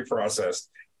 they were reprocessed,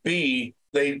 B,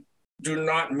 they do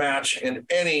not match in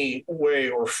any way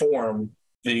or form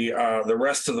the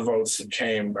rest of the votes that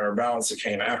came, or ballots that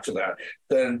came after that,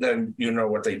 then you know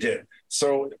what they did.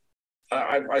 So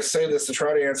I say this to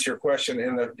try to answer your question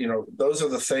in that, those are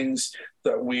the things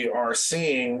that we are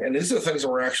seeing, and these are the things that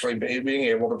we're actually being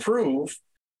able to prove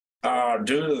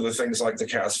due to the things like the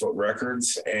cast vote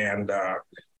records and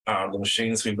the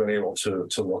machines we've been able to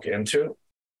look into.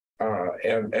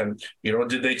 And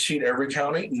did they cheat every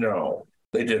county? No,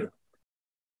 they didn't.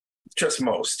 Just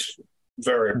most,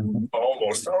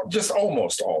 almost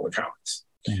all the counties.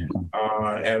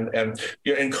 And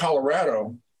in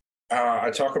Colorado,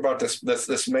 I talk about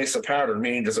this Mesa pattern,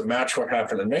 meaning does it match what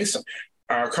happened in Mesa?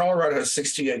 Colorado has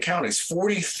 68 counties.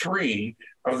 43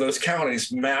 of those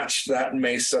counties matched that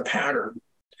Mesa pattern.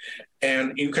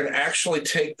 And you can actually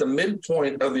take the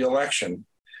midpoint of the election,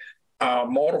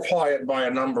 multiply it by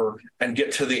a number, and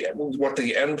get to what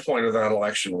the end point of that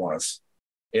election was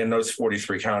in those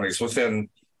 43 counties within,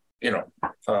 a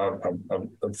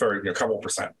couple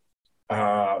percent,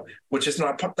 which is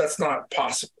that's not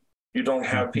possible. You don't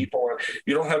have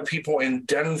people in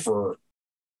Denver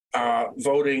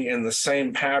voting in the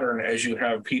same pattern as you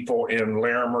have people in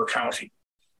Larimer County.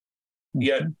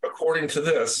 Yet, according to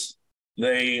this,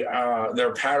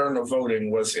 their pattern of voting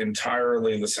was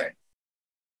entirely the same.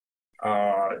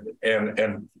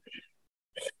 And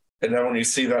then when you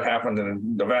see that happen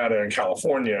in Nevada and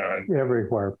California and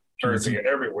everywhere, Jersey and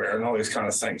everywhere, and all these kind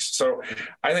of things. So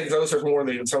I think those are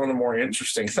some of the more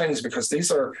interesting things, because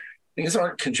these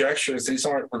aren't conjectures. These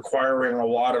aren't requiring a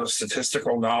lot of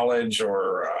statistical knowledge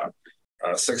or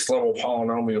 6-level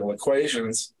polynomial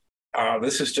equations.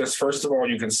 This is just, first of all,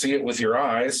 you can see it with your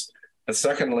eyes. And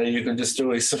secondly, you can just get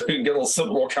a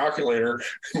simple calculator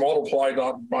multiplied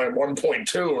by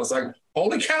 1.2. It's like,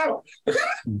 holy cow.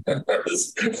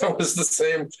 that was the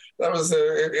same.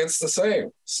 It's the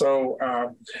same. So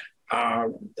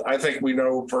I think we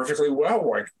know perfectly well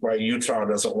why Utah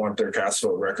doesn't want their cast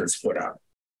vote records put out.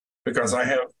 Because I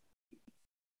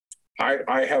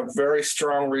have very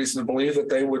strong reason to believe that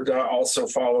they would also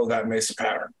follow that Mesa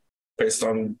pattern based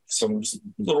on some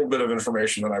little bit of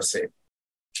information that I've seen.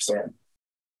 So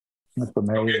that's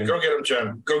amazing. Go get him,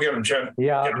 Jen. Go get him, Jen.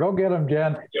 Yeah, go get him,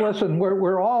 Jen. Yeah. Listen,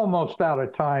 we're almost out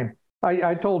of time.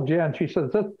 I told Jen, she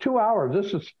says, that's 2 hours.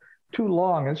 This is too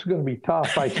long. This is going to be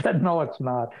tough. I said, no, it's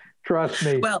not. Trust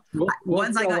me. Well,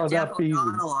 once I got Jeff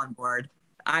O'Donnell on board,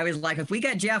 I was like, if we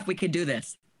get Jeff, we could do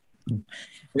this.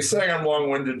 You're saying I'm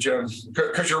long-winded, Jen,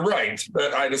 because you're right,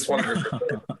 but I just wanted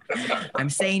to... I'm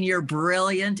saying you're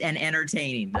brilliant and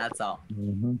entertaining. That's all.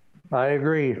 Mm-hmm. I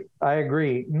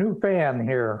agree. New fan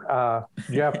here,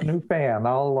 Jeff. New fan.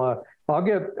 I'll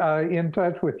get in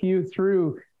touch with you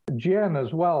through Jen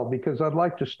as well, because I'd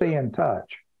like to stay in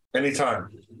touch. Anytime.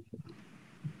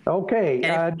 Okay,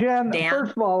 Jen. Dan,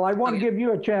 first of all, I want to give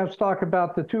you a chance to talk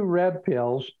about the 2 red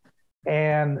pills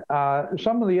and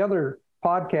some of the other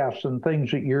podcasts and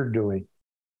things that you're doing.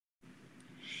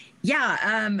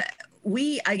 Yeah.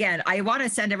 I want to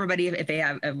send everybody, if they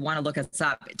want to look us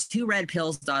up,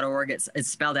 2redpills.org. It's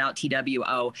spelled out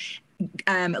TWO.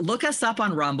 Look us up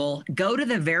on Rumble. Go to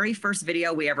the very first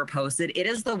video we ever posted. It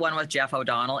is the one with Jeff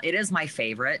O'Donnell. It is my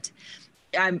favorite.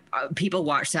 People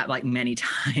watch that like many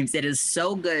times. It is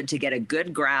so good to get a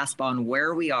good grasp on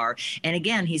where we are. And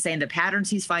again, he's saying the patterns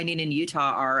he's finding in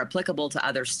Utah are applicable to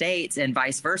other states and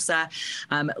vice versa.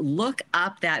 Look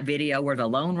up that video where the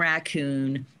lone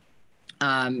raccoon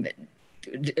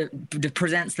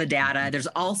presents the data. There's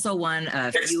also one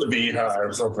kicks the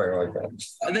beehive, something like that.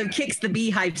 The kicks the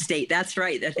beehive state. That's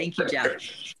right. Thank you, Jeff.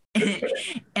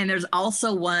 And there's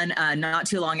also one not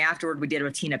too long afterward we did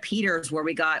with Tina Peters, where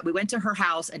we went to her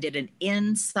house and did an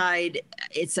inside.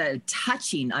 It's a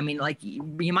touching. I mean, like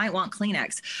you might want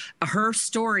Kleenex. Her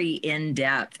story in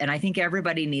depth, and I think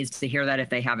everybody needs to hear that if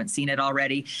they haven't seen it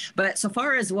already. But so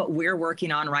far as what we're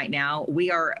working on right now, we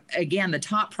are, again, the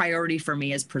top priority for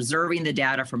me is preserving the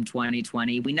data from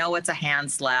 2020. We know it's a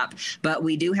hand slap, but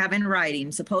we do have in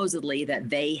writing supposedly that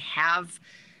they have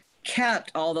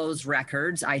kept all those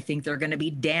records. I think they're going to be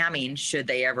damning should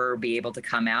they ever be able to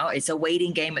come out. It's a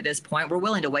waiting game at this point. We're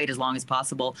willing to wait as long as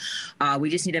possible. We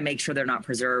just need to make sure they're not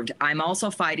preserved. I'm also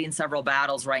fighting several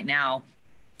battles right now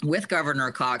with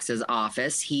Governor Cox's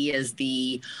office. He is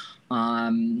the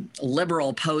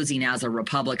liberal posing as a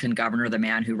Republican governor, the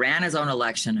man who ran his own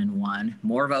election and won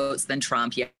more votes than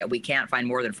Trump. Yet we can't find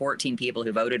more than 14 people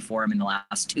who voted for him in the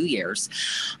last 2 years.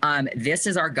 This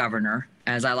is our governor.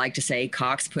 As I like to say,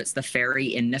 Cox puts the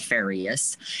fairy in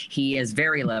nefarious. He is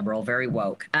very liberal, very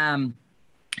woke.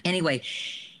 Anyway,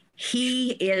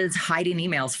 he is hiding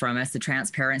emails from us, the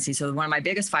transparency. So one of my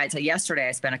biggest fights, yesterday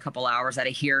I spent a couple hours at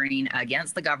a hearing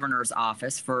against the governor's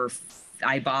office for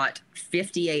I bought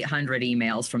 5,800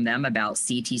 emails from them about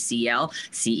CTCL,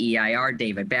 CEIR,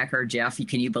 David Becker, Jeff.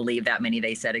 Can you believe that many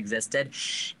they said existed?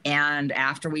 And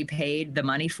after we paid the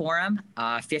money for them,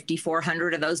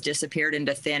 5,400 of those disappeared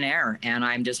into thin air. And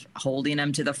I'm just holding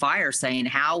them to the fire saying,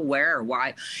 how, where,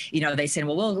 why? You know, they said,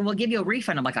 well, we'll give you a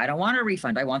refund. I'm like, I don't want a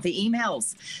refund. I want the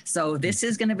emails. So this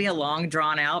is going to be a long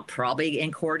drawn out, probably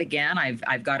in court again.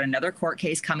 I've got another court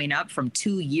case coming up from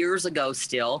 2 years ago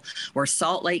still, where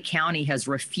Salt Lake County has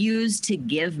refused to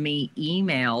give me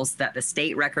emails that the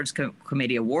State Records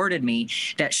Committee awarded me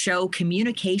that show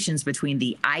communications between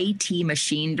the IT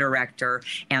machine director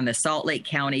and the Salt Lake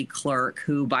County clerk,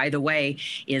 who, by the way,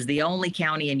 is the only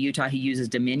county in Utah who uses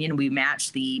Dominion. We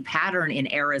match the pattern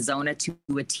in Arizona to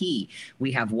a T.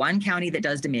 We have one county that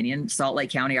does Dominion, Salt Lake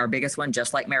County, our biggest one,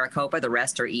 just like Maricopa. The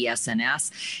rest are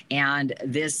ES&S. And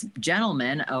this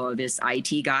gentleman, this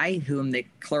IT guy, whom the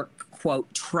clerk,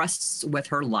 quote, trusts with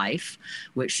her life,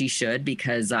 which she should,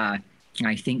 because I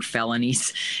think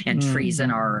felonies and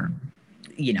treason are,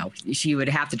 you know, she would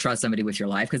have to trust somebody with your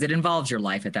life because it involves your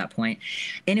life at that point.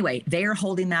 Anyway, they are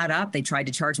holding that up. They tried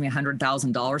to charge me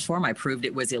 $100,000 for them. I proved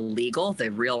it was illegal.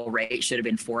 The real rate should have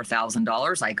been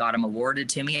 $4,000. I got them awarded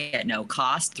to me at no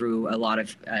cost through a lot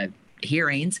of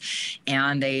hearings,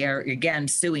 and they are again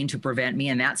suing to prevent me,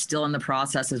 and that's still in the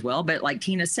process as well. But like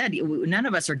Tina said, none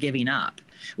of us are giving up.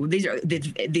 These are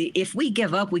if we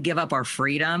give up our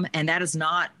freedom, and that's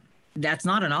not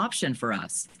an option for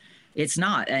us. It's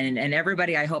not. And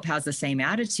everybody, I hope, has the same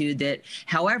attitude that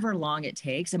however long it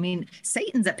takes. I mean,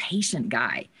 Satan's a patient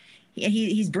guy.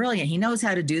 He's brilliant. He knows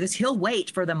how to do this. He'll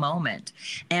wait for the moment.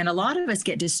 And a lot of us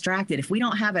get distracted. If we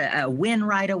don't have a win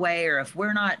right away, or if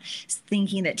we're not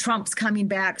thinking that Trump's coming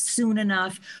back soon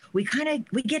enough, we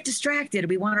get distracted.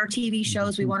 We want our TV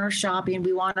shows, we want our shopping,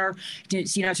 we want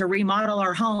to remodel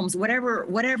our homes,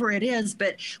 whatever it is,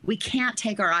 but we can't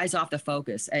take our eyes off the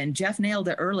focus. And Jeff nailed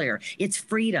it earlier. It's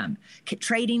freedom,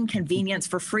 trading convenience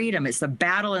for freedom. It's the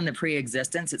battle in the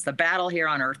pre-existence. It's the battle here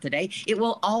on earth today. It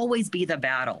will always be the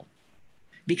battle.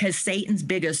 Because Satan's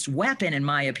biggest weapon, in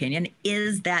my opinion,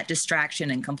 is that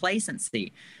distraction and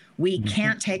complacency. We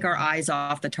can't take our eyes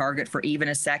off the target for even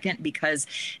a second, because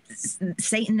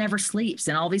Satan never sleeps.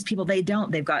 And all these people, they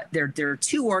don't. They're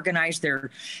too organized.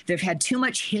 They've had too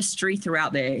much history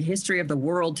throughout the history of the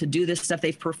world to do this stuff.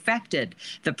 They've perfected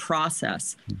the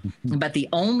process. But the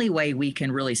only way we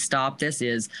can really stop this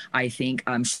is, I think,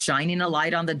 shining a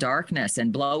light on the darkness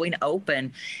and blowing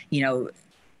open,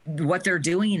 what they're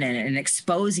doing and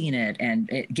exposing it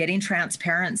and getting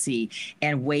transparency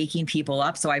and waking people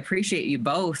up. So I appreciate you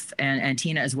both and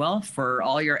Tina as well for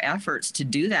all your efforts to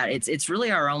do that. It's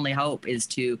really our only hope is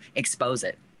to expose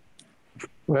it.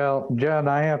 Well, Jen,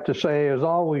 I have to say, as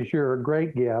always, you're a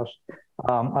great guest.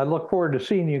 I look forward to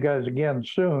seeing you guys again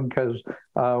soon, because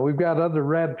we've got other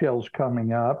Red Pills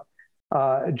coming up.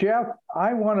 Jeff,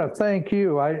 I want to thank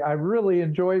you. I really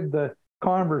enjoyed the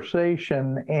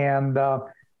conversation, and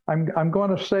I'm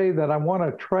going to say that I want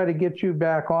to try to get you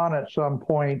back on at some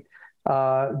point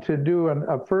to do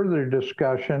a further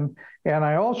discussion. And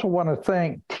I also want to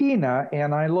thank Tina,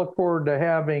 and I look forward to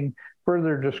having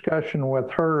further discussion with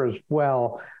her as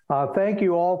well. Thank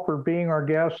you all for being our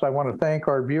guests. I want to thank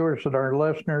our viewers and our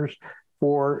listeners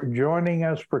for joining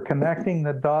us for Connecting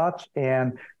the Dots,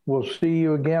 and we'll see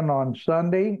you again on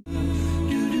Sunday.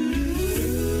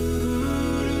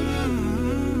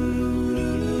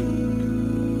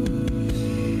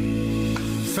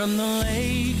 From the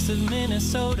lakes of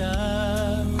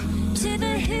Minnesota to the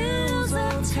hills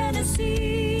of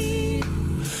Tennessee,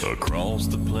 across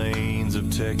the plains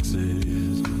of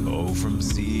Texas, from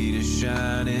sea to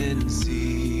shining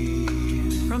sea,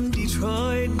 from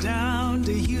Detroit down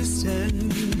to Houston,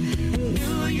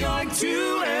 New York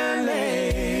to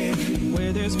LA,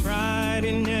 where there's pride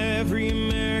in every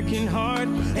American heart,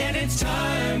 and it's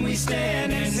time we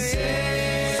stand and say,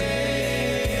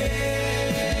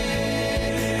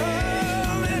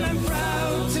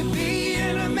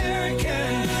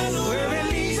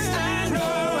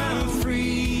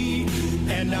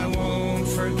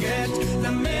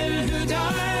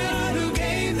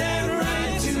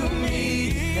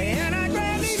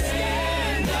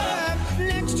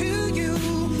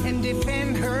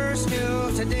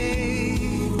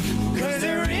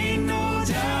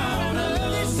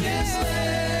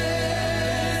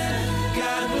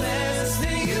 God bless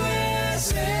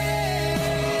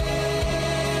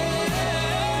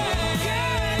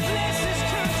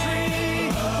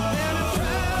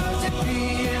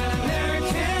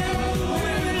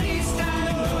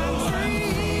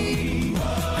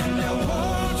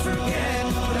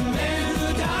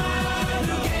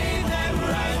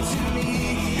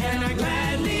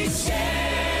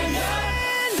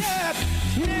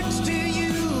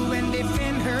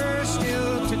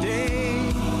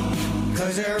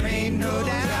 'cause there ain't no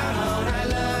doubt I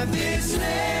love this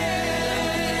land.